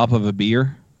on the top of a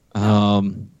beer.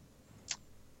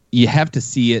 You have to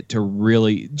see it to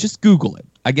really just Google it.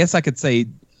 I guess I could say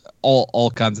all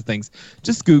kinds of things.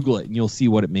 Just Google it and you'll see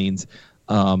what it means.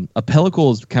 A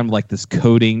pellicle is kind of like this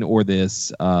coating or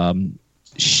this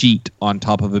sheet on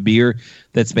top of a beer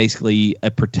that's basically a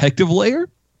protective layer.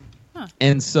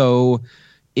 And so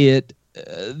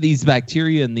these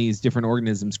bacteria and these different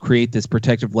organisms create this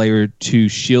protective layer to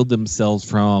shield themselves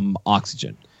from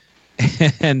oxygen.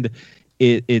 And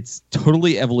it's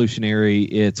totally evolutionary.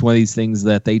 It's one of these things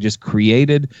that they just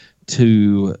created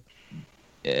to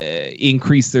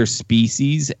increase their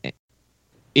species.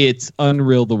 It's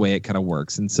unreal the way it kind of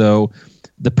works. And so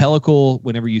the pellicle,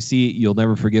 whenever you see it, you'll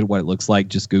never forget what it looks like.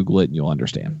 Just Google it and you'll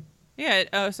understand.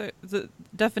 Yeah. So the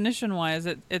definition-wise,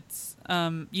 it's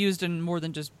used in more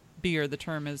than just beer. The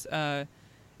term is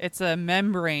it's a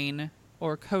membrane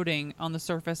or coating on the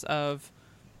surface of,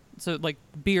 so like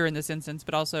beer in this instance,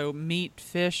 but also meat,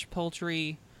 fish,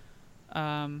 poultry.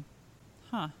 I'm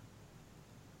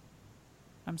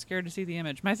scared to see the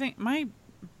image. My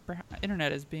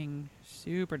internet is being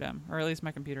super dumb, or at least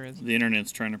my computer is. The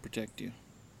internet's trying to protect you.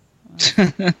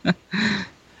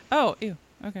 Oh, ew.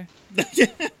 Okay.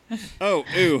 Oh,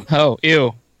 ew. Oh,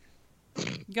 ew.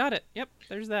 Got it. Yep,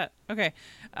 there's that. Okay.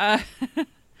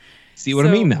 See what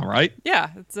I mean now, right? Yeah,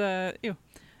 it's ew.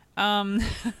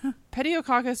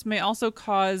 Pediococcus may also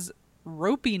cause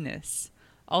ropiness,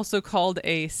 also called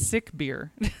a sick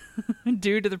beer,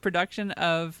 due to the production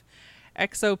of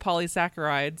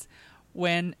exopolysaccharides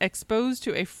when exposed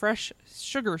to a fresh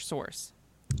sugar source.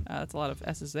 That's a lot of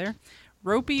S's there.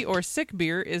 Ropey or sick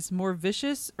beer is more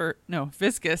viscous.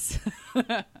 Vicious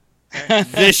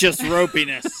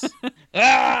ropiness.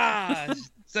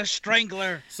 It's a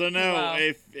strangler. So now,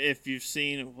 if you've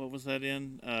seen, what was that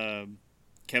in?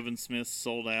 Kevin Smith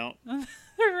Sold Out.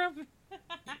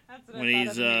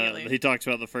 When he talks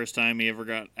about the first time he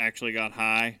ever actually got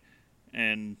high,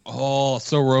 and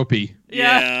so ropey.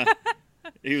 Yeah.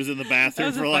 He was in the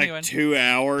bathroom for like 2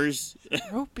 hours.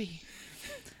 Ropey.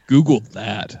 Google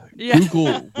that. Yeah.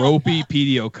 Google ropey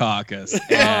pediococcus.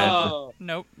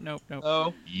 Nope.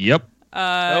 Oh. Yep.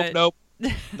 Nope.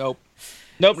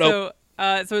 So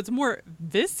it's more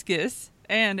viscous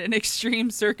and in extreme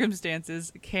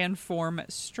circumstances can form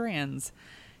strands.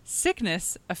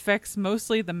 Sickness affects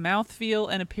mostly the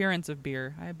mouthfeel and appearance of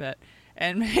beer, I bet,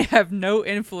 and may have no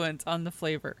influence on the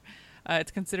flavor.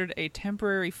 It's considered a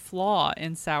temporary flaw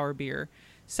in sour beer.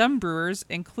 Some brewers,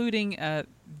 including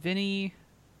Vinny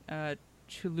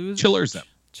Chilurzo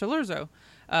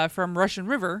from Russian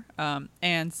River,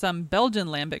 and some Belgian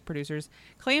lambic producers,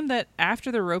 claim that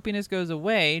after the ropiness goes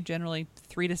away, generally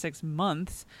 3 to 6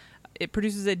 months, it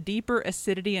produces a deeper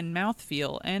acidity and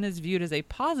mouthfeel and is viewed as a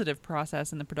positive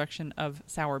process in the production of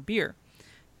sour beer.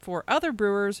 For other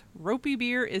brewers, ropey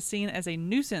beer is seen as a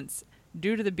nuisance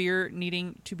due to the beer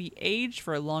needing to be aged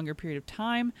for a longer period of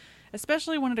time,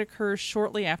 especially when it occurs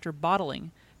shortly after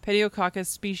bottling. Pediococcus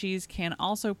species can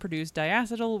also produce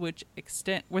diacetyl,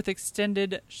 with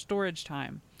extended storage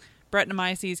time.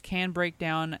 Brettanomyces can break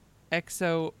down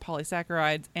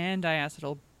exopolysaccharides and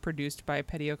diacetyl produced by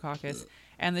Pediococcus,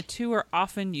 and the two are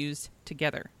often used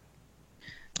together.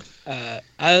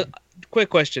 Quick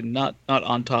question, not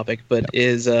on topic, but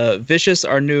is Vicious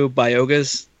our new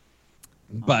Biogas?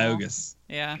 Biogas.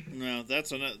 Yeah. No,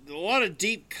 that's a lot of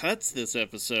deep cuts this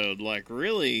episode. Like,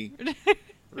 really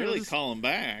calling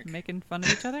back. Making fun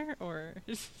of each other? Or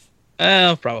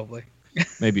probably.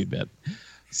 Maybe a bit.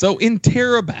 So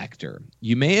Enterobacter,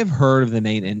 you may have heard of the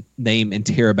name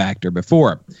Enterobacter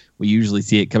before. We usually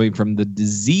see it coming from the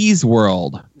disease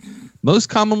world. Most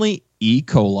commonly E.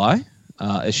 coli,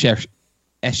 Escherichia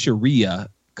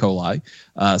coli,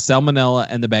 Salmonella,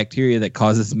 and the bacteria that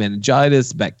causes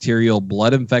meningitis, bacterial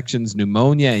blood infections,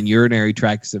 pneumonia, and urinary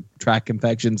tract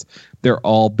infections. They're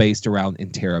all based around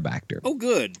Enterobacter. Oh,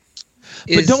 good.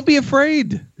 But don't be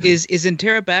afraid. Is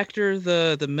Enterobacter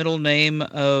the middle name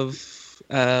of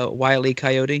Wile E.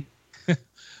 Coyote?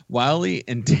 Wile E.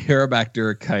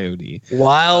 Enterobacter coyote.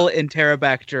 Wile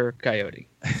Enterobacter coyote.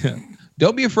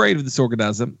 Don't be afraid of this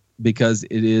organism, because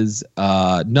it is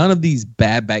none of these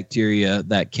bad bacteria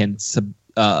that can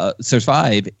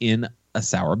survive in a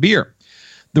sour beer.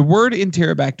 The word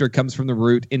Enterobacter comes from the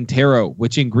root entero,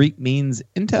 which in Greek means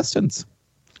intestines.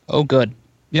 Oh, good.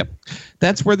 Yep.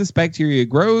 That's where this bacteria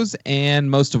grows,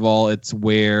 and most of all, it's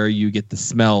where you get the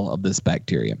smell of this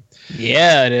bacteria.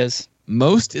 Yeah, it is.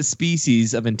 Most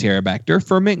species of Enterobacter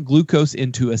ferment glucose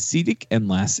into acetic and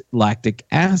lactic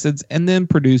acids and then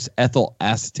produce ethyl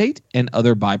acetate and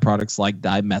other byproducts like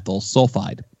dimethyl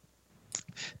sulfide.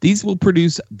 These will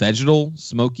produce vegetal,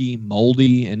 smoky,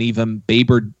 moldy, and even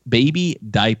baby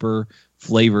diaper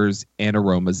flavors and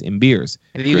aromas in beers.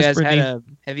 Have you guys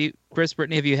Chris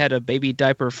Brittany, have you had a baby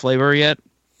diaper flavor yet?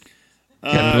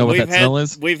 You know what that smell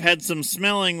is? We've had some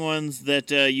smelling ones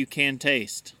that you can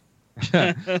taste.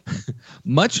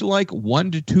 Much like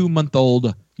 1 to 2 month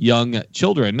old young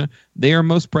children, they are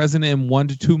most present in 1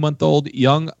 to 2 month old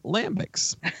young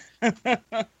lambics.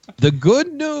 The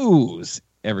good news,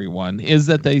 everyone, is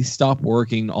that they stop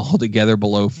working altogether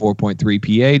below 4.3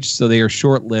 pH, so they are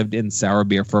short-lived in sour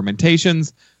beer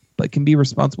fermentations, but can be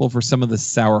responsible for some of the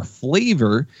sour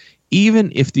flavor,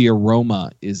 even if the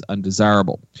aroma is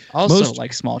undesirable. Also,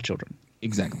 like small children.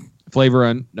 Exactly. Flavor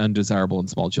undesirable in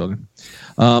small children.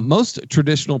 Most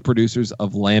traditional producers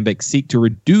of lambic seek to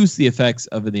reduce the effects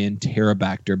of the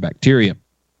Enterobacter bacteria.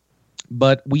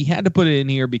 But we had to put it in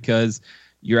here because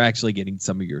you're actually getting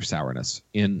some of your sourness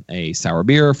in a sour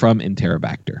beer from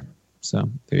Enterobacter. So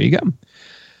there you go.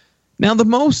 Now, the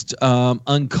most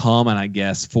uncommon, I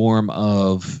guess, form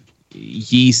of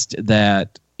yeast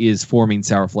that is forming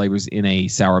sour flavors in a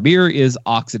sour beer is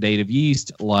oxidative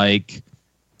yeast, like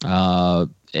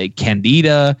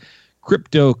Candida,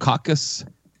 Cryptococcus,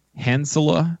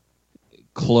 Hansella,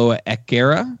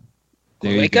 Cloacara.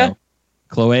 There you go.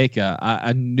 Cloaca.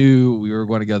 I knew we were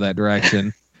going to go that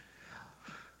direction.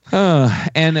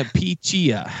 And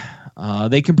Pichia.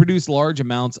 They can produce large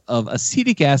amounts of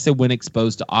acetic acid when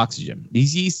exposed to oxygen.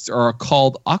 These yeasts are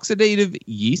called oxidative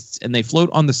yeasts, and they float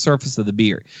on the surface of the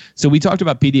beer. So we talked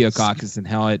about Pediococcus and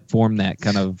how it formed that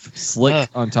kind of slick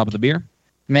on top of the beer.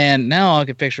 Man, now all I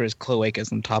can picture is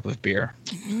cloacas on top of beer.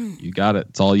 You got it.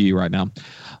 It's all you right now.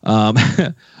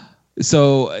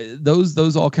 So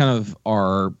those all kind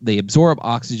of they absorb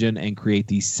oxygen and create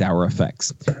these sour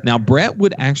effects. Now, Brett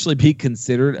would actually be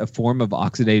considered a form of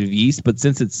oxidative yeast, but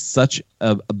since it's such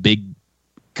a big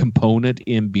component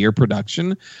in beer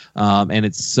production, and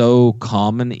it's so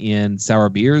common in sour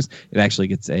beers, it actually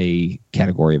gets a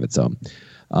category of its own.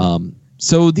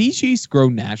 So these yeasts grow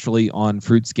naturally on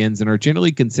fruit skins and are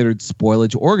generally considered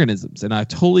spoilage organisms. And I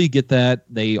totally get that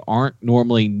they aren't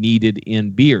normally needed in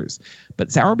beers.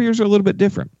 But sour beers are a little bit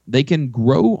different. They can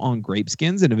grow on grape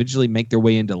skins and eventually make their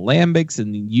way into lambics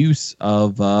and the use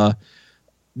of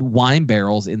wine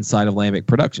barrels inside of lambic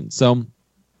production. So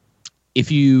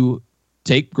if you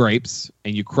take grapes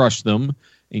and you crush them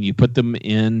and you put them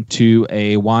into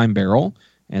a wine barrel,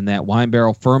 and that wine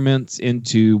barrel ferments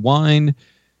into wine.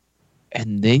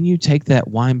 And then you take that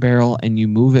wine barrel and you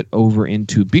move it over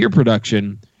into beer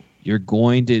production. You're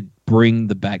going to bring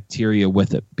the bacteria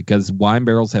with it because wine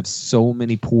barrels have so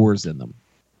many pores in them.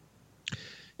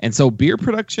 And so beer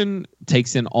production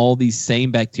takes in all these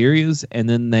same bacterias, and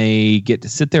then they get to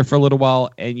sit there for a little while,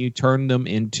 and you turn them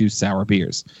into sour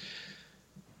beers.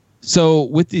 So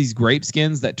with these grape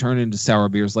skins that turn into sour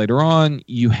beers later on,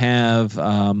 you have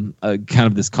a kind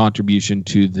of this contribution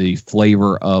to the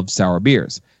flavor of sour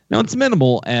beers. Now, it's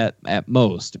minimal at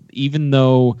most. Even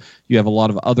though you have a lot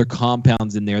of other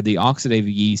compounds in there, the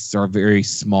oxidative yeasts are very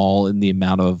small in the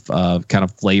amount of kind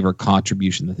of flavor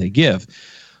contribution that they give.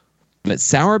 But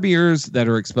sour beers that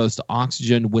are exposed to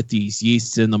oxygen with these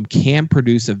yeasts in them can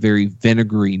produce a very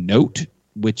vinegary note,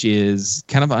 which is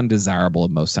kind of undesirable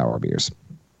in most sour beers.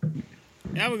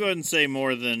 I would go ahead and say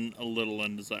more than a little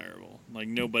undesirable. Like,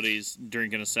 nobody's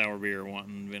drinking a sour beer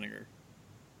wanting vinegar.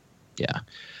 Yeah.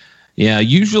 Yeah,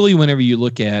 usually whenever you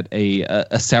look at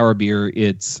a sour beer,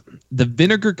 it's the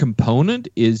vinegar component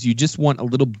is you just want a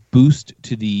little boost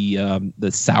to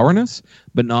the sourness,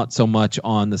 but not so much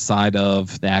on the side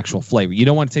of the actual flavor. You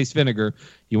don't want to taste vinegar.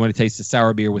 You want to taste the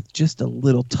sour beer with just a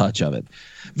little touch of it.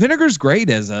 Vinegar is great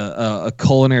as a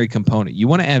culinary component. You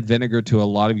want to add vinegar to a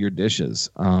lot of your dishes.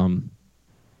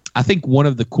 I think one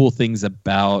of the cool things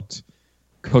about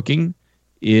cooking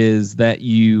is that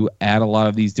you add a lot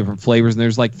of these different flavors, and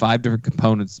there's like 5 different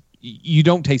components. You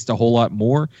don't taste a whole lot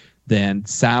more than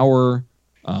sour,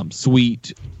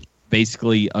 sweet,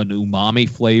 basically an umami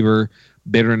flavor,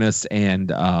 bitterness, and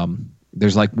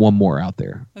there's like one more out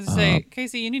there. I was gonna say,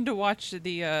 Casey, you need to watch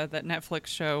the that Netflix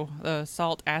show,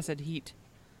 Salt, Acid, Heat.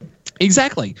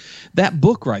 Exactly, that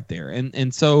book right there,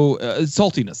 and so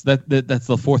saltiness. That's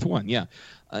the 4th one, yeah.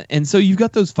 And so you've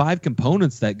got those 5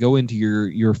 components that go into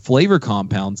your flavor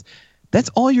compounds. That's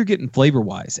all you're getting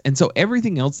flavor-wise. And so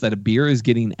everything else that a beer is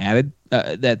getting added,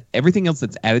 everything else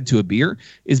that's added to a beer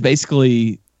is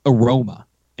basically aroma.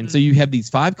 And so you have these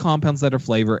 5 compounds that are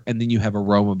flavor, and then you have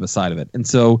aroma beside of it. And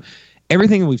so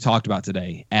everything that we've talked about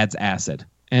today adds acid,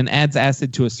 and adds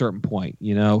acid to a certain point.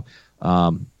 You know,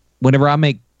 whenever I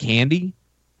make candy,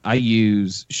 I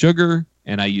use sugar,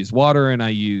 and I use water, and I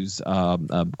use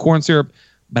corn syrup.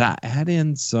 But I add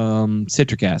in some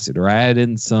citric acid, or I add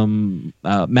in some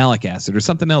malic acid, or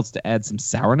something else to add some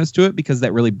sourness to it, because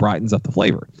that really brightens up the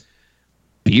flavor.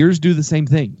 Beers do the same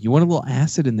thing. You want a little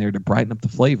acid in there to brighten up the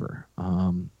flavor.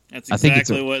 That's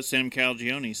exactly what Sam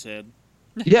Calagione said.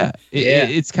 Yeah,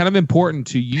 it's kind of important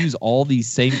to use all these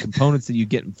same components that you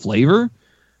get in flavor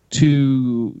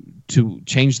to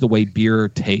change the way beer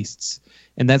tastes.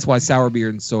 And that's why sour beer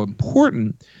is so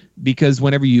important, because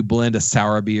whenever you blend a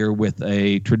sour beer with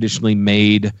a traditionally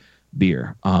made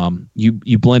beer,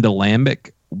 you blend a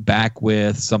lambic back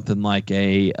with something like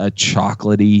a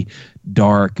chocolatey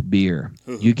dark beer,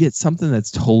 you get something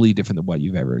that's totally different than what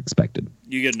you've ever expected.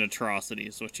 You get an atrocity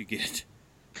is what you get.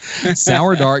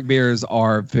 Sour dark beers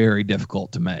are very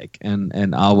difficult to make,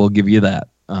 and I will give you that.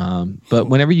 But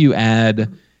whenever you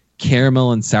add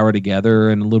caramel and sour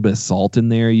together and a little bit of salt in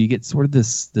there, you get sort of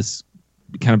this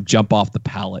kind of jump off the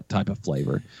palate type of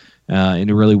flavor, and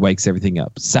it really wakes everything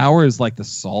up. Sour is like the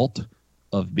salt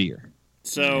of beer.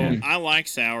 So I like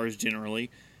sours generally.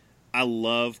 I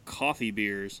love coffee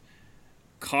beers.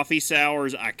 Coffee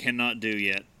sours I cannot do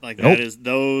yet. Like that is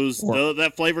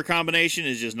that flavor combination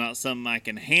is just not something I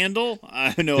can handle.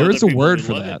 I know there is a word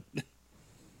for that.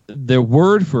 The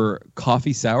word for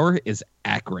coffee sour is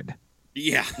acrid.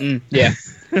 Yeah. Yeah.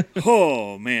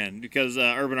 Oh man, because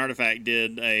Urban Artifact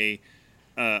did a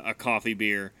coffee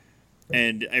beer,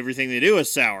 and everything they do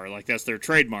is sour. Like that's their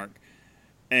trademark.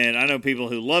 And I know people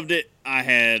who loved it.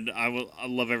 I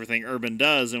love everything Urban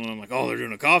does, and when I'm like, oh, they're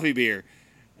doing a coffee beer,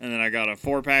 and then I got a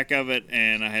 4-pack of it,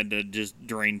 and I had to just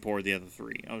drain pour the other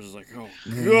 3. I was just like, oh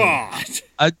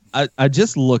god. I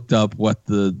just looked up what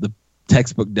the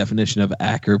textbook definition of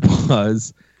acrid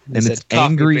was, and it's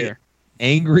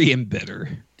angry and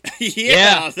bitter.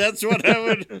 Yeah, that's what I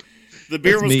would. The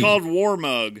beer was called War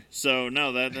Mug, so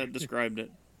no, that described it.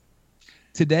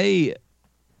 Today,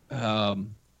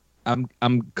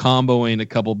 I'm comboing a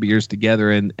couple beers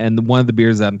together, and one of the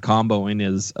beers I'm comboing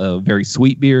is a very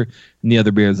sweet beer, and the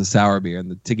other beer is a sour beer,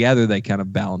 and together they kind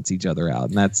of balance each other out,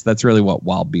 and that's really what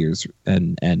wild beers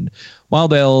and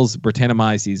wild ales,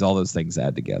 Brettanomyces, all those things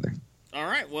add together. All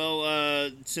right,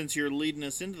 well, since you're leading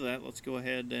us into that, let's go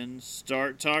ahead and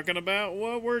start talking about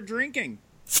what we're drinking.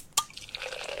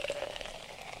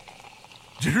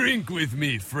 Drink with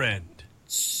me, friend.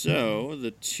 So,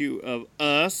 the two of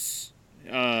us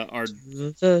are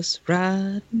Us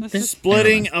riding.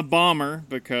 splitting a bomber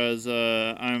because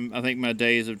I think my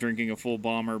days of drinking a full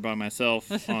bomber by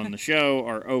myself on the show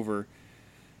are over.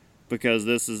 Because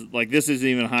this is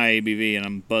even high ABV and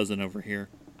I'm buzzing over here.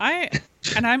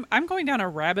 I'm going down a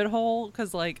rabbit hole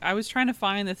because like I was trying to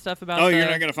find this stuff about. Oh, you're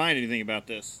not gonna find anything about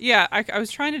this. Yeah, I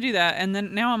was trying to do that, and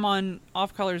then now I'm on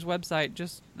Off Color's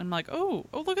website. I'm like, oh,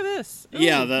 look at this. Ooh.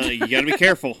 Yeah, you got to be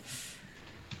careful.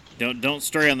 Don't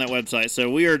stray on that website. So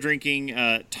we are drinking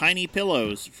Tiny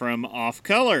Pillows from Off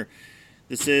Color.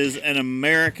 This is an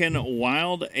American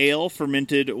wild ale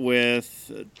fermented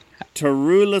with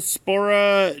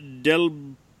Tarulaspora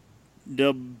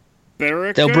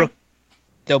delberica.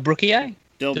 Delbruckii?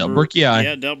 Delbruckii.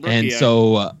 Yeah, Delbruckii. And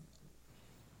so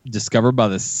discovered by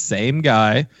the same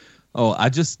guy. Oh, I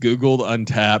just Googled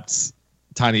Untapped's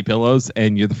Tiny Pillows,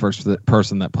 and you're the first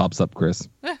person that pops up, Chris.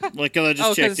 Like, I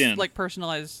just checked in. Like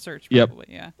personalized search, probably,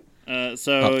 yep. Yeah. It's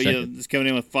coming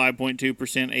in with 5.2%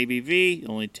 ABV,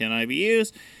 only 10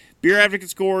 IBUs. Beer Advocate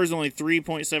score is only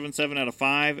 3.77 out of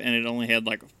 5, and it only had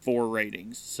like 4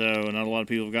 ratings. So not a lot of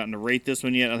people have gotten to rate this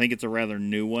one yet. I think it's a rather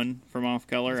new one from Off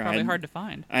Color. It's probably hard to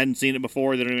find. I hadn't seen it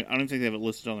before. I don't think they have it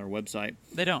listed on their website.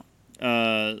 They don't.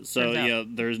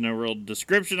 There's no real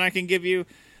description I can give you.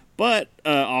 But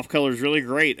Off Color is really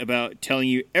great about telling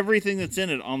you everything that's in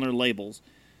it on their labels.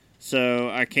 So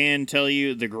I can tell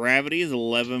you the gravity is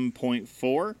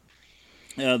 11.4.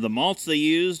 The malts they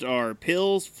used are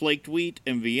Pils, Flaked Wheat,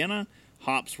 and Vienna.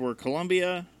 Hops were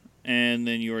Columbia. And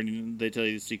then they tell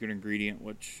you the secret ingredient,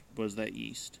 which was that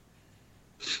yeast.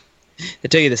 They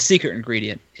tell you the secret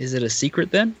ingredient. Is it a secret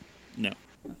then? No.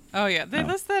 Oh yeah, they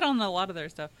list that on a lot of their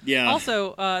stuff. Yeah.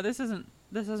 Also, this isn't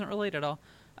related at all.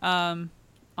 On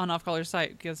Off Color's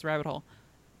site, gives rabbit hole.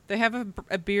 They have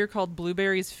a beer called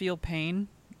Blueberries Feel Pain.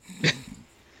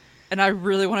 And I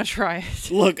really want to try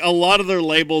it. Look, a lot of their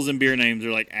labels and beer names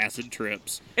are like acid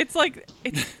trips. It's like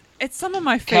it's some of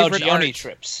my favorite art.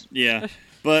 trips. Yeah,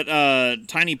 but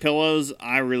Tiny Pillows,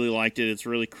 I really liked it. It's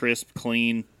really crisp,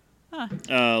 clean,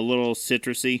 a little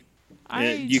citrusy.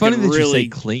 It's funny that you say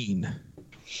clean.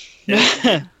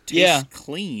 Tastes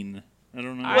clean. I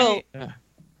don't know. Well,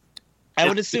 I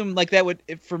would assume like that would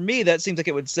for me that seems like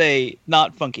it would say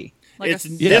not funky. Like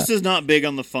this is not big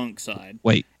on the funk side.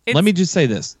 Wait, let me just say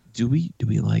this. Do we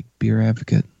like Beer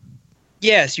Advocate?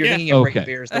 Yes, you're thinking of Great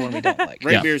Beers, the one we don't like.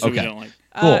 Great Beers we don't like.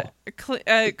 Cool.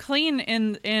 Clean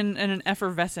in an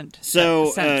effervescent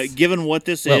So, sense. given what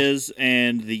this is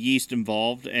and the yeast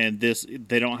involved, and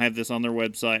they don't have this on their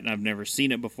website, and I've never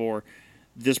seen it before,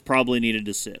 this probably needed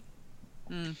to sit.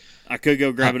 I could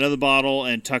go grab another bottle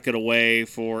and tuck it away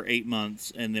for 8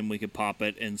 months, and then we could pop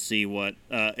it and see what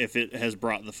if it has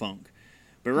brought the funk.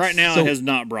 But right now, it has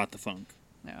not brought the funk.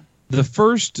 Yeah. The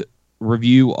first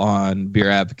review on Beer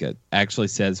Advocate actually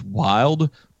says wild,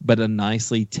 but a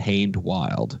nicely tamed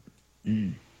wild.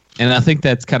 And I think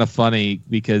that's kind of funny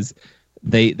because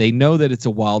they know that it's a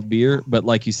wild beer, but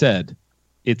like you said,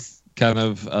 it's kind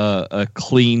of a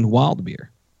clean wild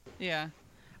beer. Yeah.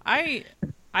 I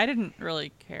didn't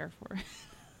really care for it.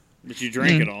 But you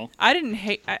drank it all. I didn't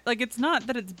hate it's not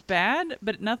that it's bad,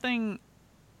 but nothing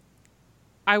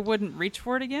I wouldn't reach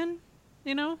for it again,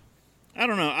 you know? I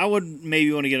don't know. I would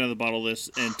maybe want to get another bottle of this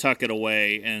and tuck it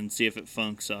away and see if it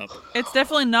funks up. It's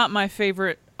definitely not my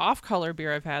favorite off-color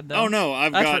beer I've had, though. Oh, no.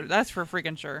 That's for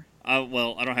freaking sure. I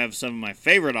don't have some of my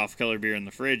favorite off-color beer in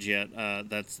the fridge yet.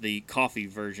 That's the coffee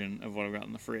version of what I've got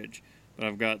in the fridge. But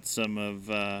I've got some of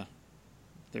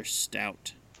their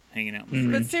stout hanging out in the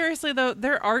fridge. But seriously, though,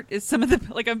 their art is some of the...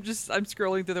 Like, I'm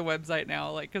scrolling through the website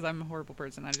now, like, because I'm a horrible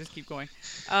person. I just keep going.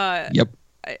 Yep.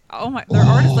 Their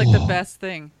art is, like, the best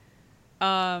thing.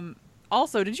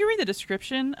 Also, did you read the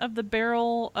description of the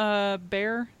barrel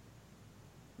bear?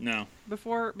 No.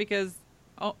 Before? Because,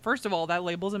 first of all, that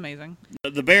label's amazing.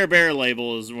 The Bear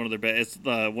label is one of their best.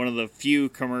 It's one of the few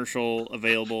commercial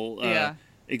available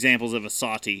examples of a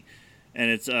sati. And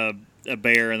it's a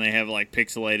bear, and they have, like,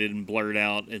 pixelated and blurred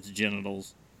out its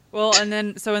genitals. Well, and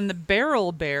then, so in the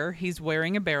barrel bear, he's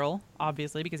wearing a barrel,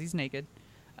 obviously, because he's naked.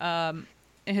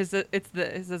 It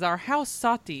says, our house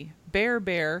sati,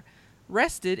 bear,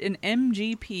 rested in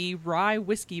MGP rye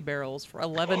whiskey barrels for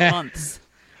 11 months.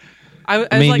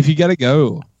 I mean, if you gotta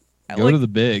go to the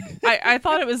big. I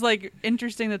thought it was like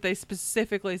interesting that they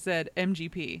specifically said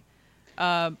MGP,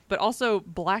 but also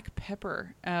black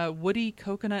pepper, woody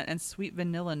coconut, and sweet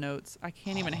vanilla notes. I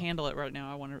can't even handle it right now.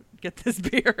 I want to get this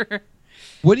beer.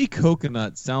 Woody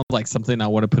coconut sounds like something I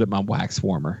want to put in my wax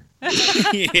warmer.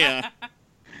 Yeah.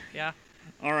 Yeah.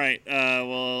 All right.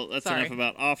 Well, that's enough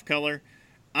about Off Color.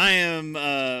 I am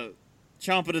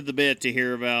chomping at the bit to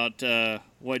hear about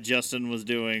what Justin was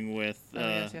doing with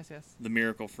yes. the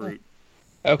miracle fruit.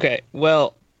 Okay,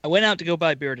 well, I went out to go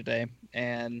buy beer today,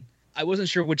 and I wasn't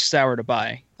sure which sour to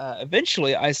buy.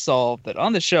 Eventually, I saw that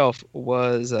on the shelf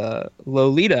was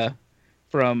Lolita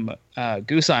from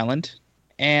Goose Island,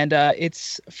 and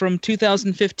it's from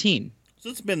 2015. So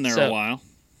it's been there a while.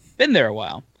 Been there a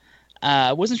while.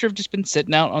 I wasn't sure if it's just been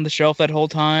sitting out on the shelf that whole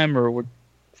time, or what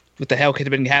the hell could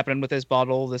have been happening with this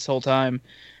bottle this whole time.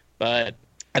 But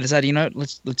I decided,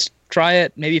 let's try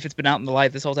it. Maybe if it's been out in the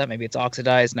light this whole time, maybe it's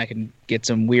oxidized, and I can get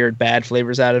some weird bad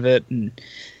flavors out of it, and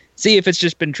see if it's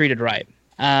just been treated right.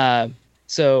 And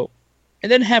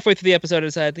then halfway through the episode, I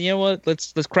decided, you know what?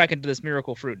 Let's crack into this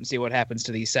miracle fruit and see what happens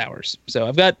to these sours. So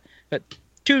I've got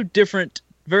two different,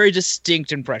 very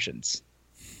distinct impressions.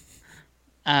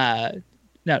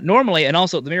 Now, normally, and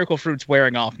also the miracle fruit's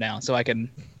wearing off now, so I can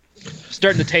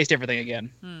starting to taste everything again.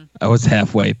 I was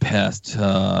halfway past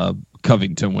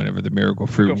Covington whenever the miracle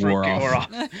fruit wore off.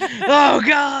 Oh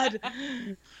God,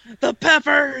 the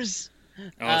peppers!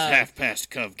 I was half past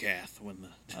Covcath when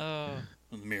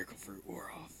the miracle fruit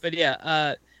wore off. But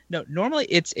yeah, no. Normally,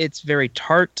 it's very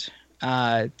tart.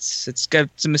 It's got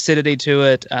some acidity to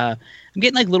it. I'm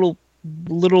getting like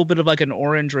little bit of like an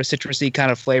orange or a citrusy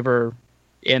kind of flavor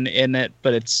in it,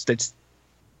 but it's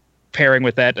pairing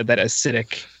with that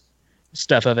acidic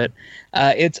stuff of it.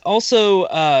 It's also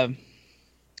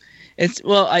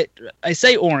I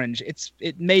say orange.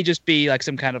 It may just be like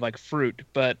some kind of like fruit,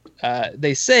 but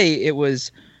they say it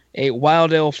was a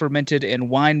wild ale fermented in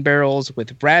wine barrels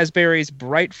with raspberries,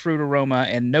 bright fruit aroma,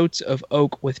 and notes of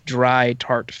oak with dry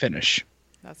tart finish.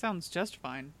 That sounds just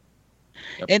fine.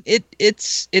 Yep. And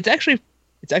it's actually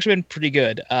been pretty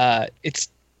good. It's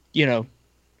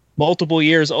multiple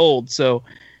years old, so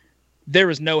there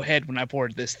was no head when I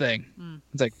poured this thing.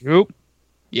 It's like, oop,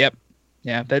 yep,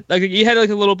 yeah. That like you had like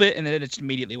a little bit, and then it just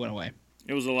immediately went away.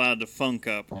 It was allowed to funk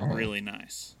up really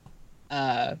nice.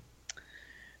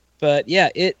 But yeah,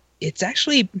 it's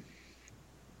actually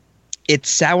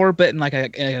sour, but in like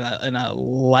in a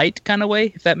light kind of way,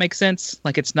 if that makes sense.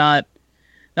 Like it's not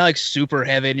like super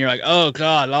heavy, and you're like, oh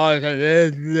God.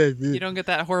 You don't get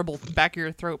that horrible back of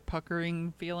your throat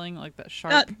puckering feeling, like that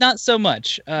sharp. Not so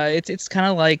much. It's kind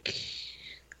of like,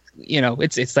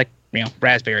 it's like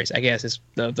raspberries, I guess, is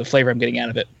the flavor I'm getting out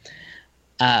of it.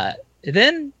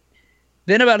 Then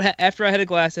after I had a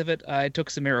glass of it, I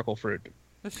took some miracle fruit.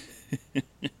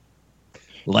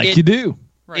 You do.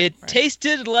 It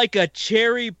tasted like a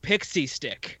cherry pixie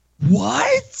stick.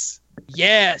 What?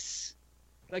 Yes.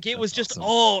 Like it was That's just awesome.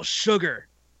 all sugar.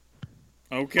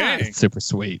 Okay. That's super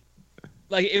sweet.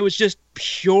 Like it was just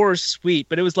pure sweet,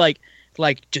 but it was like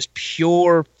just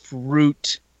pure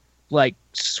fruit, like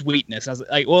sweetness. I was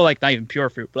like not even pure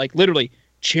fruit, but like literally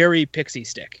cherry pixie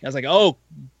stick. I was like, oh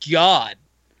God.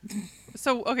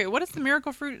 So okay, what is the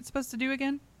miracle fruit supposed to do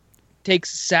again?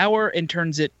 Takes sour and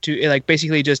turns it to like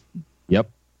basically just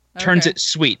turns Okay. it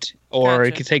sweet, or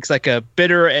Gotcha. it takes like a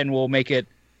bitter and will make it.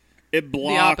 It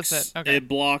blocks. opposite. Okay. It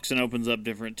blocks and opens up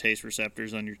different taste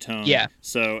receptors on your tongue. Yeah.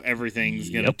 So everything's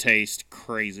gonna Yep. taste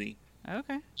crazy.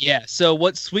 Okay. Yeah. So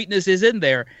what sweetness is in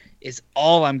there is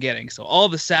all I'm getting. So all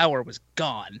the sour was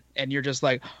gone, and you're just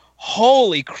like,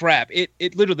 holy crap! It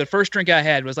literally the first drink I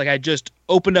had was like I just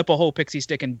opened up a whole pixie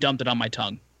stick and dumped it on my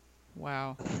tongue.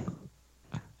 Wow.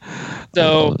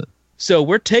 So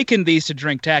we're taking these to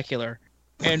Drinktacular,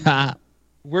 and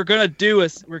we're gonna do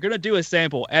a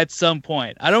sample at some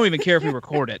point. I don't even care if we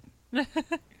record it.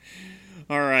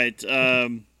 All right,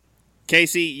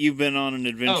 Casey, you've been on an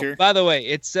adventure. Oh, by the way,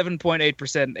 it's 7.8%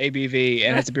 ABV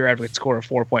and it's a beer advocate score of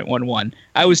 4.11.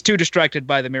 I was too distracted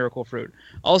by the miracle fruit.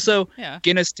 Also, Yeah.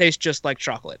 Guinness tastes just like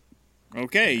chocolate.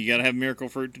 Okay, you gotta have miracle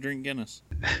fruit to drink Guinness.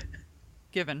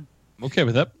 Given. I'm okay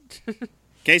with that.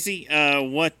 Casey,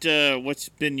 what's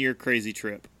been your crazy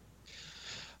trip?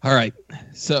 All right.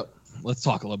 So let's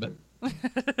talk a little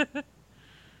bit.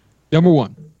 Number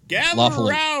one, Gather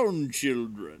Lawfully. round,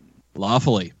 children.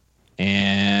 lawfully,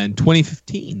 and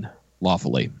 2015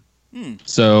 lawfully.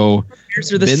 So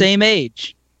Beers are the Been- same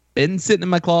age. been sitting in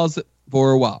my closet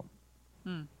for a while.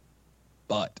 Hmm.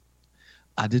 But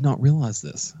I did not realize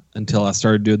this until I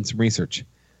started doing some research.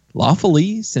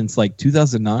 Lawfully, since like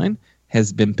 2009,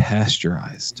 has been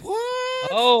pasteurized. What?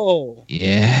 Oh.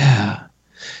 Yeah.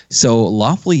 So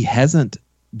Lawfully hasn't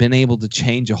been able to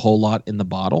change a whole lot in the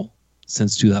bottle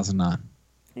since 2009.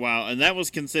 Wow, and that was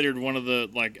considered one of the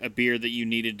like a beer that you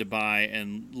needed to buy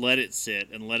and let it sit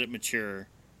and let it mature.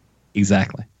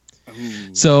 Exactly.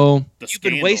 Ooh, So the You've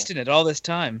been scandal. wasting it all this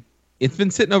time. it's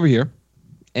been sitting over here,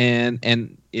 and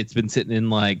it's been sitting in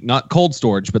like not cold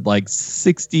storage, but like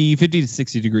 50 to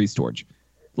 60 degree storage,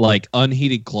 like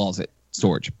unheated closet.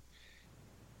 storage.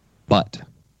 But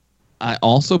I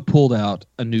also pulled out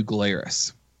a new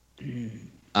Glarus.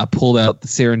 I pulled out the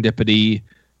Serendipity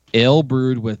ale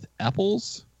brewed with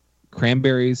apples,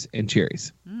 cranberries, and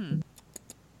cherries.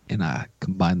 And I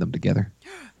combined them together.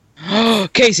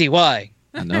 Casey, why?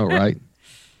 I know, right?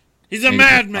 He's a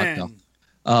madman.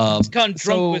 He's gone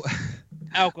drunk with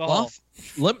alcohol.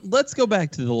 Let's go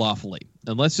back to the Lawfully,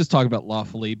 and let's just talk about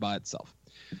Lawfully by itself.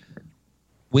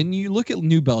 When you look at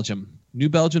New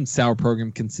Belgium's sour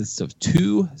program consists of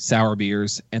 2 sour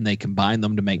beers, and they combine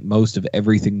them to make most of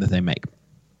everything that they make.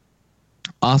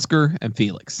 Oscar and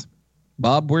Felix.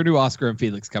 Bob, where do Oscar and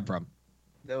Felix come from?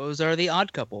 Those are the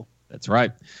odd couple. That's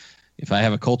right. If I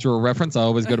have a cultural reference, I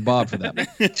always go to Bob for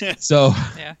that. So,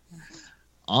 Yeah.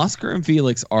 Oscar and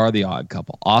Felix are the odd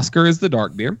couple. Oscar is the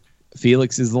dark beer.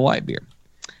 Felix is the light beer.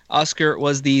 Oscar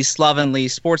was the slovenly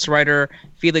sports writer.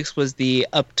 Felix was the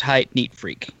uptight neat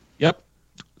freak. Yep.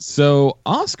 So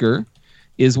Oscar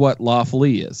is what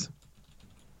Lawfully is.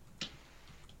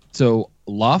 So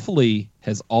Lawfully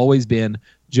has always been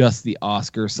just the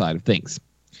Oscar side of things.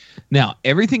 Now,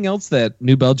 everything else that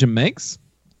New Belgium makes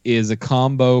is a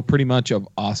combo pretty much of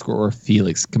Oscar or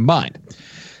Felix combined.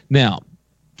 Now,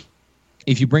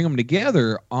 if you bring them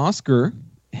together, Oscar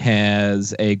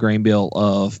has a grain bill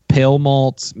of pale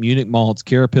malts, Munich malts,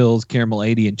 Carapils, Caramel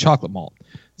 80, and chocolate malt.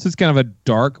 So it's kind of a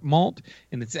dark malt,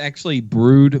 and it's actually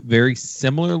brewed very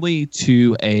similarly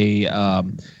to a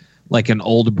like an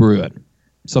old Bruin,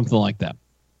 something like that.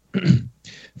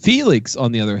 Felix,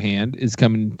 on the other hand, is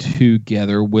coming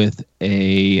together with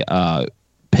a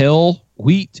pale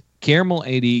wheat, Caramel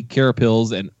 80,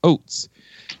 Carapils, and oats,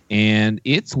 and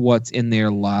it's what's in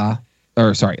their Le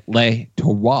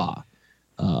Terroir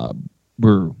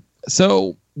brew.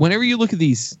 So whenever you look at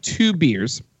these 2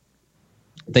 beers,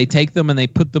 they take them and they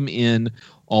put them in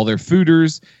all their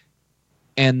fooders,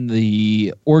 and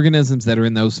the organisms that are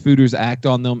in those fooders act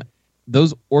on them.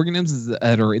 Those organisms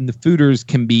that are in the fooders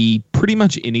can be pretty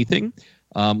much anything.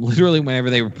 Literally, whenever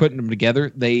they were putting them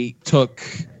together, they took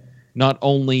not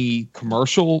only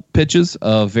commercial pitches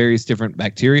of various different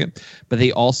bacteria, but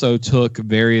they also took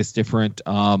various different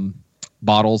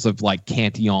bottles of like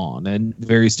Cantillon and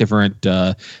various different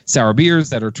sour beers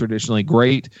that are traditionally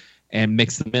great and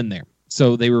mix them in there.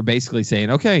 So they were basically saying,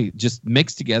 okay, just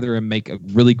mix together and make a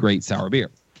really great sour beer.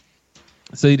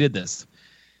 So he did this.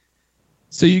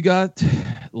 So you got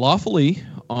Lawfully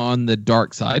on the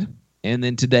dark side. And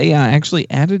then today I actually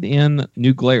added in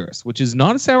New Glarus, which is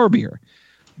not a sour beer,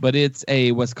 but it's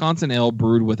a Wisconsin ale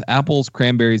brewed with apples,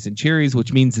 cranberries, and cherries,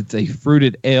 which means it's a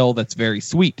fruited ale that's very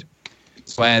sweet.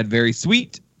 So I add very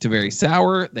sweet to very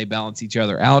sour. They balance each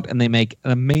other out, and they make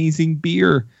an amazing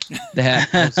beer that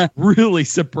I was really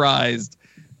surprised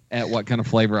at what kind of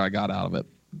flavor I got out of it.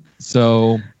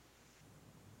 So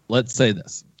let's say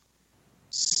this.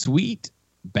 Sweet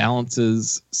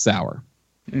balances sour.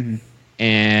 Mm-hmm.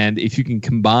 And if you can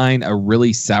combine a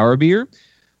really sour beer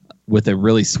with a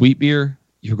really sweet beer,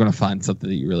 you're going to find something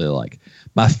that you really like.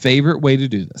 My favorite way to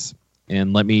do this,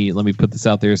 and let me put this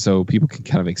out there so people can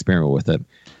kind of experiment with it.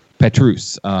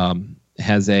 Petrus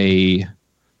has a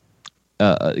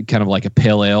kind of like a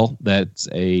pale ale that's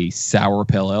a sour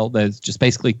pale ale that's just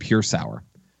basically pure sour.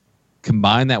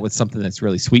 Combine that with something that's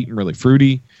really sweet and really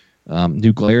fruity.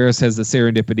 New Glarus has the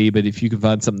Serendipity, but if you can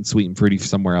find something sweet and fruity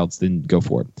somewhere else, then go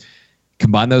for it.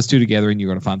 Combine those 2 together, and you're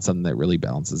going to find something that really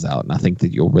balances out. And I think that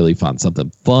you'll really find something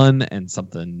fun and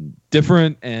something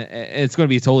different, and it's going to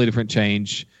be a totally different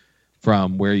change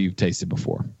from where you've tasted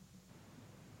before.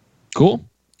 Cool.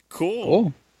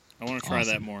 I want to try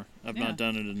that more. I've not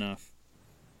done it enough.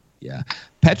 Yeah,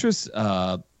 Petrus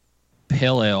Pale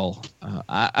Ale.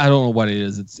 I don't know what it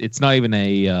is. It's not even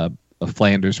a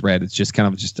Flanders red. It's just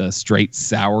kind of just a straight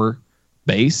sour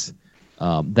base.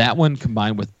 That one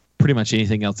combined with pretty much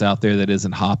anything else out there that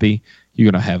isn't hoppy, you're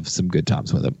going to have some good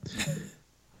times with it.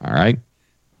 All right.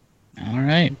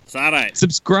 It's all right.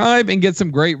 Subscribe and get some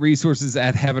great resources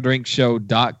at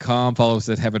haveadrinkshow.com. Follow us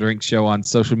at Have a Drink Show on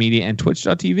social media and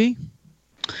twitch.tv.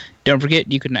 Don't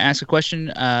forget, you can ask a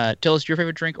question, tell us your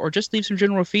favorite drink, or just leave some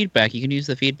general feedback. You can use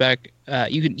the feedback.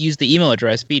 You can use the email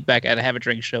address,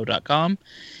 feedback@haveadrinkshow.com.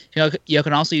 You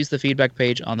can also use the feedback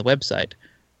page on the website,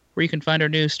 where you can find our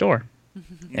new store.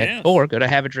 Yes. Or go to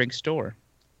Have a Drink Store.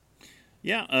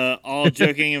 Yeah, all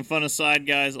joking and fun aside,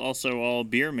 guys, also all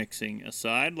beer mixing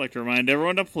aside, I'd like to remind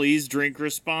everyone to please drink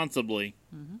responsibly.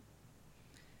 Mm-hmm.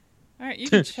 All right, you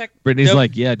can check. Brittany's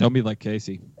like, yeah, don't be like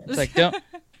Casey. It's like, don't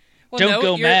Well, Don't no,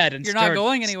 go you're, mad and you're start- not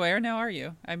going anywhere now, are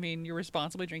you? I mean, you're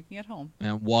responsibly drinking at home.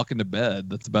 And walking to bed.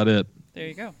 That's about it. There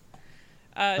you go.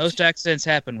 most accidents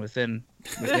happen within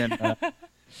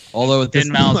Although at this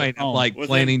 10 miles point, at home. like Within-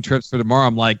 planning trips for tomorrow,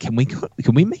 I'm like, can we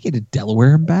make it to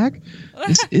Delaware and back?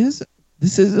 This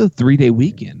is a 3-day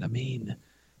weekend. I mean,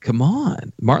 come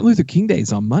on. Martin Luther King Day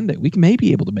is on Monday. We may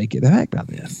be able to make it back by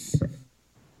then.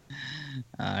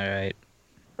 All right.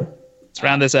 Let's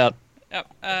round this out.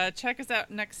 Yep. Check us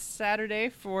out next Saturday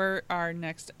for our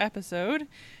next episode.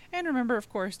 And remember, of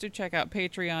course, to check out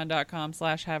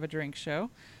patreon.com/haveadrinkshow.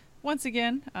 Once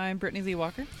again, I'm Brittany Lee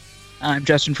Walker. I'm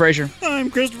Justin Frazier. I'm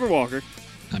Christopher Walker.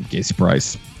 I'm Casey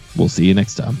Price. We'll see you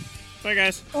next time. Bye,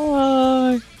 guys.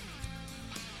 Bye.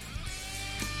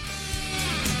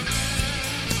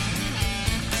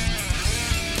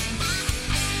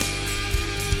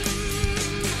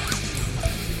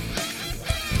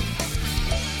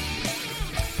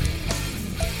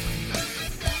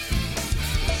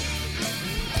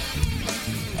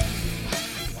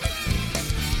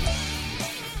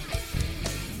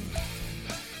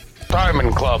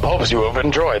 Diamond Club hopes you have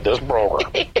enjoyed this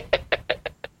program.